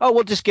like, oh,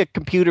 we'll just get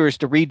computers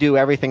to redo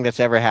everything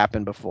that's ever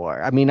happened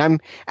before. I mean, I'm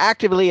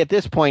actively at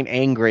this point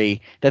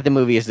angry that the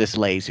movie is this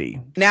lazy.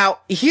 Now,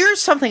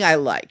 here's something I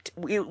liked.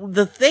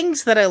 The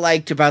things that I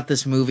liked about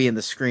this movie and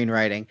the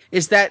screenwriting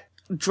is that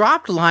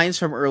dropped lines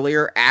from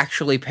earlier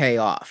actually pay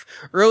off.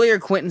 Earlier,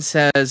 Quentin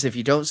says, if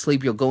you don't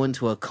sleep, you'll go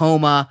into a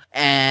coma.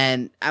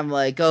 And I'm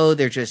like, oh,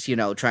 they're just,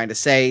 trying to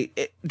say,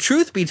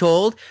 truth be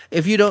told,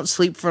 if you don't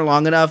sleep for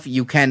long enough,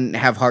 you can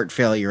have heart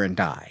failure and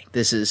die.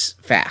 This is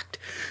fact.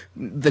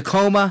 The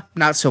coma,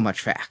 not so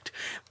much fact.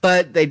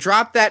 But they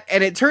dropped that,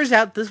 and it turns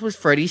out this was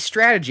Freddy's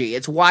strategy.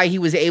 It's why he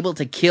was able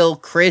to kill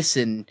Chris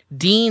and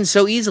Dean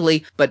so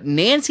easily. But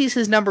Nancy's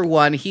his number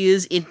one. He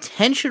is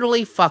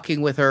intentionally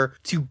fucking with her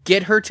to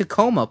get her to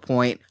coma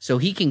point so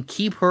he can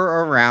keep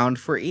her around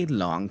for a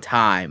long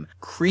time.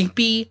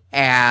 Creepy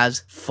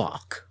as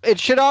fuck. It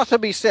should also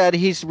be said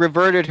he's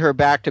reverted her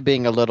back to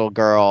being a little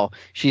girl.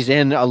 She's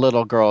in a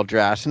little girl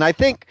dress. And I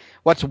think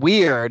what's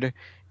weird...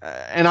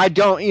 and I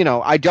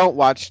don't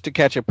watch To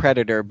Catch a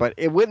Predator, but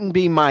it wouldn't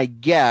be my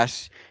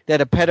guess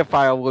that a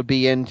pedophile would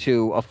be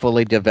into a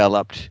fully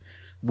developed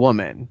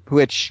woman,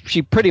 which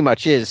she pretty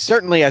much is,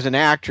 certainly as an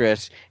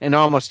actress, and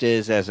almost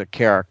is as a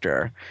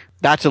character.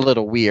 That's a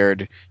little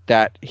weird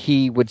that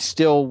he would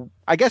still...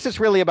 I guess it's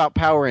really about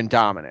power and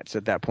dominance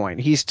at that point.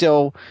 He's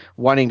still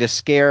wanting to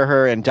scare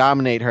her and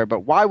dominate her,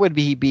 but why would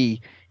he be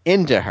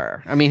into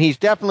her? I mean, he's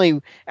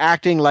definitely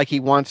acting like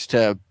he wants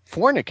to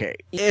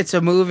fornicate. It's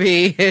a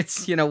movie.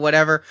 It's,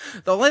 whatever.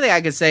 The only thing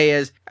I could say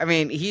is,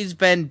 he's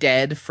been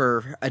dead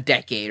for a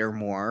decade or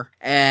more,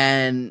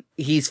 and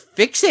he's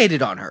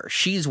fixated on her.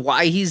 She's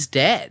why he's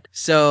dead.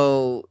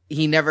 So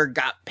he never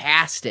got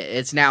past it.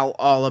 It's now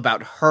all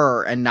about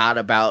her and not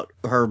about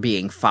her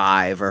being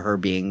 5 or her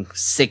being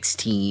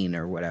 16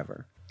 or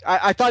whatever.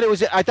 I thought it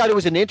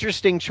was an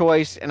interesting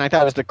choice, and I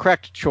thought it was the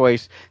correct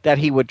choice that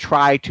he would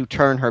try to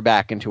turn her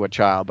back into a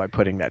child by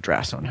putting that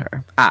dress on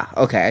her.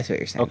 Okay, I see what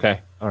you're saying. Okay,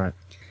 all right.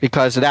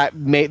 Because that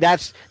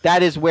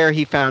is where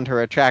he found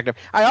her attractive.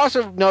 I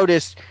also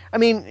noticed,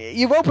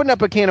 you've opened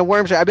up a can of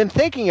worms. I've been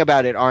thinking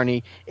about it,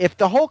 Arnie. If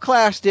the whole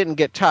class didn't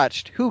get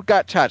touched, who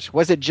got touched?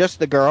 Was it just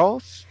the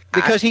girls?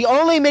 Because he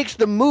only makes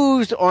the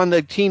moves on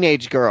the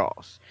teenage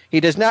girls. He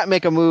does not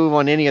make a move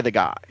on any of the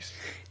guys.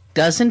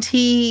 Doesn't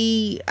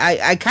he?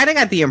 I kind of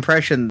got the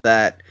impression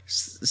that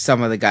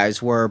some of the guys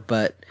were,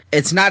 but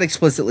it's not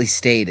explicitly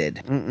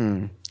stated.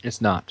 It's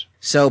not.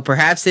 So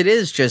perhaps it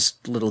is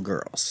just little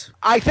girls.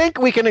 I think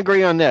we can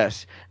agree on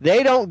this.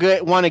 They don't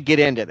want to get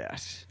into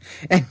this.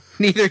 And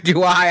neither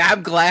do I.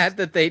 I'm glad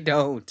that they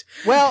don't.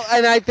 Well,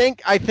 and I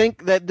think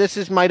that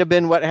this might have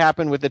been what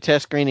happened with the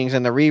test screenings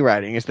and the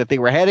rewriting, is that they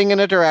were heading in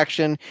a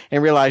direction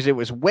and realized it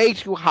was way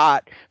too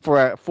hot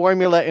for a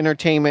Formula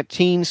Entertainment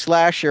teen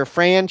slasher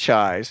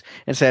franchise,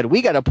 and said,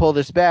 we got to pull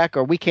this back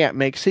or we can't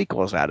make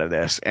sequels out of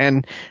this.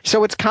 And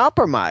so it's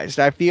compromised.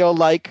 I feel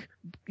like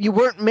you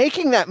weren't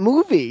making that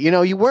movie.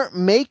 You weren't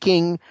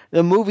making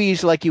the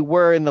movies like you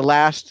were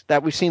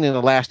that we've seen in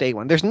the last 8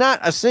 ones. There's not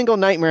a single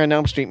Nightmare on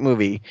Elm Street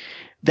movie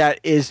that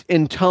is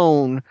in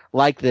tone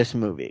like this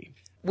movie.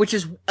 Which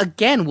is,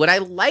 again, what I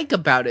like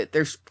about it.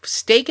 They're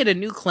staking a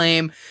new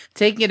claim,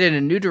 taking it in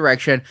a new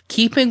direction,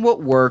 keeping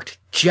what worked,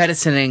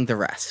 jettisoning the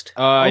rest.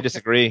 I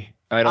disagree.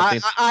 I don't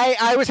think so.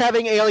 I was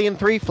having Alien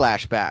 3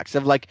 flashbacks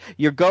of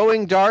you're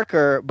going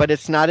darker, but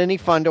it's not any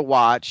fun to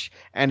watch,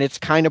 and it's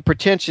kind of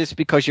pretentious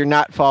because you're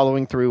not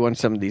following through on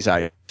some of these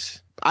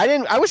items.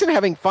 I wasn't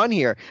having fun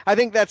here. I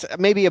think that's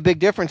maybe a big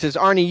difference is,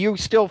 Arnie, you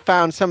still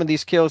found some of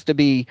these kills to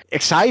be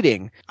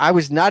exciting. I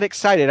was not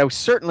excited. I was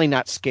certainly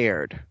not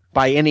scared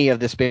by any of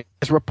this.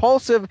 As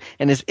repulsive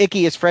and as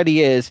icky as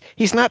Freddy is,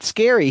 he's not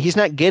scary. He's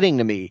not getting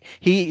to me.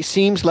 He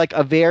seems like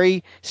a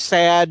very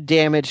sad,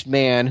 damaged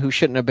man who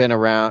shouldn't have been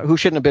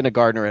a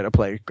gardener at a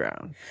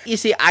playground. You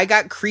see, I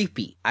got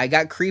creepy.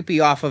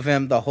 Off of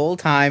him the whole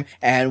time,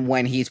 and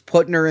when he's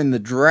putting her in the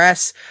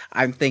dress,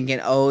 I'm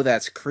thinking, oh,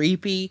 that's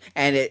creepy.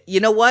 And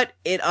you know what?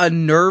 It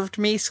unnerved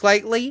me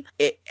slightly,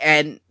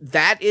 and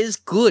that is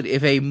good.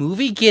 If a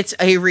movie gets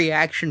a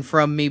reaction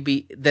from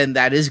me, then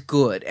that is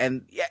good.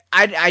 And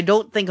I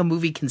don't think a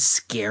movie can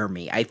scare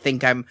me. I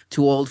think I'm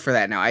too old for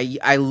that now.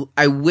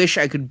 I wish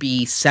I could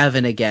be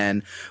 7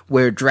 again,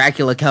 where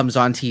Dracula comes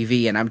on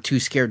TV and I'm too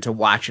scared to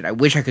watch it. I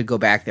wish I could go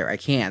back there. I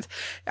can't.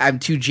 I'm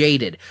too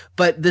jaded.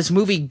 But this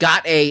movie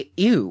got a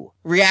ew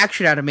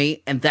reaction out of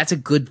me, and that's a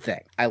good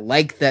thing. I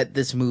like that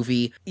this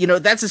movie,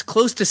 that's as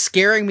close to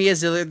scaring me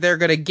as they're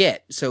gonna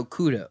get. So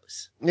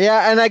kudos.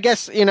 Yeah, and I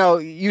guess,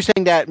 you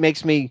saying that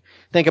makes me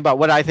think about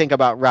what I think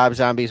about Rob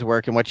Zombie's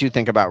work and what you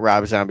think about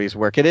Rob Zombie's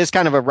work. It is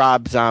kind of a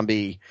Rob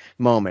Zombie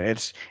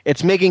moment.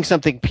 It's making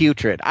something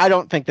putrid. I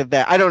don't think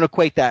I don't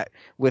equate that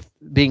with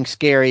being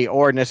scary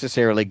or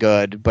necessarily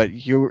good, but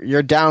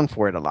you're down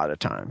for it a lot of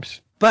times.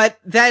 But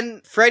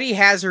then Freddy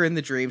has her in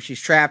the dream.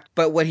 She's trapped.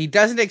 But what he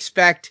doesn't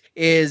expect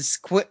is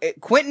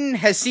Quentin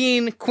has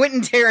seen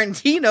Quentin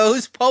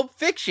Tarantino's Pulp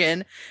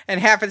Fiction and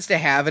happens to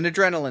have an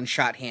adrenaline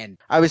shot hand.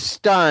 I was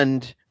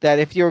stunned that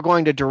if you were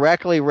going to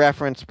directly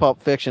reference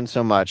Pulp Fiction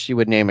so much, you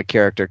would name a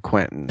character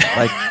Quentin.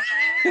 Like,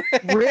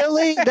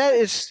 really? That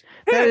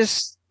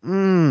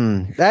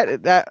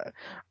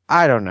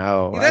I don't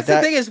know. That's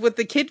the thing is, with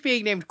the kid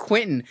being named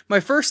Quentin,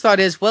 my first thought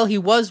is, well, he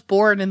was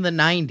born in the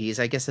 90s.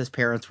 I guess his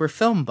parents were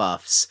film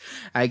buffs.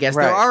 I guess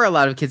there are a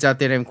lot of kids out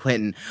there named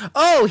Quentin.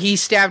 Oh, he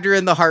stabbed her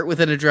in the heart with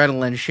an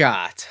adrenaline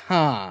shot.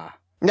 Huh.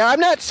 Now,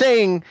 I'm not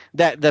saying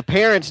that the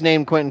parents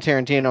named Quentin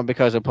Tarantino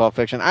because of Pulp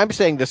Fiction. I'm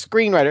saying the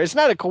screenwriter. It's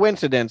not a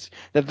coincidence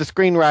that the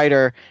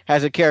screenwriter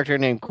has a character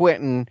named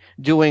Quentin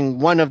doing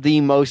one of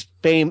the most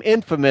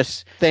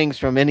infamous things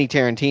from any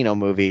Tarantino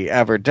movie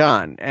ever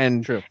done.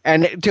 And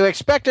to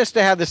expect us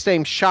to have the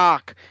same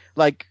shock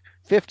like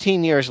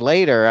 15 years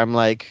later, I'm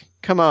like,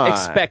 come on.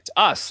 Expect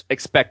us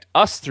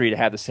three to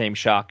have the same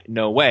shock.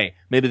 No way.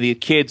 Maybe the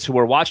kids who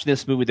are watching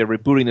this movie, they're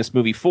rebooting this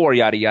movie for,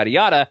 yada, yada,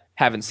 yada,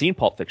 haven't seen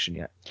Pulp Fiction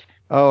yet.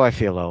 Oh, I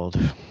feel old.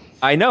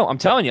 I know. I'm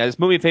telling you, this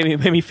movie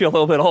made me feel a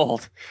little bit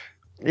old.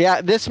 Yeah,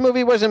 this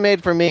movie wasn't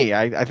made for me.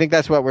 I think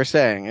that's what we're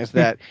saying, is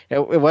that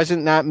it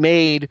wasn't not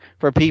made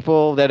for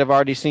people that have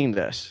already seen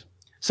this.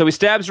 So he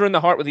stabs her in the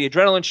heart with the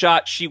adrenaline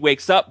shot. She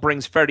wakes up,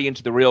 brings Freddy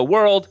into the real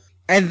world.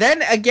 And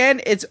then, again,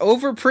 it's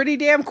over pretty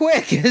damn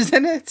quick,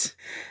 isn't it?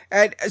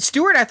 And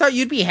Stuart, I thought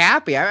you'd be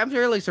happy. I'm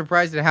really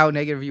surprised at how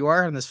negative you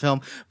are on this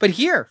film. But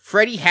here,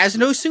 Freddy has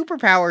no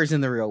superpowers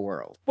in the real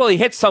world. Well, he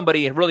hits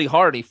somebody really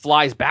hard and he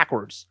flies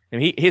backwards.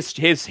 And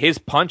his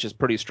punch is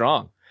pretty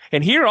strong.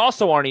 And here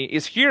also, Arnie,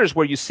 here's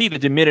where you see the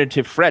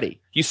diminutive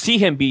Freddy. You see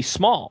him be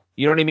small.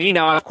 You know what I mean?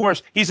 Now, of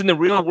course, he's in the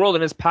real world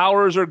and his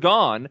powers are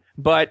gone.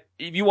 But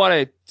if you want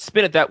to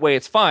spin it that way,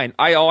 it's fine.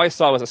 All I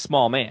saw was a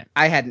small man.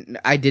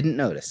 I didn't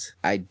notice.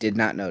 I did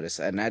not notice.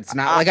 And it's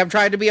not like I'm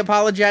trying to be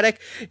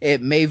apologetic.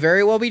 It may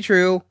very well be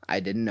true. I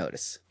didn't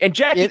notice. And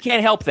Jackie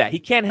can't help that. He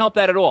can't help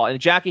that at all. And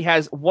Jackie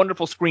has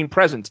wonderful screen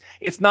presence.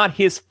 It's not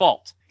his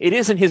fault. It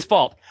isn't his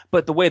fault.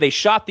 But the way they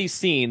shot these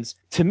scenes,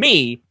 to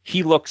me,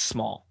 he looks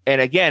small.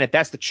 And again, if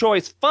that's the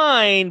choice,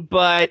 fine,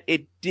 but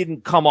it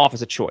didn't come off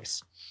as a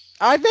choice.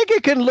 I think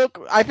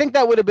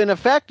that would have been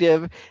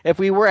effective if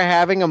we were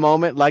having a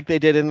moment like they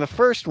did in the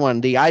first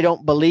one, the I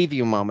don't believe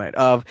you moment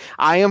of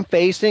I am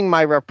facing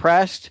my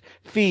repressed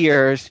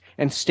fears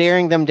and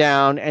staring them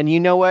down. And you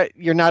know what?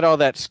 You're not all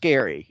that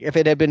scary. If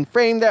it had been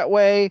framed that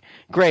way,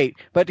 great.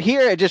 But here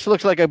it just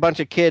looks like a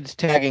bunch of kids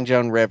tagging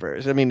Joan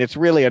Rivers. I mean, it's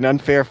really an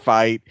unfair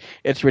fight.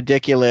 It's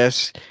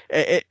ridiculous.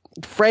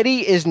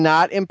 Freddy is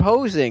not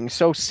imposing.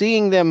 So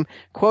seeing them,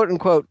 quote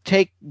unquote,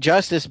 take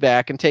justice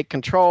back and take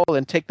control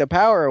and take the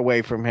power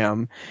away from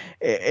him,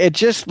 it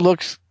just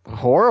looks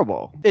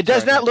horrible. It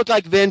does not look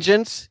like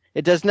vengeance.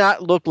 It does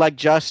not look like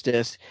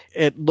justice.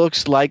 It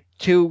looks like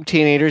two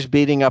teenagers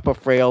beating up a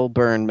frail,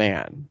 burned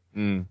man.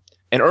 Mm.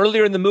 And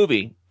earlier in the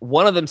movie,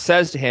 one of them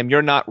says to him,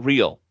 "You're not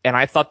real." And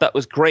I thought that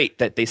was great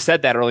that they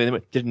said that earlier in the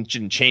movie.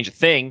 Didn't change a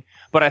thing.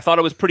 But I thought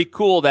it was pretty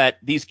cool that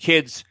these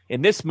kids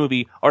in this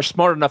movie are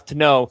smart enough to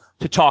know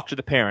to talk to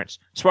the parents,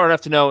 smart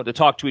enough to know to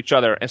talk to each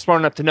other, and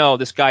smart enough to know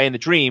this guy in the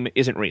dream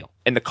isn't real,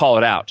 and to call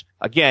it out.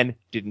 Again,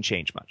 didn't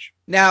change much.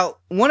 Now,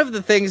 one of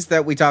the things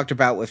that we talked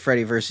about with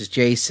Freddy vs.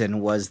 Jason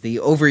was the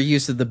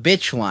overuse of the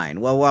bitch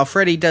line. Well, while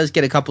Freddy does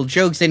get a couple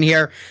jokes in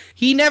here,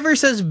 he never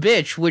says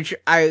bitch, which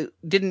I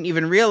didn't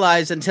even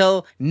realize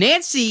until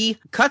Nancy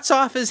cuts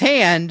off his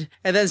hand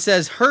and then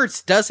says,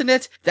 "Hurts, doesn't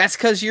it? That's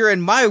 'cause you're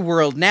in my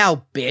world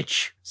now,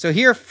 bitch." So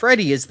here,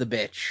 Freddy is the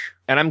bitch.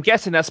 And I'm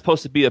guessing that's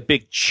supposed to be a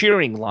big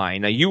cheering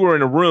line. Now, you were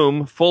in a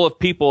room full of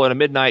people at a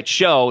midnight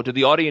show. Did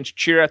the audience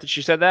cheer after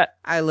she said that?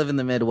 I live in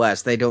the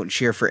Midwest. They don't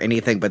cheer for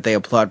anything, but they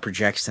applaud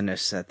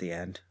projectionists at the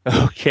end.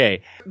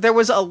 Okay. There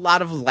was a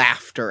lot of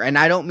laughter, and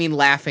I don't mean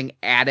laughing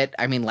at it.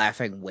 I mean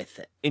laughing with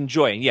it.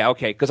 Enjoying, yeah,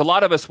 okay. Because a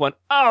lot of us went,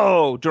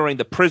 oh, during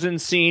the prison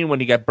scene when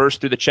he got burst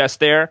through the chest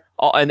there.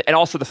 And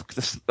also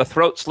the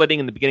throat slitting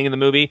in the beginning of the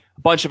movie.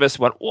 A bunch of us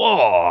went,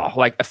 whoa,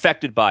 like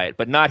affected by it.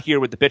 But not here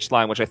with the bitch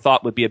line, which I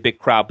thought would be a big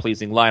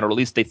crowd-pleasing line, or at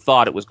least they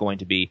thought it was going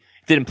to be.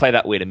 It didn't play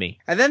that way to me.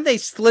 And then they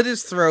slit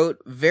his throat.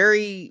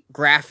 Very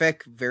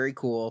graphic, very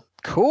cool.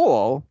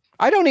 Cool?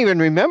 I don't even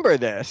remember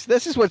this.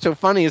 This is what's so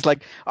funny is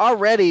like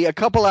already a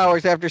couple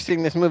hours after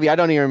seeing this movie, I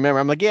don't even remember.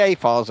 I'm like, yeah, he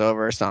falls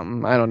over or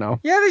something. I don't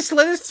know. Yeah, they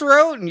slit his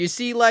throat and you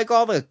see like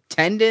all the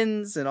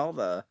tendons and all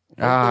the...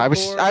 I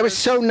was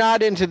so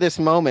not into this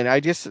moment. I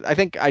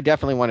think I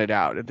definitely wanted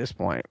out at this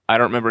point. I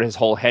don't remember his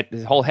whole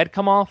head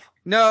come off?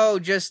 No,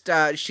 just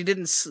she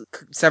didn't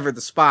sever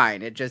the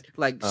spine. It just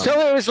like...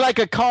 So it was like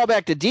a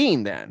callback to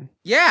Dean then?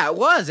 Yeah, it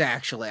was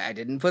actually. I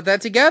didn't put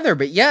that together,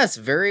 but yes,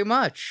 very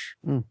much.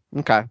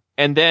 Okay.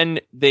 And then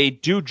they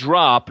do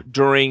drop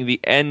during the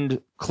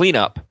end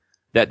cleanup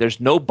that there's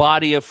no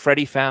body of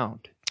Freddy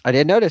found. I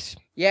didn't notice.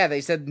 Yeah,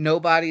 they said no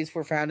bodies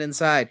were found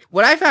inside.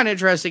 What I found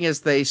interesting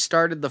is they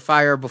started the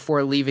fire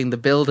before leaving the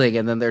building,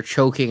 and then they're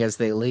choking as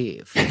they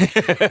leave.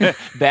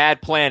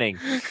 Bad planning.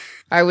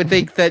 I would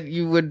think that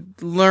you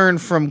would learn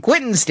from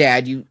Quentin's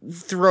dad, you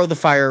throw the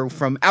fire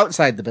from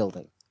outside the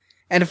building.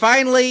 And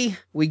finally,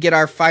 we get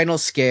our final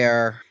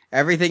scare.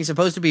 Everything's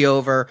supposed to be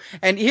over.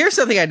 And here's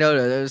something I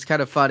noticed. It was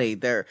kind of funny.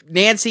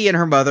 Nancy and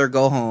her mother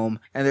go home,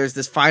 and there's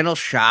this final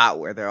shot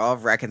where they're all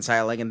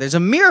reconciling, and there's a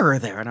mirror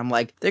there. And I'm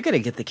like, they're going to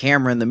get the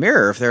camera in the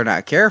mirror if they're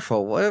not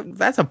careful.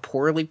 That's a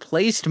poorly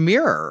placed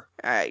mirror.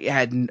 I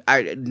had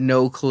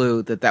no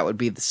clue that would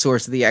be the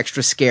source of the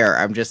extra scare.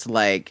 I'm just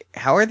like,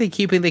 how are they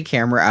keeping the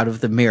camera out of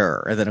the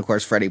mirror? And then, of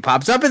course, Freddy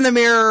pops up in the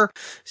mirror,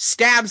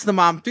 stabs the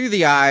mom through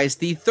the eyes.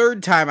 The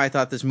third time I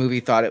thought this movie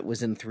thought it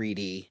was in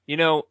 3D. You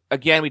know,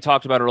 again, we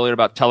talked about earlier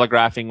about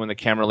telegraphing when the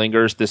camera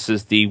lingers. This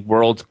is the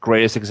world's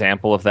greatest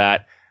example of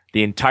that.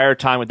 The entire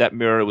time with that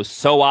mirror, it was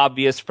so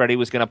obvious Freddy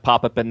was going to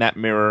pop up in that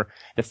mirror.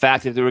 The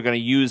fact that they were going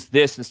to use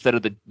this instead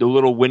of the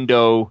little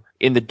window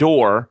in the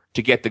door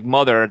to get the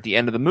mother at the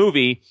end of the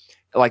movie,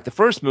 like the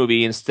first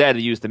movie, instead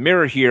of use the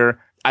mirror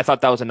here, I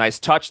thought that was a nice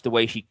touch, the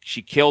way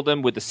she killed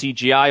him with the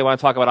CGI. You want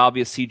to talk about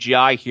obvious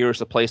CGI, here's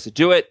the place to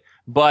do it.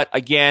 But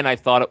again, I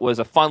thought it was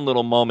a fun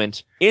little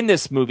moment in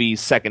this movie's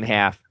second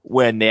half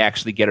when they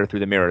actually get her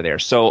through the mirror there.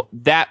 So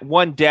that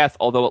one death,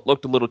 although it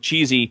looked a little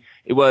cheesy,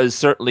 it was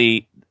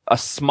certainly a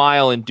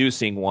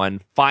smile-inducing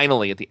one,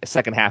 finally, at the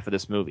second half of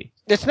this movie.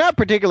 It's not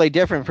particularly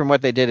different from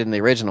what they did in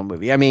the original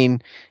movie. I mean,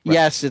 right.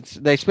 Yes,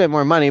 they spent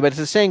more money, but it's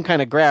the same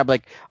kind of grab,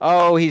 like,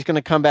 oh, he's going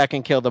to come back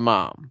and kill the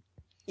mom.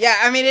 Yeah,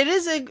 I mean, it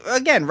is,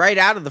 again, right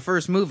out of the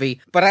first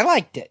movie, but I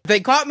liked it. They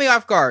caught me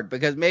off guard,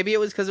 because maybe it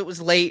was because it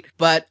was late,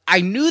 but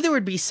I knew there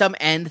would be some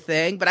end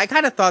thing, but I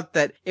kind of thought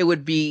that it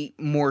would be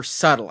more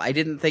subtle. I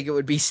didn't think it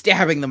would be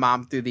stabbing the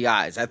mom through the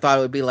eyes. I thought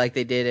it would be like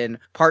they did in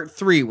part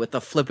 3 with the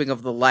flipping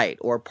of the light,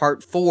 or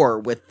part 4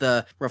 with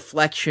the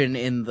reflection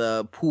in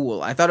the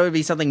pool. I thought it would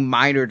be something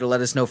minor to let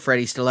us know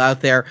Freddy's still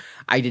out there.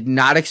 I did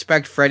not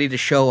expect Freddy to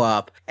show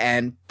up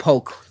and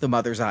poke the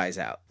mother's eyes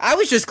out. I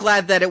was just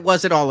glad that it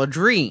wasn't all a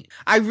dream.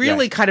 I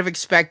really kind of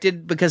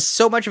expected, because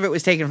so much of it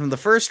was taken from the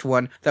first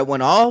one, that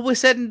when all was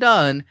said and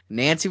done,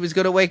 Nancy was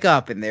going to wake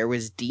up and there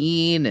was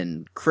Dean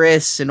and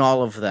Chris and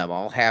all of them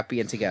all happy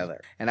and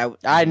together. And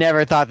I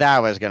never thought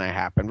that was going to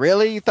happen.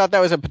 Really? You thought that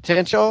was a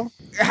potential?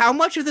 How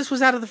much of this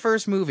was out of the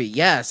first movie?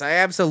 Yes, I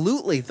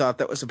absolutely thought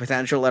that was a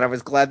potential, and I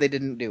was glad they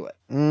didn't do it.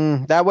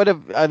 That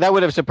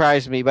would have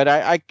surprised me, but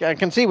I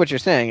can see what you're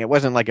saying. It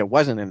wasn't like it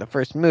wasn't in the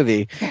first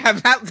movie.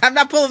 I'm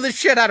not pulling this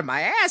shit out of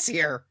my ass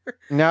here.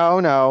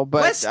 No,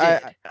 but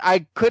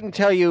I couldn't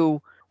tell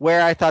you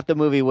where I thought the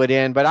movie would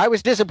end, but I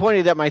was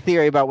disappointed that my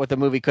theory about what the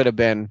movie could have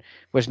been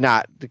was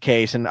not the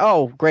case. And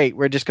oh, great,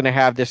 we're just going to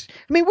have this.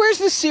 I mean, where's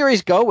this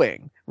series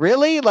going?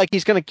 Really? Like,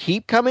 he's going to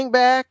keep coming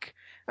back?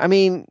 I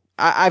mean,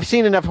 I've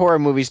seen enough horror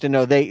movies to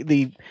know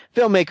the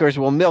filmmakers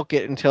will milk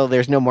it until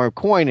there's no more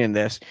coin in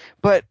this.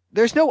 But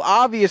there's no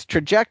obvious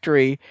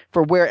trajectory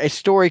for where a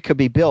story could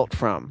be built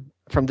from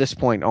this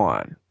point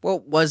on.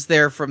 Well, was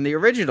there from the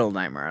original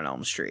Nightmare on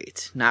Elm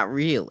Street? Not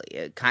really.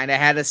 It kind of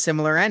had a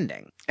similar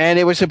ending. And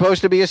it was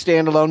supposed to be a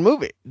standalone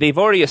movie. They've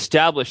already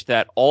established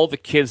that all the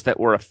kids that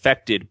were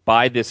affected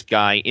by this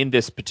guy in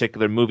this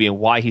particular movie and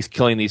why he's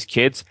killing these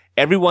kids,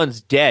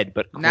 everyone's dead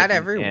but Quentin. Not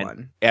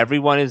everyone.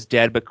 Everyone is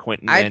dead but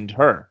Quentin and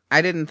her.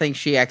 I didn't think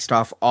she X'd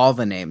off all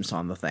the names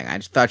on the thing. I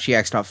just thought she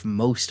X'd off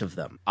most of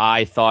them.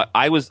 I thought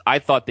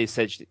they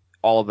said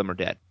all of them are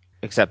dead,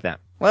 except them.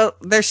 Well,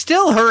 they're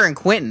still her and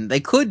Quentin. They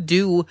could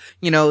do,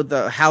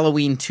 the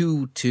Halloween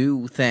 2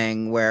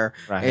 thing where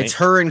it's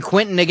her and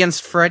Quentin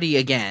against Freddy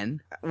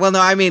again. Well,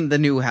 no, I mean the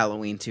new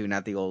Halloween 2,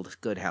 not the old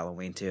good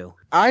Halloween 2.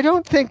 I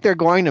don't think they're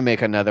going to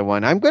make another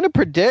one. I'm going to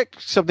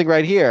predict something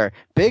right here.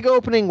 Big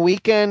opening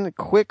weekend,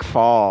 quick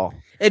fall.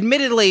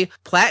 Admittedly,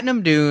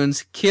 Platinum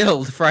Dunes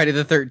killed Friday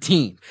the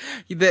 13th.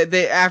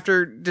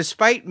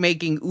 Despite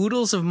making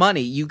oodles of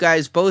money, you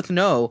guys both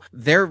know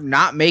they're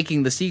not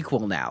making the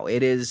sequel now.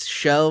 It is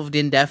shelved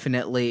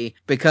indefinitely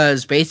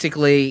because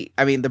basically,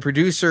 I mean, the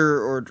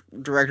producer or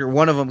director,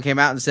 one of them came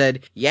out and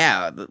said,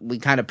 yeah, we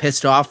kind of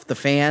pissed off the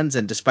fans,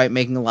 and despite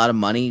making a lot of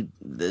money,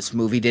 this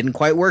movie didn't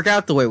quite work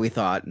out the way we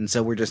thought, and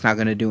so we're just not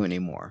going to do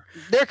anymore.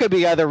 There could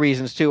be other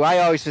reasons, too. I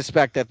always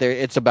suspect that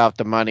it's about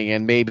the money,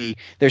 and maybe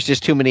there's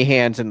just too many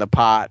hands in the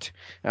pot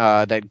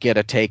that get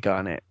a take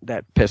on it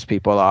that piss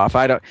people off.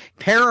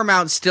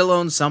 Paramount still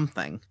owns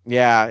something.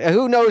 Yeah,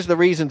 who knows the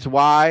reasons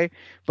why?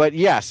 But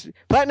yes,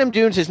 Platinum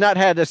Dunes has not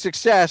had a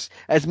success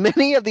as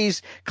many of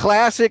these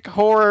classic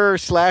horror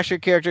slasher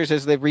characters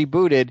as they've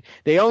rebooted.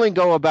 They only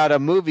go about a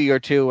movie or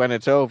two and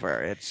it's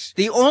over. It's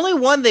the only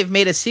one they've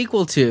made a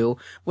sequel to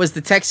was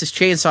the Texas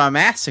Chainsaw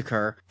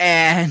Massacre,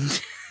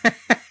 and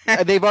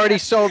they've already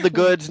sold the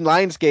goods in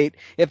Lionsgate.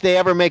 If they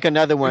ever make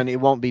another one,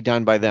 it won't be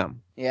done by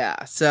them.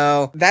 Yeah,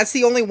 so that's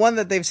the only one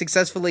that they've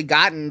successfully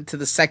gotten to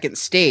the second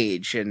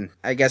stage, and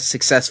I guess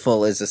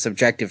successful is a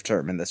subjective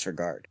term in this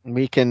regard.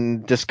 We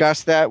can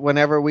discuss that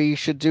whenever we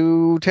should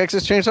do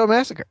Texas Chainsaw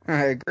Massacre.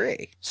 I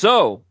agree.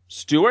 So,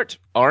 Stuart,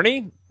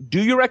 Arnie,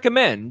 do you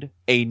recommend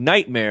A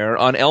Nightmare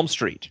on Elm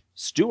Street?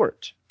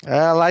 Stuart.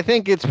 Well, I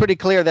think it's pretty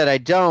clear that I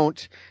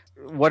don't.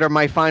 What are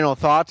my final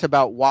thoughts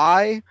about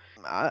why?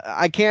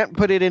 I can't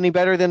put it any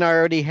better than I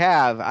already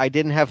have. I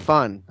didn't have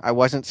fun. I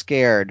wasn't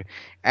scared.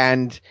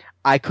 And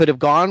I could have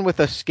gone with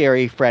a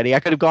scary Freddy. I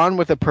could have gone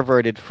with a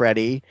perverted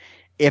Freddy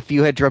if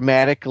you had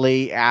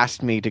dramatically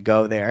asked me to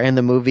go there. And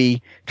the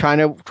movie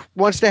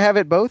wants to have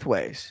it both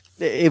ways.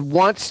 It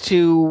wants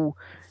to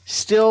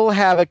still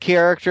have a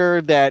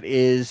character that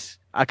is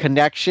a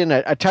connection,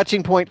 a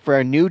touching point for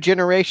a new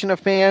generation of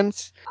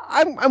fans.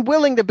 I'm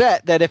willing to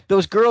bet that if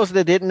those girls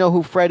that didn't know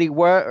who Freddy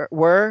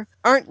were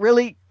aren't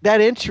really that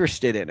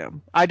interested in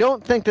him. I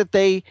don't think that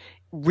they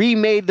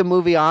remade the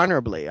movie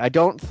honorably. I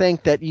don't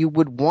think that you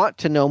would want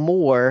to know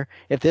more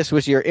if this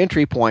was your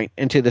entry point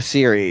into the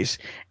series.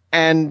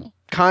 And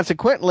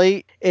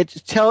consequently, it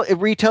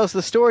retells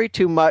the story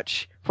too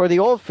much for the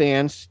old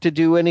fans to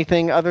do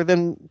anything other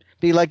than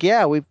be like,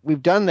 yeah,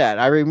 we've done that.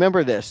 I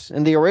remember this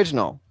in the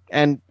original.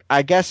 And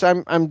I guess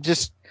I'm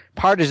just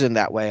partisan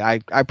that way.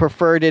 I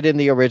preferred it in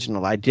the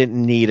original. I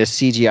didn't need a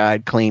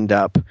CGI'd cleaned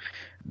up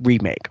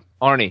remake.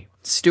 Arnie.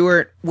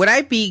 Stuart, would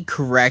I be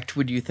correct,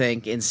 would you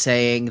think, in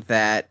saying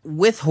that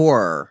with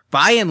horror,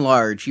 by and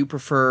large, you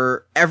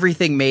prefer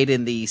everything made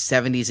in the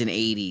 70s and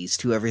 80s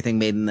to everything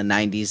made in the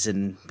 90s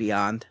and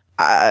beyond?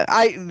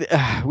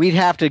 We'd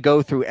have to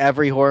go through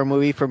every horror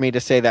movie for me to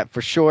say that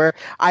for sure.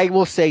 I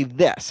will say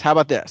this. How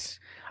about this?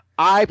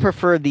 I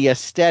prefer the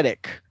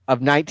aesthetic of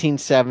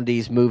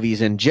 1970s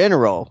movies in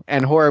general,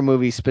 and horror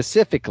movies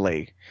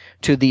specifically,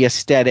 to the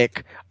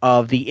aesthetic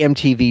of the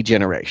MTV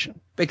generation.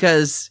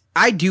 Because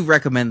I do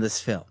recommend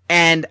this film.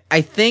 And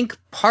I think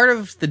part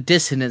of the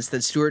dissonance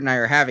that Stuart and I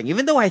are having,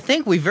 even though I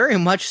think we very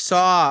much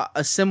saw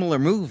a similar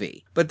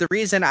movie, but the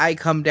reason I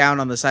come down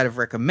on the side of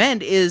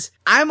recommend is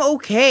I'm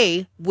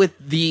okay with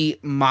the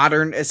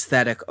modern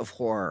aesthetic of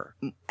horror.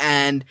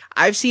 And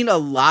I've seen a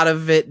lot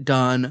of it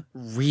done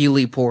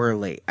really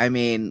poorly. I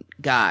mean,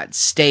 God,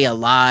 Stay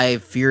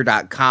Alive,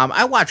 Fear.com.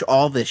 I watch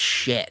all this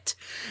shit.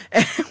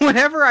 And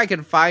whenever I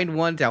can find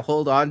one to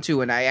hold on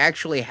to and I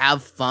actually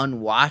have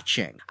fun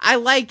watching, I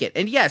like it.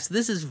 And yes,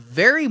 this is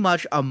very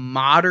much a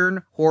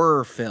modern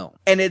horror film.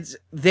 And it's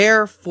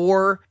there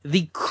for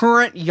the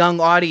current young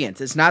audience.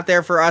 It's not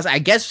there for us. I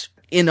guess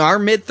in our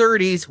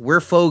mid-30s,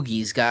 we're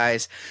fogies,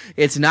 guys.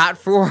 It's not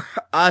for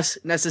us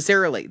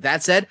necessarily.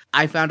 That said,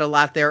 I found a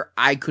lot there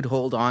I could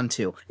hold on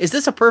to. Is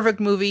this a perfect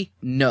movie?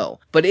 No.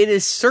 But it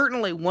is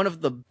certainly one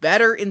of the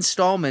better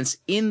installments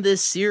in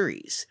this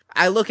series.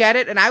 I look at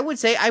it and I would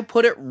say I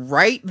put it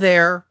right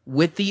there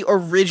with the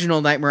original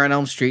Nightmare on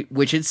Elm Street,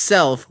 which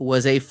itself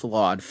was a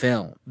flawed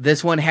film.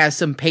 This one has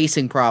some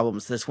pacing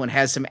problems, this one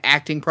has some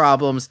acting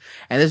problems,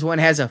 and this one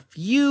has a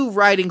few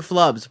writing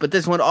flubs, but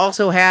this one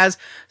also has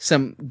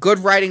some good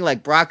writing,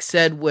 like Brock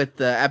said with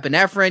the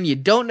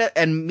epinephrine,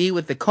 and me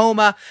with the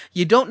coma.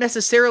 You don't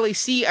necessarily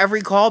see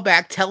every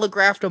callback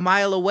telegraphed a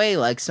mile away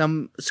like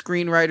some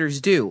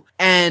screenwriters do.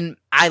 And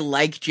I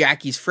like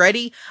Jackie's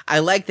Freddy. I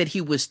like that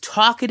he was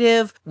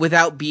talkative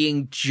without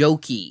being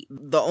jokey.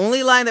 The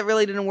only line that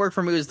really didn't work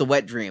for me was the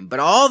wet dream,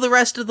 but all the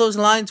rest of those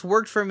lines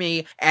worked for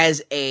me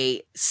as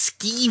a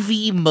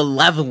skeevy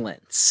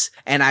malevolence,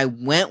 and I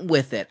went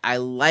with it. I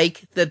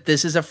like that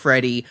this is a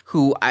Freddy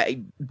who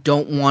I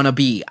don't want to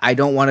be. I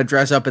don't want to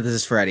dress up as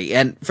this Freddy.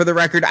 And for the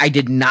record, I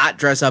did not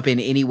dress up in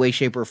any way,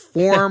 shape, or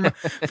form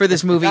for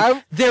this movie.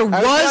 There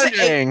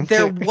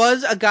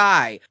was a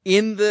guy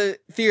in the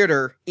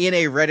theater in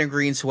a red and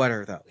green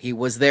sweater, though. He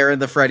was there in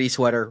the Freddy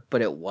sweater,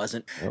 but it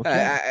wasn't.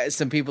 Okay.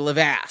 Some people have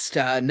asked.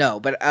 No,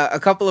 but a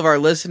couple of our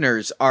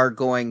listeners are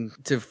going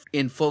to,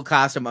 in full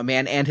costume. A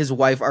man and his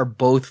wife are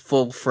both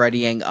full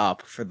Freddying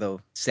up for the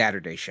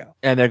Saturday show.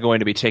 And they're going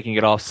to be taking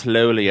it off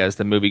slowly as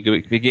the movie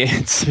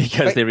begins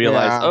because they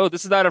realize, oh,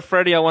 this is not a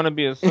Freddy I want to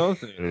be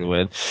associated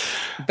with.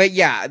 But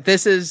yeah,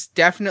 this is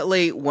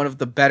definitely one of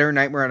the better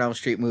Nightmare on Elm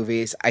Street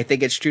movies. I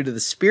think it's true to the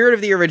spirit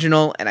of the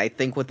original, and I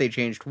think what they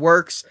changed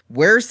works.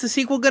 Where's the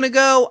sequel going to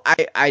go?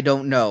 I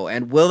don't know.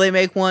 And will they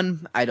make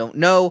one? I don't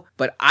know.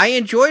 But I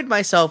enjoyed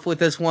myself with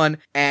this one,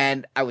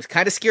 and I was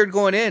kind of scared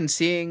going in,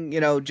 seeing,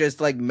 just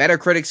like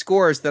Metacritic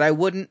scores that I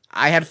wouldn't.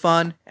 I had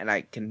fun, and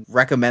I can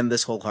recommend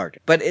this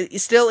wholeheartedly. But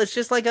it's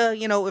just like a,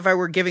 if I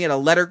were giving it a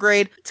letter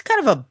grade, it's kind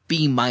of a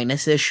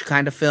B-ish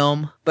kind of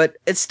film, but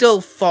it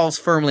still falls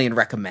firmly in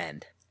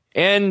recommend.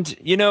 And,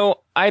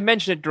 I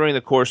mentioned it during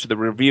the course of the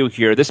review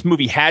here. This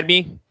movie had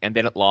me, and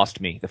then it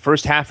lost me. The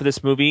first half of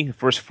this movie, the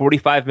first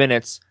 45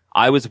 minutes,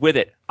 I was with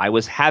it. I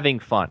was having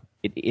fun.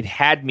 It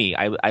had me.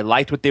 I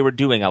liked what they were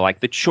doing. I liked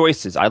the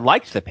choices. I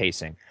liked the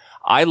pacing.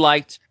 I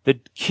liked the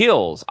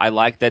kills. I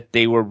liked that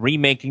they were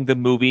remaking the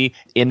movie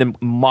in the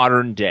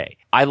modern day.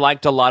 I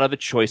liked a lot of the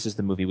choices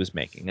the movie was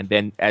making. And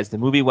then as the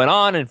movie went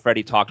on and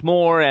Freddy talked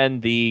more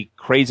and the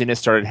craziness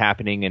started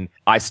happening, and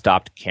I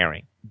stopped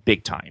caring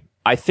big time.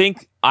 I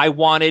think I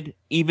wanted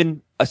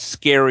even a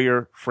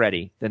scarier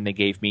Freddy than they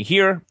gave me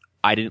here.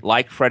 I didn't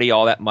like Freddy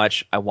all that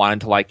much. I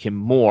wanted to like him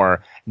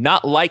more.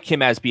 Not like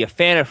him as be a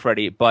fan of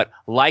Freddy, but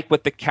like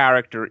what the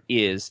character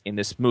is in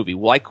this movie.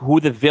 Like who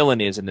the villain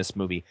is in this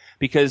movie.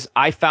 Because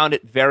I found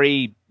it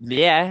very,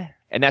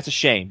 And that's a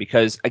shame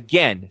because,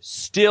 again,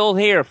 still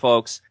here,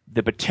 folks,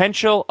 the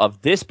potential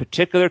of this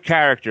particular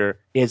character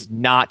has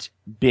not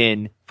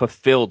been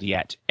fulfilled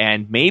yet.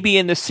 And maybe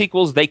in the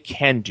sequels they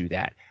can do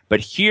that. But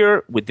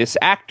here, with this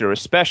actor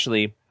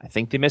especially, I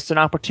think they missed an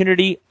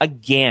opportunity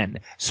again.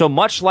 So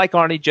much like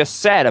Arnie just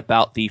said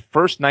about the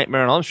first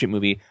Nightmare on Elm Street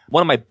movie,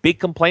 one of my big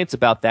complaints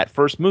about that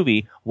first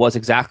movie was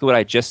exactly what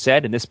I just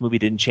said, and this movie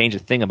didn't change a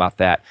thing about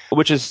that,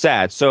 which is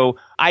sad. So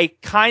I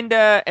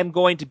kinda am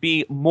going to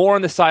be more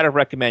on the side of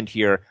recommend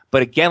here,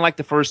 but again, like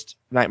the first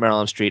Nightmare on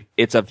Elm Street,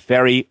 it's a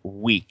very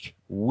weak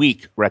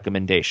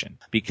recommendation.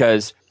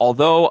 Because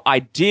although I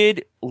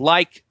did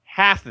like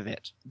half of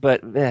it,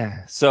 but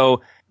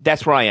so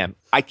that's where I am.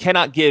 I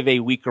cannot give a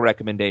weaker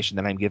recommendation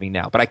than I'm giving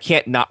now, but I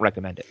can't not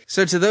recommend it.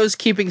 So to those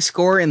keeping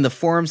score in the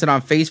forums and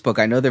on Facebook,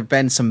 I know there have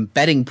been some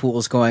betting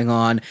pools going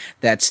on.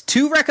 That's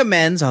 2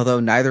 recommends, although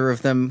neither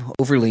of them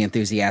overly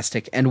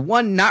enthusiastic, and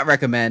 1 not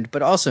recommend,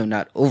 but also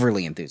not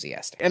overly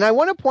enthusiastic. And I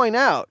want to point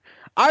out,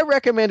 I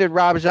recommended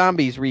Rob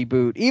Zombie's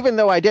reboot, even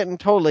though I didn't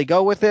totally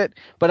go with it,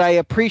 but I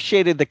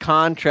appreciated the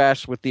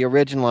contrast with the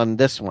original and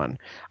this one.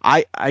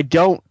 I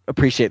don't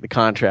appreciate the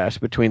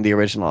contrast between the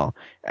original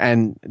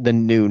and the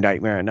new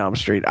Nightmare on Elm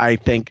Street. I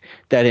think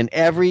that in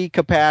every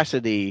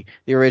capacity,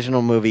 the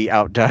original movie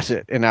outdoes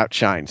it and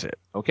outshines it.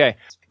 Okay.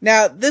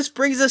 Now, this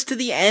brings us to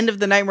the end of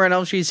the Nightmare on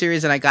Elm Street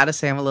series, and I gotta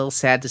say I'm a little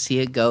sad to see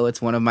it go.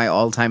 It's one of my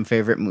all-time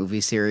favorite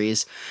movie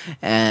series,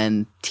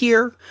 and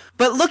tear.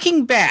 But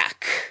looking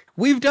back,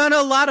 we've done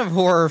a lot of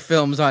horror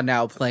films on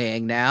Now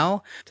Playing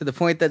Now, to the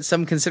point that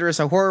some consider us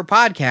a horror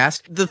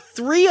podcast. The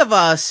 3 of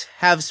us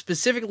have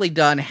specifically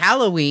done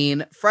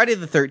Halloween, Friday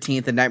the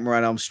 13th, and Nightmare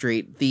on Elm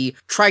Street, the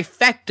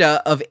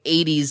trifecta of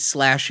 80s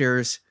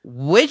slashers.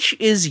 Which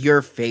is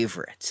your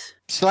favorite?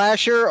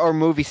 Slasher or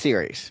movie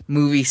series?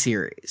 Movie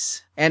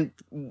series. And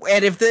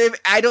if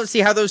I don't see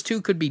how those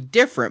two could be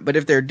different, but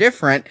if they're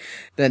different,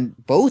 then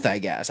both, I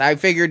guess. I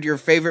figured your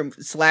favorite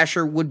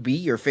slasher would be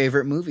your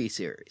favorite movie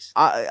series.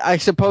 I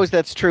suppose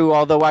that's true,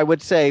 although I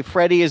would say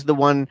Freddy is the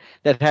one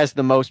that has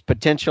the most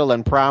potential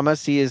and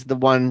promise. He is the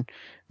one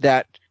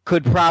that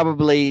could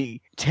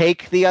probably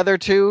take the other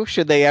two,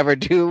 should they ever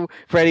do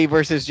Freddy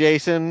versus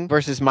Jason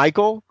versus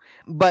Michael.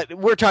 But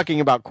we're talking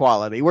about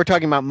quality. We're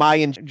talking about my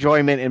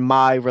enjoyment and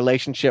my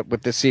relationship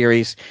with the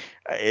series.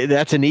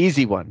 That's an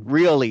easy one,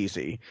 real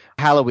easy.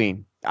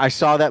 Halloween. I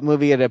saw that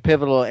movie at a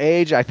pivotal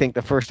age. I think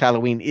the first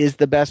Halloween is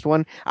the best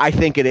one. I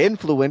think it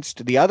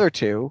influenced the other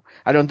two.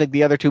 I don't think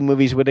the other 2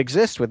 movies would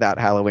exist without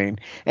Halloween.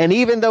 And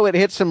even though it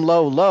hit some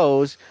low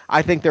lows,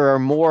 I think there are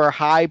more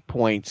high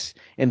points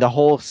in the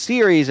whole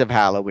series of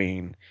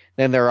Halloween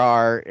than there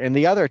are in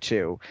the other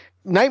 2.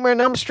 Nightmare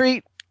on Elm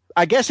Street,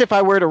 I guess if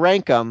I were to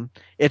rank them,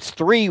 it's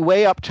 3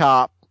 way up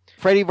top.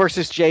 Freddy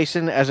versus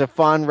Jason as a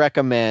fun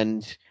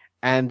recommend,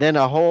 and then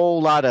a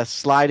whole lot of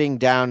sliding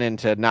down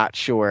into not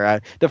sure.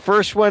 The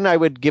first one I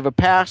would give a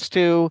pass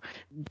to.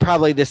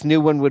 Probably this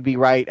new one would be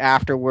right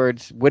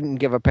afterwards. Wouldn't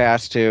give a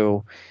pass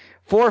to.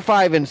 4,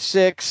 5, and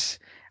 6.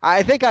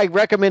 I think I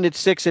recommended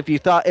 6 if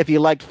you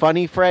liked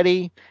Funny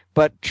Freddy,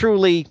 but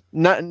truly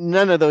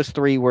none of those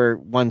 3 were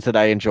ones that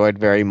I enjoyed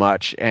very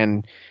much.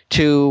 And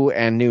 2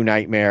 and New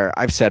Nightmare,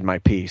 I've said my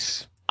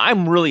piece.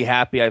 I'm really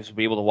happy I was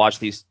able to watch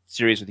these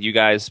series with you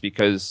guys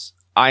because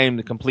I am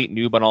the complete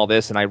noob on all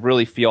this, and I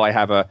really feel I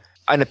have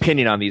an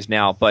opinion on these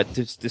now. But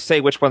to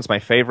say which one's my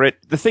favorite,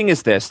 the thing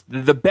is this.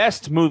 The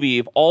best movie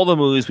of all the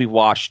movies we've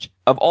watched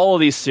of all of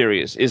these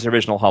series is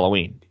original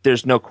Halloween.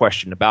 There's no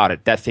question about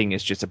it. That thing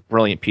is just a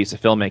brilliant piece of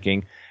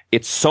filmmaking.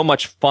 It's so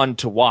much fun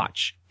to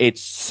watch.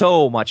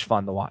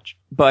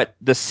 But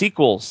the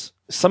sequels,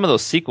 some of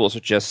those sequels are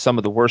just some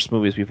of the worst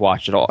movies we've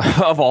watched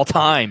of all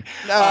time.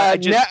 I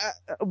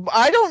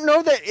don't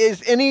know that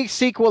is any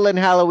sequel in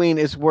Halloween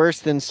is worse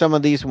than some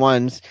of these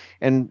ones.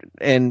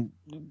 And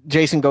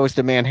Jason Goes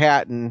to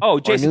Manhattan. Oh,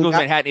 Jason Goes to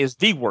Manhattan is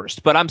the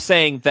worst. But I'm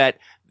saying that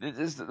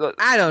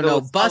I don't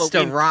know.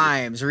 Busta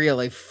Rhymes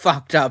really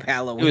fucked up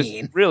Halloween.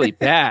 It was really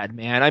bad,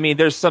 man. I mean,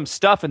 there's some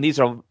stuff, and they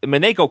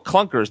go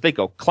clunkers. They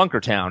go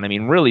clunker town. I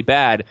mean, really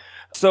bad.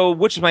 So,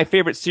 which is my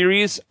favorite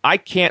series? I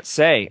can't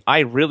say. I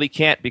really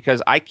can't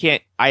because I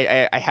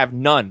have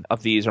none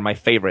of these are my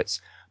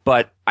favorites.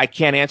 But I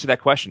can't answer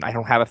that question. I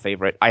don't have a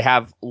favorite. I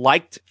have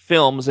liked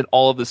films in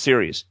all of the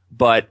series,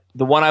 but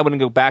the one I wouldn't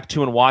go back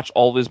to and watch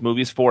all of his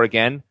movies for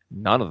again,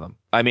 none of them.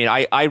 I mean,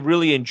 I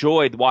really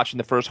enjoyed watching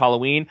the first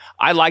Halloween.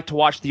 I like to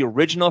watch the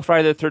original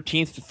Friday the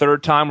 13th the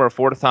 3rd time or a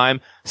 4th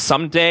time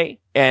someday,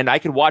 and I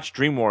could watch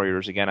Dream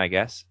Warriors again, I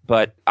guess.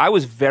 But I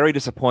was very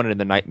disappointed in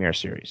the Nightmare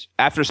series.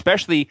 After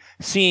especially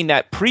seeing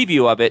that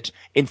preview of it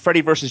in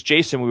Freddy vs.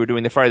 Jason, we were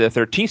doing the Friday the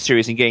 13th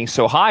series and getting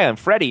so high on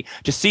Freddy,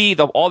 to see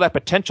all that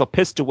potential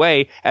pissed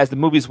away as the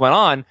movies went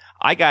on,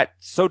 I got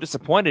so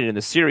disappointed in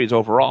the series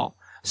overall.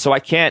 So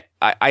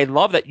I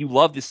love that you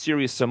love this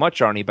series so much,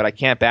 Arnie, but I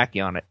can't back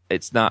you on it.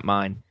 It's not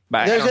mine.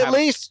 But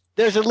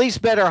there's at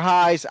least better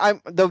highs.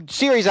 The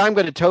series I'm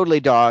going to totally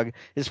dog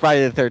is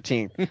Friday the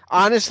 13th.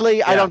 Honestly,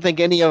 yeah. I don't think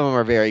any of them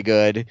are very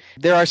good.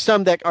 There are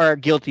some that are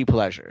guilty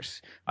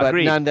pleasures, but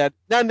Agreed. none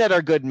that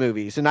are good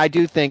movies. And I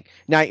do think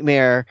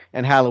Nightmare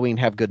and Halloween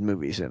have good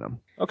movies in them.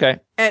 Okay.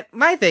 And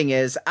my thing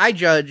is, I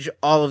judge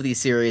all of these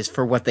series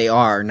for what they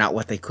are, not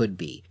what they could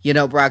be. You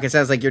know, Brock, it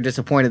sounds like you're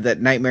disappointed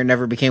that Nightmare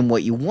never became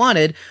what you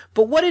wanted,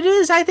 but what it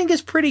is, I think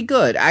is pretty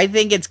good. I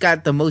think it's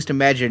got the most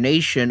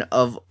imagination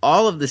of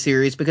all of the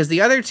series, because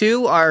the other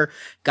two are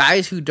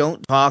guys who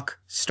don't talk,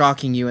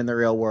 stalking you in the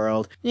real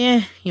world.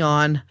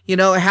 Yawn. You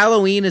know,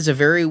 Halloween is a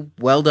very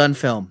well done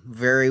film.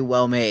 Very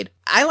well made.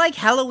 I like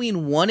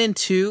Halloween 1 and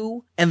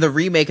 2 and the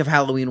remake of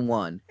Halloween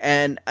 1.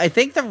 And I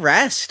think the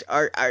rest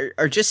are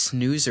just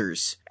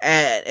snoozers.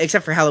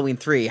 Except for Halloween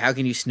 3. How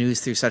can you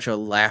snooze through such a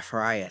laugh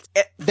riot?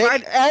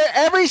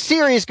 Every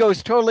series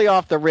goes totally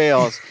off the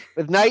rails.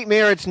 With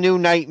Nightmare, it's New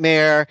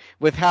Nightmare.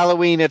 With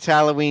Halloween, it's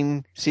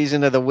Halloween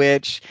Season of the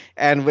Witch.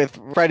 And with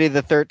Friday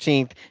the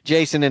 13th,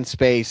 Jason in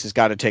Space has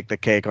got to take the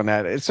cake on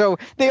that. So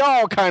they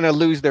all kind of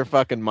lose their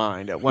fucking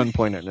mind at one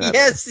point or another.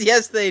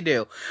 Yes, they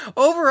do.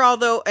 Overall,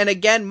 though, and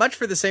again, much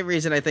for the same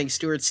reason I think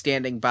Stuart's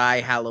standing by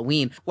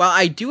Halloween, while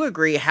I do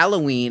agree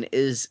Halloween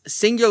is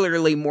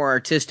singularly more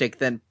artistic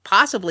than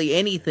possibly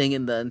anything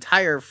in the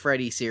entire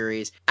Freddy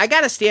series, I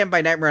gotta stand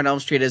by Nightmare on Elm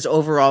Street as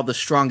overall the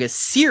strongest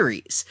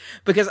series,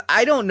 because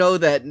I don't know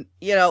that,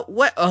 you know,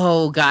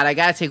 oh god, I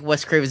gotta take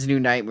Wes Craven's New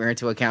Nightmare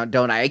into account,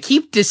 don't I? I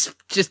keep just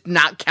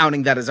not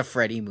counting that as a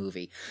Freddy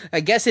movie. I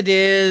guess it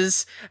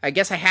is. I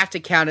guess I have to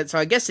count it, so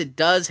I guess it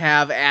does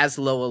have as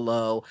low a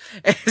low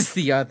as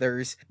the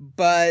others.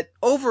 But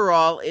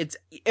overall,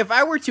 if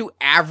I were to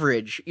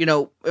average, you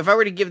know, if I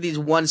were to give these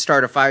 1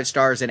 star to 5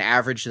 stars and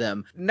average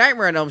them,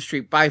 Nightmare on Elm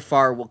Street by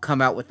far will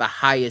come out with the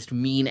highest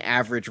mean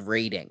average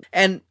rating.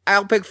 And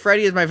I'll pick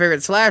Freddy as my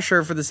favorite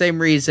slasher for the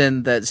same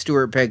reason that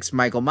Stuart picks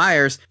Michael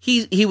Myers.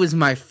 He was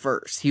my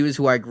first. He was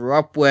who I grew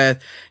up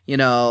with, you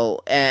know,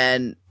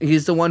 and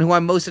he's the one who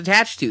I'm most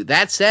attached to.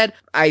 That said,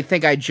 I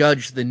think I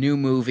judged the new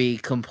movie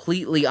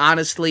completely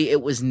honestly.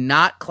 It was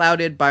not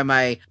clouded by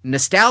my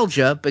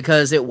nostalgia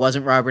because it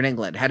wasn't Robert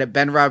Englund. Had it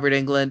been Robert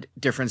Englund,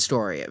 different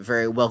story. It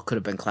very well could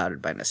have been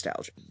clouded by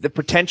nostalgia. The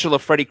potential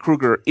of Freddy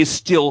Krueger is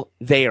still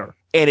there,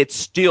 and it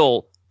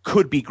still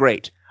could be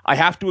great. I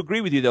have to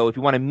agree with you, though, if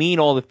you want to mean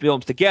all the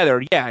films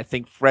together, yeah, I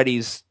think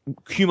Freddy's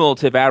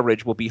cumulative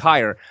average will be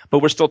higher, but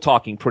we're still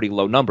talking pretty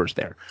low numbers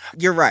there.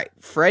 You're right.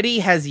 Freddy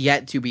has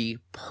yet to be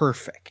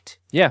perfect.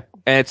 Yeah,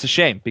 and it's a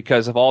shame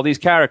because of all these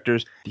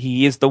characters,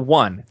 he is the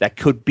one that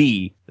could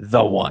be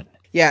the one.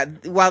 Yeah,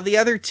 while the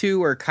other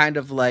two are kind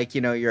of like,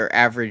 you know, your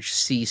average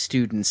C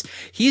students,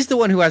 he's the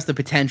one who has the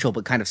potential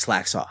but kind of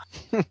slacks off.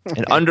 An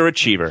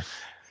underachiever.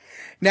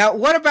 Now,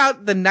 what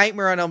about the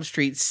Nightmare on Elm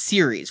Street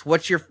series?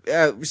 What's your,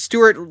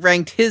 Stuart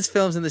ranked his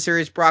films in the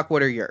series. Brock,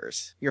 what are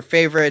yours? Your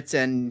favorites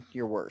and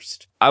your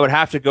worst? I would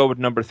have to go with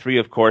number 3,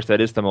 of course.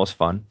 That is the most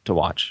fun to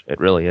watch. It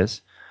really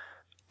is.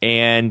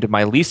 And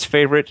my least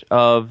favorite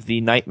of the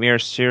Nightmare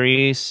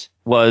series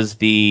was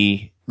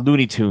the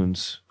Looney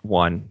Tunes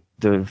one.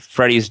 The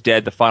Freddy's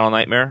Dead, The Final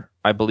Nightmare.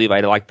 I believe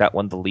I liked that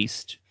one the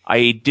least.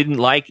 I didn't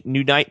like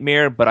New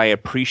Nightmare, but I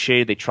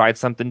appreciated they tried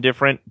something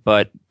different.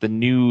 But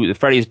the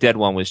Freddy's Dead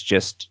one was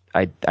just,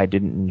 I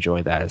didn't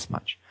enjoy that as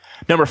much.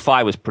 Number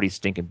 5 was pretty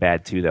stinking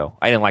bad too, though.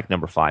 I didn't like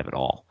number 5 at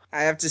all.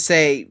 I have to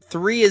say,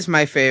 3 is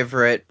my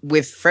favorite,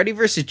 with Freddy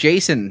vs.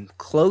 Jason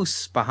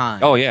close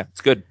behind. Oh yeah,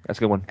 it's good. That's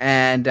a good one.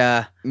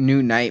 And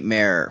New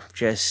Nightmare,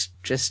 that's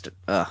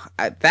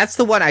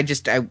the one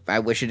I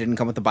wish it didn't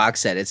come with the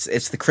box set.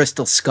 It's the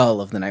Crystal Skull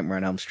of the Nightmare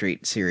on Elm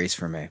Street series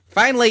for me.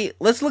 Finally,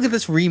 let's look at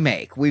this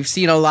remake. We've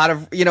seen a lot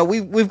of, you know,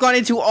 we've gone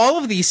into all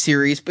of these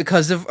series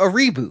because of a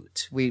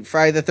reboot.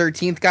 Friday the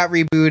 13th got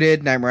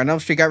rebooted, Nightmare on Elm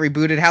Street got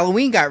rebooted,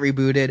 Halloween got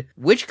rebooted.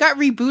 Which got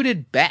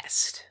rebooted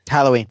best?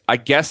 Halloween. I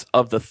guess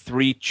of the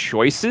 3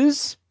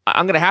 choices,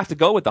 I'm going to have to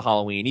go with the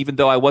Halloween, even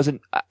though I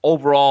wasn't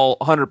overall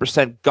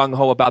 100%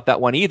 gung-ho about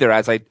that one either,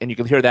 and you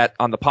can hear that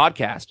on the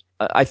podcast.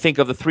 I think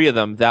of the 3 of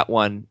them, that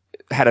one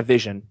had a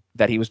vision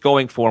that he was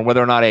going for, and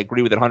whether or not I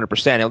agree with it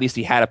 100%, at least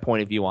he had a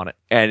point of view on it,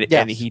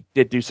 and he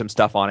did do some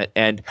stuff on it.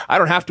 And I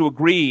don't have to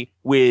agree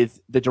with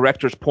the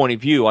director's point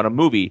of view on a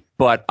movie,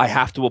 but I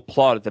have to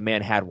applaud that the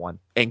man had one,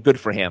 and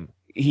good for him.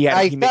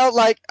 I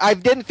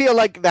didn't feel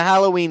like the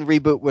Halloween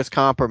reboot was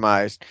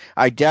compromised.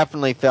 I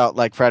definitely felt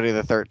like Friday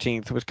the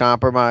 13th was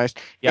compromised.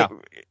 Yeah.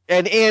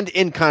 And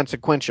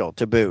inconsequential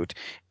to boot.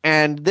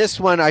 And this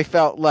one I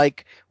felt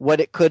like what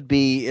it could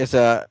be is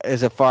a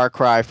far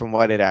cry from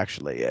what it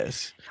actually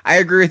is. I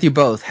agree with you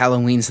both.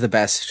 Halloween's the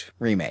best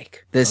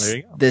remake.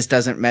 This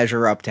doesn't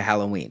measure up to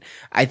Halloween.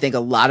 I think a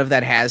lot of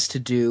that has to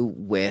do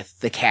with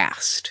the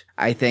cast.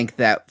 I think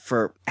that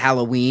for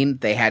Halloween,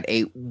 they had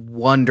a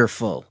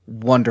wonderful,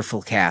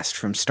 wonderful cast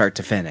from start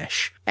to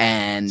finish.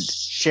 And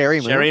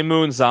Sherry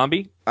Moon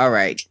Zombie. All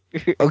right.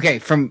 Okay,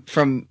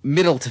 from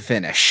middle to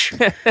finish.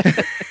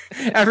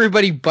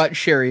 Everybody but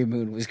Sherry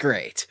Moon was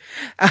great.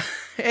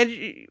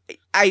 and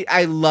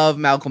I love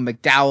Malcolm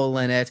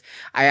McDowell in it.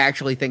 I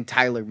actually think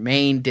Tyler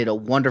Mane did a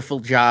wonderful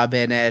job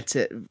in it.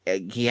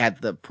 He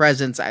had the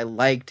presence. I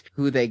liked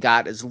who they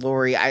got as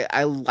Laurie.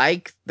 I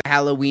like the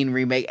Halloween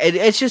remake.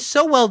 It's just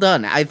so well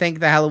done. I think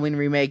the Halloween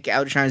remake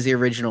outshines the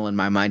original in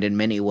my mind in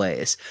many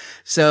ways.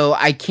 So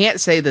I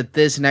can't say that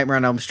this Nightmare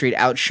on Elm Street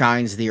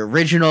outshines the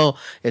original.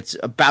 It's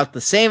about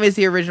the same as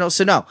the original.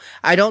 So no,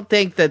 I don't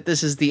think that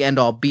this is the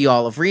end-all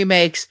be-all of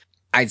remakes.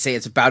 I'd say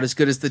it's about as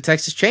good as the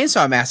Texas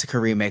Chainsaw Massacre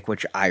remake,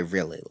 which I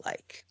really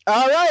like.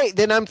 All right,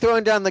 then I'm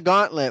throwing down the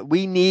gauntlet.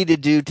 We need to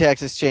do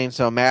Texas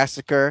Chainsaw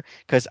Massacre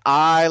because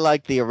I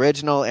like the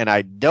original and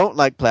I don't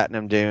like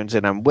Platinum Dunes,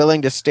 and I'm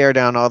willing to stare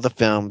down all the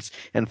films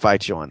and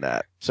fight you on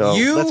that. So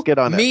let's get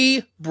on it.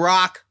 Me,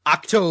 Brock,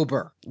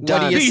 October.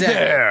 Done. What do you say?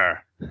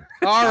 There.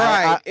 All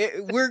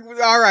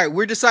right,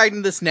 we're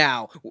deciding this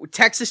now.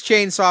 Texas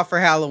Chainsaw for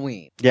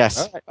Halloween. Yes.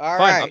 All Fine,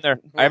 right. I'm there.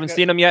 I haven't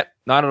seen them yet.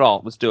 Not at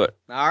all. Let's do it.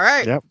 All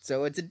right. Yep.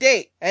 So it's a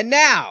date. And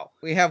now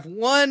we have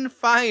one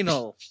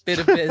final bit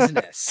of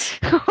business.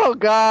 Oh,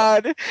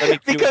 God. Let me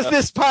cue Because it up.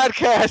 this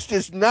podcast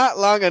is not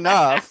long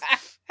enough.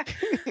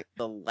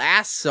 The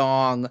last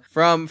song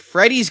from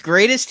Freddy's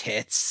Greatest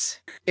Hits.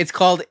 It's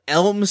called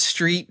Elm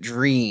Street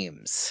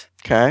Dreams.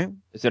 Okay.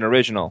 It's an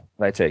original,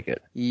 I take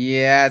it.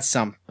 Yeah, it's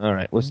some. All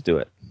right, let's do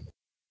it.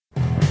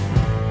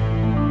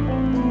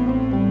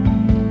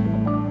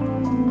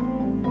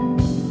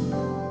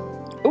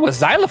 Ooh, a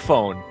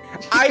xylophone.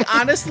 I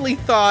honestly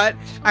thought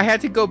I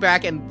had to go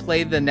back and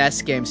play the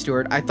NES game,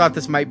 Stuart. I thought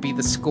this might be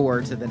the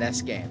score to the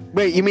NES game.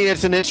 Wait, you mean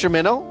it's an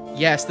instrumental?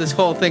 Yes, this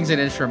whole thing's an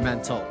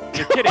instrumental.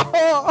 You're kidding.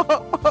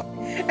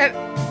 And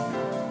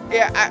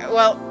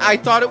I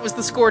thought it was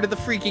the score to the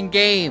freaking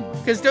game.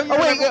 Because don't you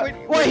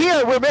remember? Well,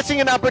 here, we're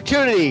missing an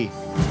opportunity.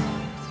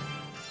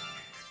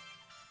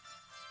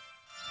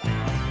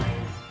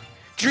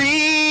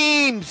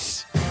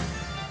 Dreams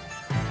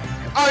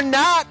are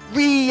not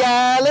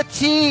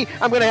reality.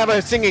 I'm going to have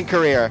a singing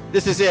career.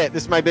 This is it.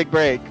 This is my big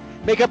break.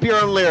 Make up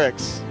your own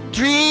lyrics.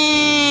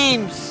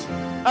 Dreams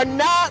are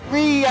not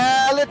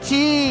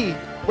reality.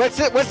 What's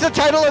the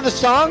title of the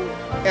song?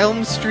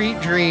 Elm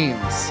Street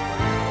Dreams.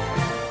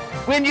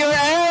 When you're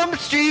Elm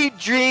Street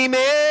dreaming.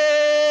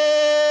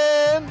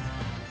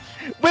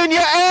 When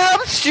you're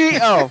Elm Street.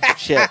 Oh,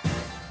 shit.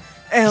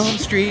 Elm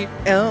Street,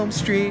 Elm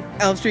Street,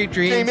 Elm Street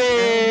Dreams.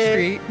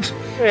 Dreaming. Elm Street.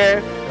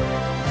 Yeah.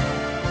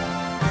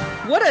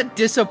 What a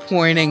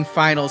disappointing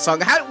final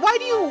song. Why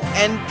do you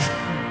end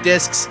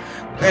discs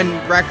and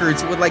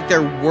records with like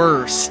their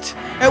worst?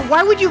 And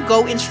why would you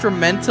go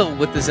instrumental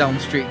with this Elm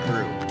Street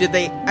group?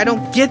 I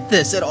don't get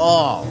this at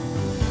all.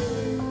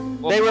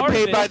 Well, They were part of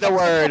paid it- by the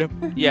word.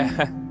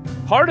 Yeah.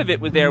 Part of it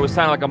was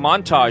sounded like a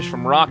montage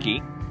from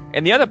Rocky,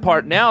 and the other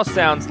part now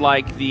sounds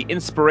like the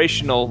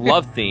inspirational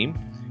love theme.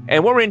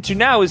 And what we're into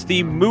now is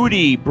the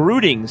moody,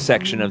 brooding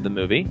section of the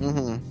movie.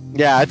 Mm-hmm.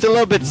 Yeah, it's a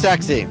little bit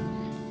sexy.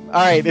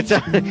 All right, it's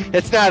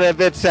not a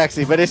bit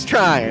sexy, but it's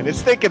trying.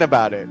 It's thinking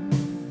about it.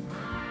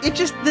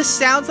 This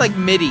sounds like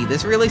MIDI.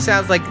 This really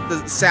sounds like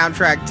the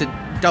soundtrack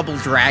to Double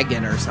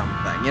Dragon or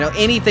something. You know,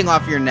 anything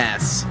off your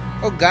NES.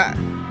 Oh, God.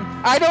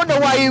 I don't know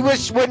why you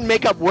wouldn't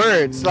make up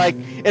words. Like,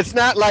 it's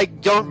not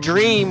like Don't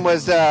Dream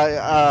was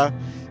a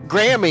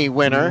Grammy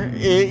winner.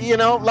 You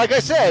know, like I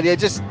said,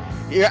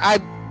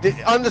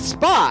 on the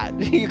spot,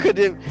 you could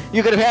have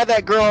had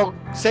that girl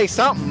say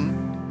something.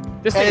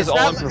 This thing is all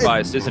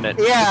improvised, isn't it?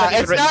 Yeah,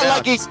 it's written not down.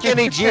 like he's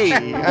Kenny G.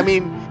 I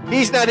mean,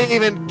 he's not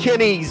even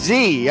Kenny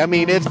Z. I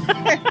mean, it's...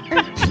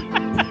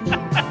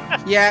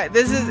 Yeah,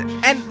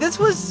 this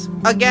was,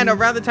 again,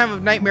 around the time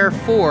of Nightmare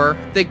 4.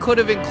 They could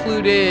have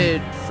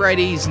included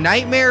Freddy's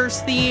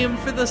Nightmares theme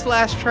for this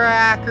last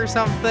track or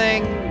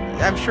something.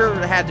 I'm sure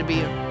it had to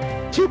be...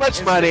 Too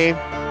much money.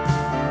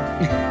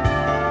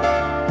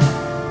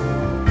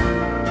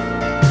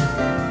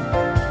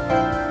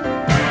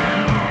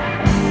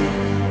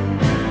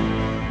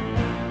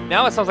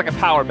 Now it sounds like a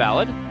power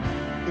ballad.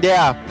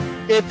 Yeah,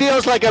 it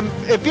feels like a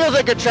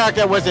track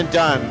that wasn't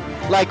done.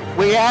 Like,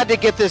 we had to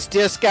get this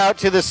disc out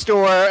to the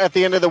store at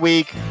the end of the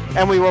week,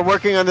 and we were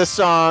working on this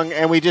song,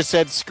 and we just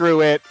said,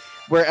 screw it,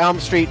 we're Elm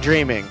Street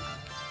dreaming.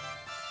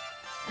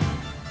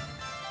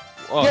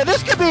 Whoa. Yeah,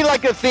 this could be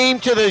like a theme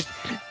to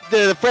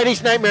the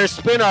Freddy's Nightmare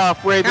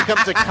spin-off where he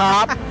becomes a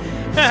cop.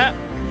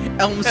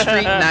 Elm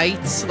Street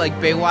Nights, like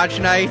Baywatch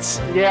Nights.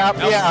 Yeah,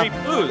 Elm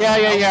Street Blues.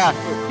 Yeah.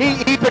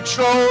 He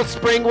patrols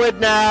Springwood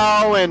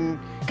now and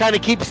kind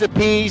of keeps the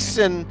peace,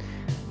 and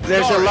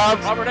there's Sorry, a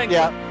love. Robert Englund.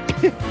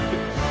 Yeah.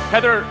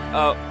 Heather,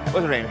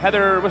 what's her name?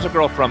 Heather, what's the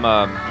girl from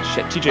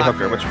TJ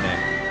Hooker? What's her name?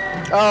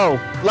 Oh,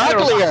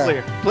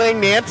 Locklear. Locklear. Playing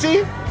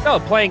Nancy? No,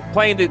 playing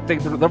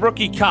the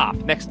rookie cop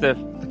next to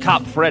the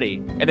cop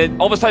Freddy. And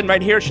then all of a sudden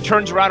right here, she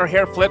turns around, her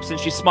hair flips, and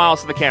she smiles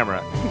to the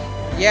camera.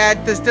 Yeah,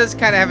 this does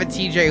kind of have a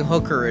TJ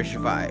Hooker-ish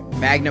vibe.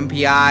 Magnum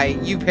P.I.,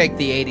 you pick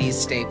the 80s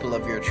staple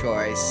of your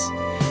choice.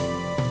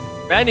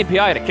 Magnum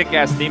P.I. had a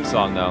kick-ass theme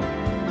song, though.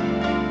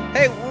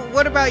 Hey,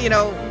 what about,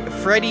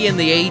 Freddy and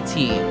the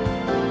A-Team?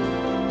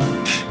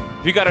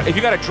 If you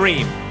got a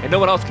dream and no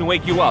one else can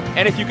wake you up,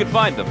 and if you can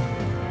find them.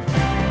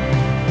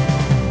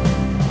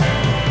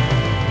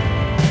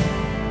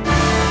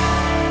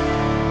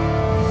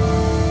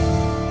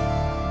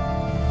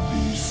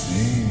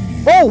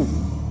 Whoa!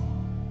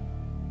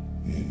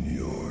 In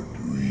your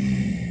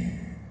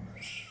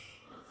dreams.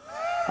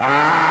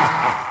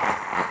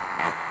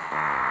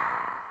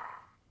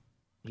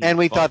 And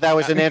we thought that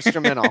was an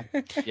instrumental.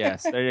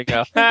 Yes, there you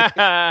go.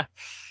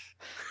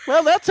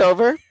 Well, that's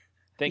over.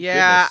 Thank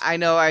Yeah, goodness. I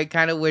know. I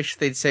kind of wish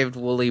they'd saved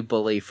Wooly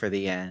Bully for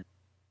the end.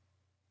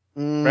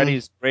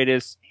 Freddy's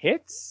greatest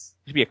hits?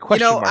 Should be a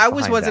question mark I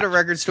was behind once at that. a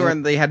record store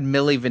and they had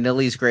Milli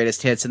Vanilli's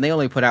greatest hits, and they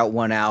only put out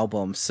one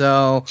album,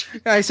 so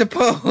I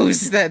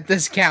suppose that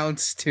this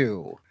counts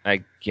too.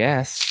 I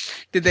guess.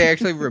 Did they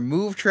actually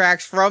remove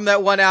tracks from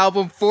that one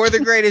album for the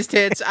greatest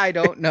hits? I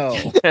don't know.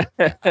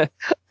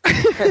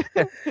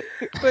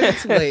 But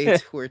it's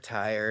late. We're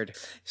tired.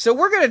 So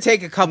we're going to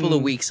take a couple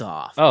of weeks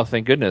off. Oh,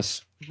 thank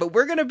goodness. But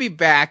we're going to be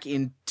back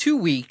in 2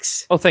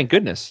 weeks. Oh, thank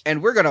goodness.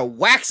 And we're going to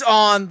wax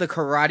on the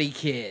Karate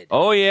Kid.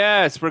 Oh,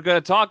 yes. We're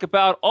going to talk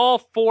about all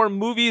 4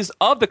 movies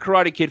of the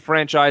Karate Kid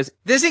franchise.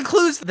 This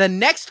includes the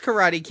next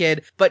Karate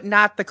Kid, but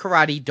not the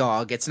Karate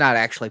Dog. It's not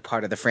actually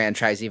part of the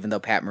franchise, even though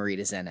Pat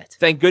Morita's in it.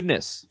 Thank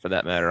goodness, for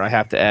that matter. I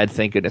have to add,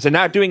 thank goodness. And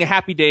not doing a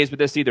Happy Days with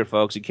this either,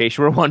 folks, in case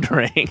you were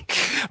wondering.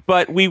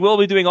 But we will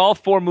be doing all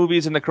 4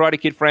 movies in the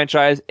Karate Kid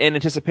franchise in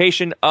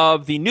anticipation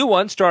of the new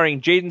one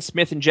starring Jaden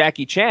Smith and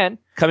Jackie Chan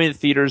coming to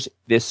theaters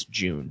this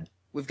June.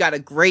 We've got a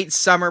great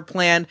summer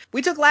planned.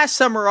 We took last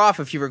summer off,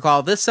 if you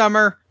recall. This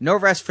summer, no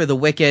rest for the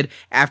wicked.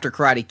 After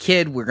Karate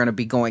Kid, we're going to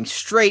be going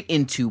straight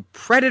into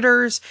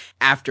Predators.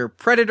 After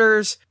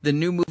Predators, the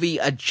new movie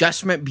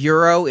Adjustment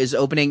Bureau is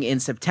opening in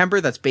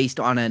September. That's based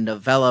on a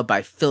novella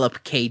by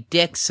Philip K.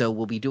 Dick. So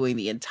we'll be doing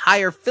the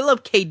entire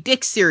Philip K.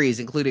 Dick series,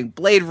 including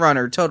Blade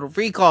Runner, Total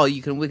Recall.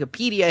 You can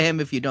Wikipedia him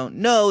if you don't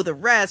know the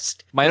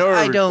rest.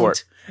 Minority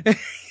Report.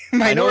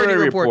 Minority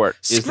Report.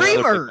 is the other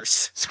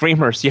Screamers.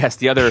 Screamers, yes,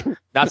 the other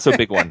not so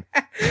big one.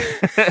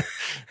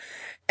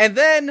 And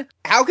then,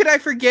 how could I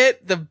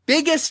forget the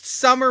biggest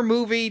summer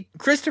movie,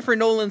 Christopher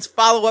Nolan's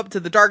follow-up to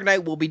The Dark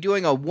Knight? Will be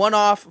doing a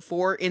one-off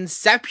for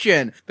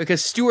Inception,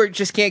 because Stuart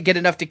just can't get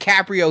enough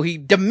DiCaprio. He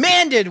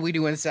demanded we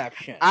do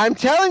Inception. I'm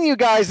telling you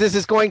guys, this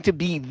is going to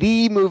be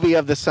the movie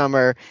of the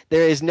summer.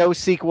 There is no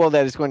sequel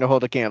that is going to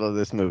hold a candle to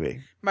this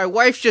movie. My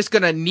wife's just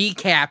gonna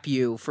kneecap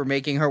you for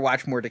making her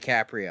watch more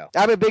DiCaprio.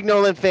 I'm a big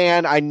Nolan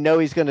fan. I know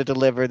he's going to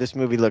deliver. This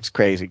movie looks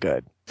crazy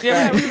good.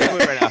 Yeah, we're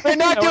doing it right now. We're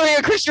not doing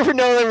a Christopher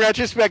Nolan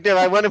retrospective.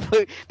 I want to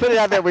put it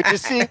out there. We're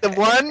just seeing the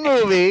one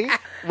movie.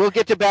 We'll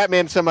get to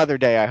Batman some other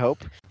day, I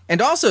hope.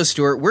 And also,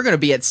 Stuart, we're going to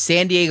be at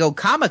San Diego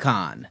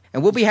Comic-Con,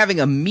 and we'll be having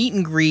a meet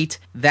and greet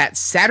that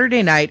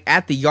Saturday night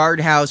at the Yard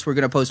House. We're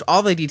going to post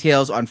all the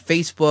details on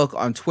Facebook,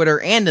 on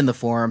Twitter, and in the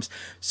forums.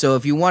 So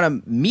if you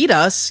want to meet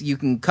us, you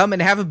can come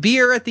and have a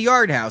beer at the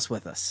Yard House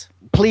with us.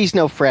 Please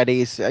no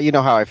Freddy's. You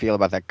know how I feel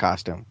about that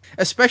costume.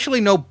 Especially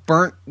no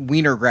burnt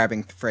wiener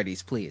grabbing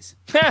Freddy's, please.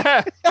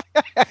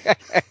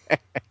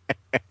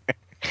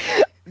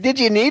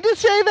 Did you need to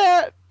say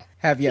that?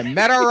 Have you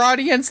met our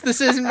audience?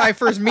 This isn't my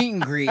first meet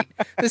and greet.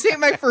 This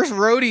ain't my first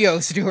rodeo,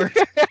 Stuart.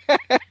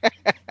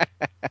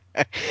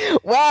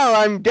 Wow,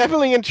 I'm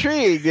definitely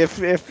intrigued. If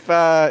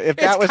that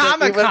It's was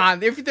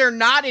Comic-Con. If they're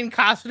not in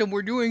costume,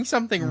 we're doing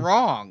something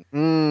wrong.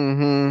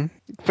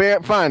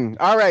 Fair fun.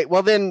 All right,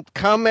 well then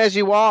come as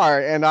you are,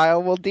 and I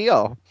will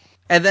deal.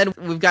 And then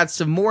we've got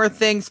some more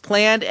things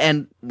planned,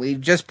 and we've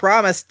just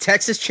promised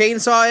Texas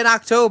Chainsaw in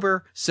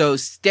October. So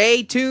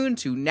stay tuned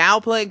to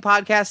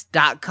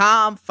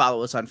NowPlayingPodcast.com.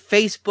 Follow us on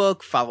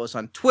Facebook. Follow us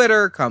on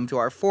Twitter. Come to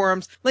our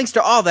forums. Links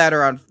to all that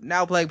are on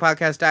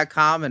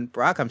NowPlayingPodcast.com. And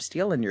Brock, I'm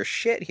stealing your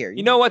shit here.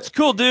 You know what's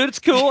cool, dude? It's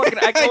cool. I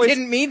can I always,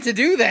 didn't mean to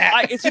do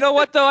that. you know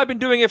what, though? I've been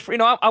doing it for,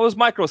 I was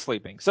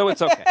micro-sleeping, so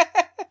it's okay.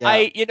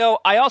 Yeah.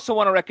 I also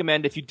want to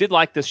recommend, if you did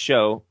like this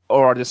show,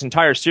 or this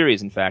entire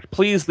series, in fact,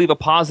 please leave a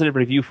positive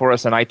review for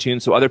us on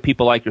iTunes so other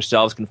people like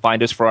yourselves can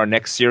find us for our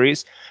next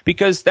series,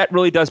 because that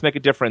really does make a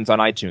difference on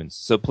iTunes.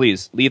 So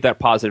please leave that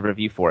positive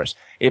review for us.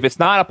 If it's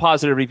not a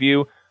positive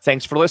review,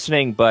 thanks for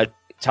listening, but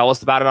tell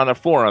us about it on our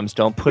forums.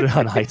 Don't put it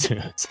on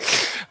iTunes.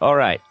 All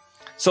right.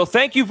 So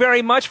thank you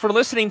very much for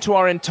listening to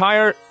our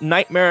entire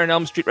Nightmare on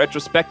Elm Street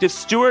retrospective.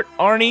 Stuart,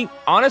 Arnie,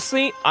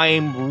 honestly, I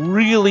am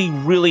really,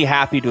 really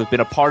happy to have been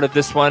a part of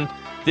this one.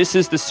 This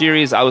is the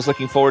series I was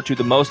looking forward to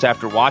the most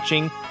after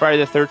watching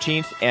Friday the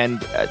 13th,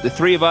 and the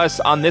three of us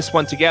on this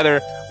one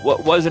together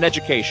was an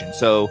education.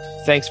 So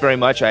thanks very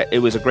much.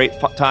 It was a great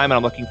time, and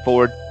I'm looking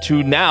forward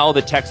to now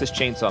the Texas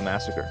Chainsaw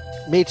Massacre.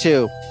 Me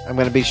too. I'm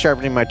going to be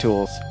sharpening my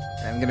tools.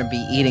 I'm going to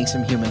be eating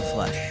some human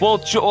flesh. Well,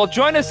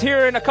 join us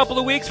here in a couple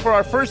of weeks for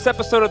our first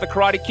episode of The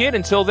Karate Kid.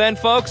 Until then,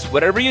 folks,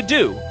 whatever you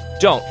do,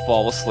 don't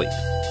fall asleep,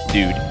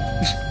 dude.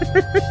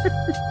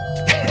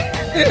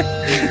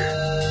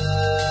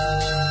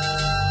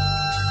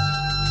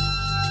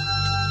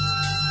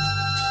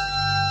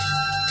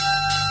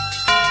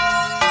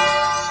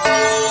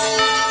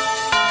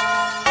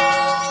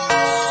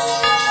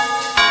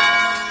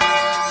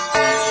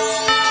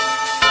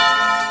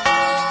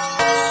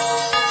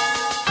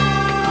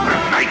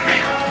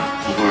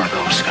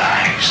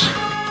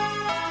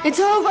 It's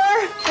over.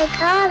 I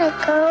gotta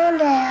go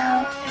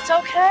now. It's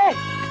okay.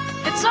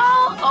 It's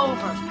all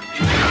over.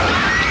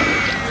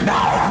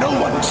 Now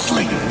no one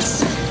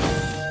sleeps.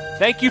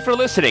 Thank you for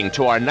listening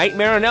to our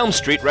Nightmare on Elm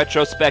Street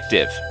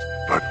retrospective.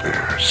 But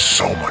there's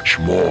so much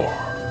more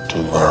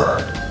to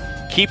learn.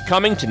 Keep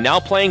coming to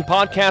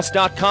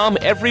NowPlayingPodcast.com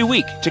every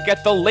week to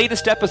get the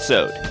latest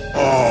episode.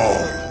 Oh,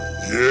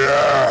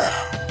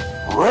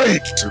 yeah.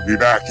 Great to be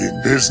back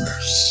in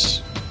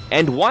business.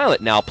 And while at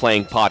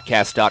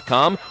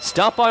NowPlayingPodcast.com,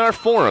 stop by our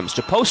forums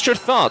to post your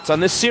thoughts on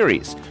this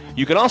series.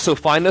 You can also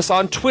find us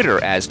on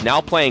Twitter as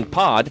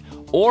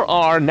NowPlayingPod or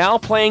our Now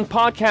Playing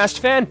Podcast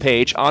fan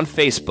page on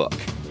Facebook.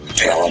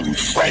 Tell him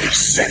Freddy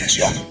sent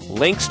you.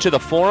 Links to the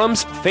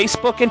forums,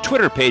 Facebook, and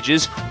Twitter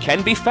pages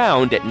can be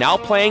found at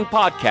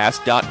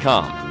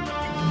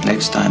NowPlayingPodcast.com.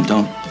 Next time,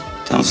 don't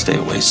stay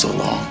away so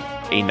long.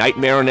 A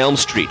Nightmare on Elm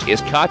Street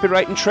is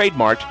copyright and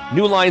trademarked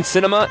New Line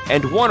Cinema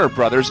and Warner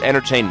Brothers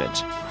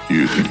Entertainment.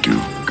 You think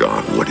you've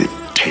got what it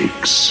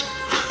takes?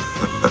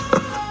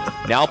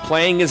 Now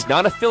Playing is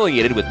not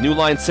affiliated with New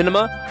Line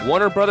Cinema,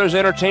 Warner Brothers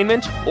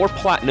Entertainment, or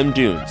Platinum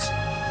Dunes.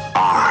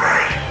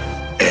 I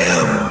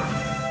am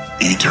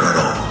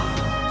eternal.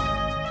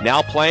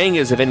 Now Playing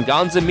is a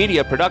Venganza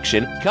Media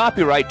production,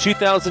 copyright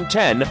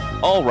 2010,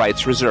 all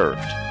rights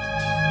reserved.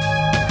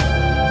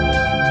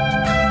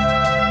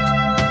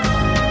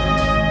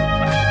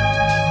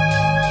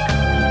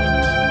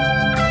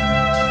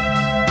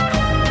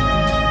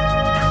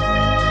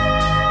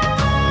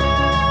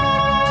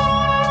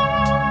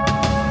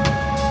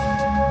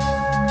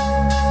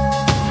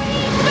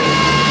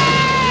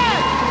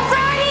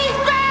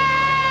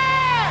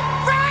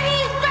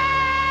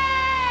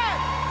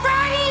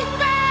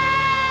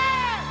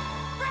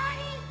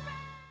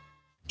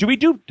 Do we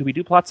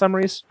do plot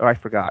summaries? Oh, I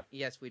forgot.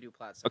 Yes, we do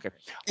plot Okay.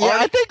 Yeah,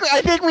 I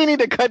think we need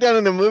to cut down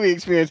on the movie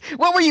experience.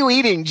 What were you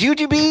eating?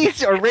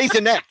 Jujubes or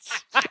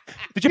Raisinets?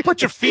 Did you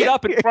put your feet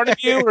up in front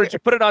of you, or did you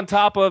put it on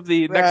top of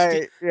the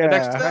next?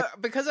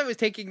 Because I was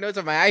taking notes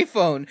on my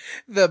iPhone,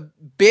 the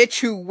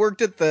bitch who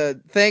worked at the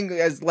thing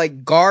as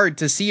like guard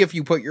to see if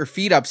you put your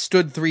feet up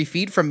stood 3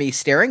 feet from me,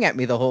 staring at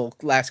me the whole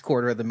last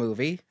quarter of the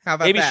movie. How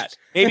about that?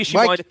 Maybe she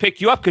wanted to pick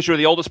you up because you're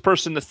the oldest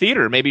person in the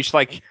theater. Maybe she's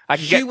like, I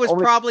can get. She was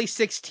probably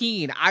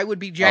 16. I would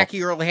be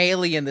Jackie Earle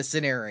Haley in the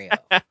scenario.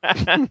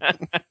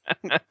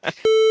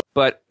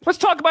 But let's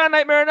talk about A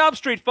Nightmare on Elm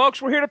Street,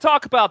 folks. We're here to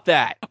talk about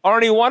that.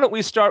 Arnie, why don't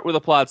we start with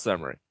a plot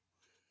summary?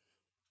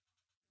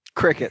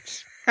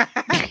 Crickets.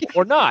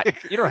 Or not.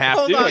 You don't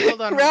have to.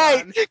 Hold on.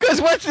 Right,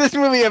 because what's this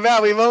movie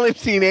about? We've only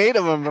seen 8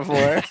 of them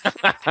before.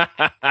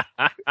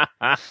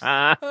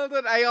 Hold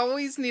on, I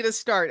always need a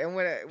start. And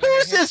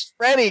Who's this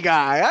Freddy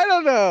guy? I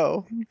don't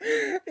know.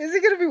 Is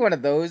it going to be one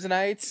of those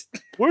nights?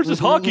 Where's his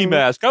hockey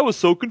mask? I was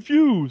so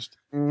confused.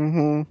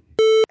 Mm-hmm.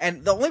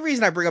 And the only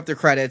reason I bring up their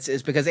credits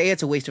is because A,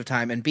 it's a waste of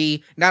time, and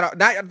B, not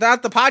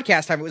the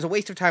podcast time, it was a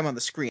waste of time on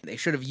the screen. They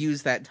should have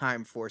used that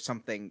time for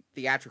something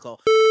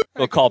theatrical.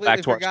 We'll call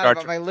back to our start.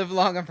 start. I live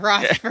long and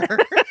prosper.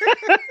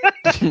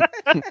 Oh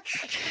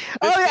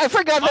yeah, I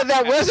forgot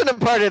that wasn't a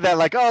part of that.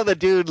 Like, oh, the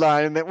dude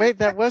line. Wait,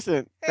 that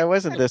wasn't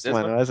this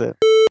one, was it?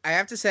 I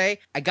have to say,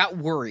 I got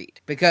worried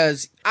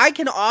because I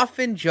can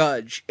often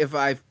judge if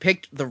I've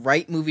picked the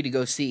right movie to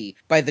go see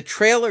by the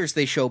trailers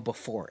they show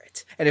before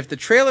it. And if the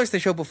trailers they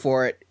show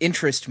before it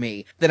interest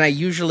me, then I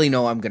usually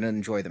know I'm going to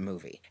enjoy the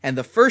movie. And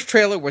the first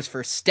trailer was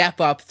for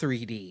Step Up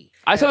 3D.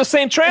 I saw the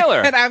same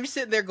trailer. And I'm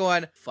sitting there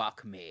going,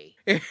 fuck me.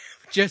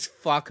 Just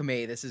fuck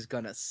me. This is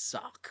going to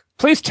suck.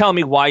 Please tell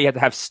me why you had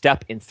to have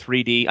Step in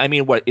 3D. I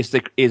mean, what is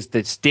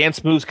the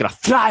dance moves going to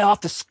fly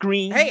off the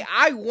screen? Hey,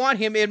 I want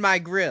him in my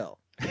grill.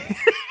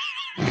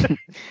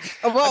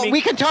 Well,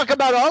 we can talk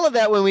about all of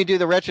that when we do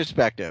the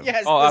retrospective.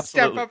 Yes, the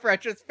Step Up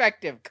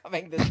retrospective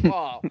coming this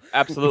fall.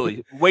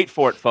 Absolutely. Wait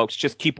for it, folks. Just keep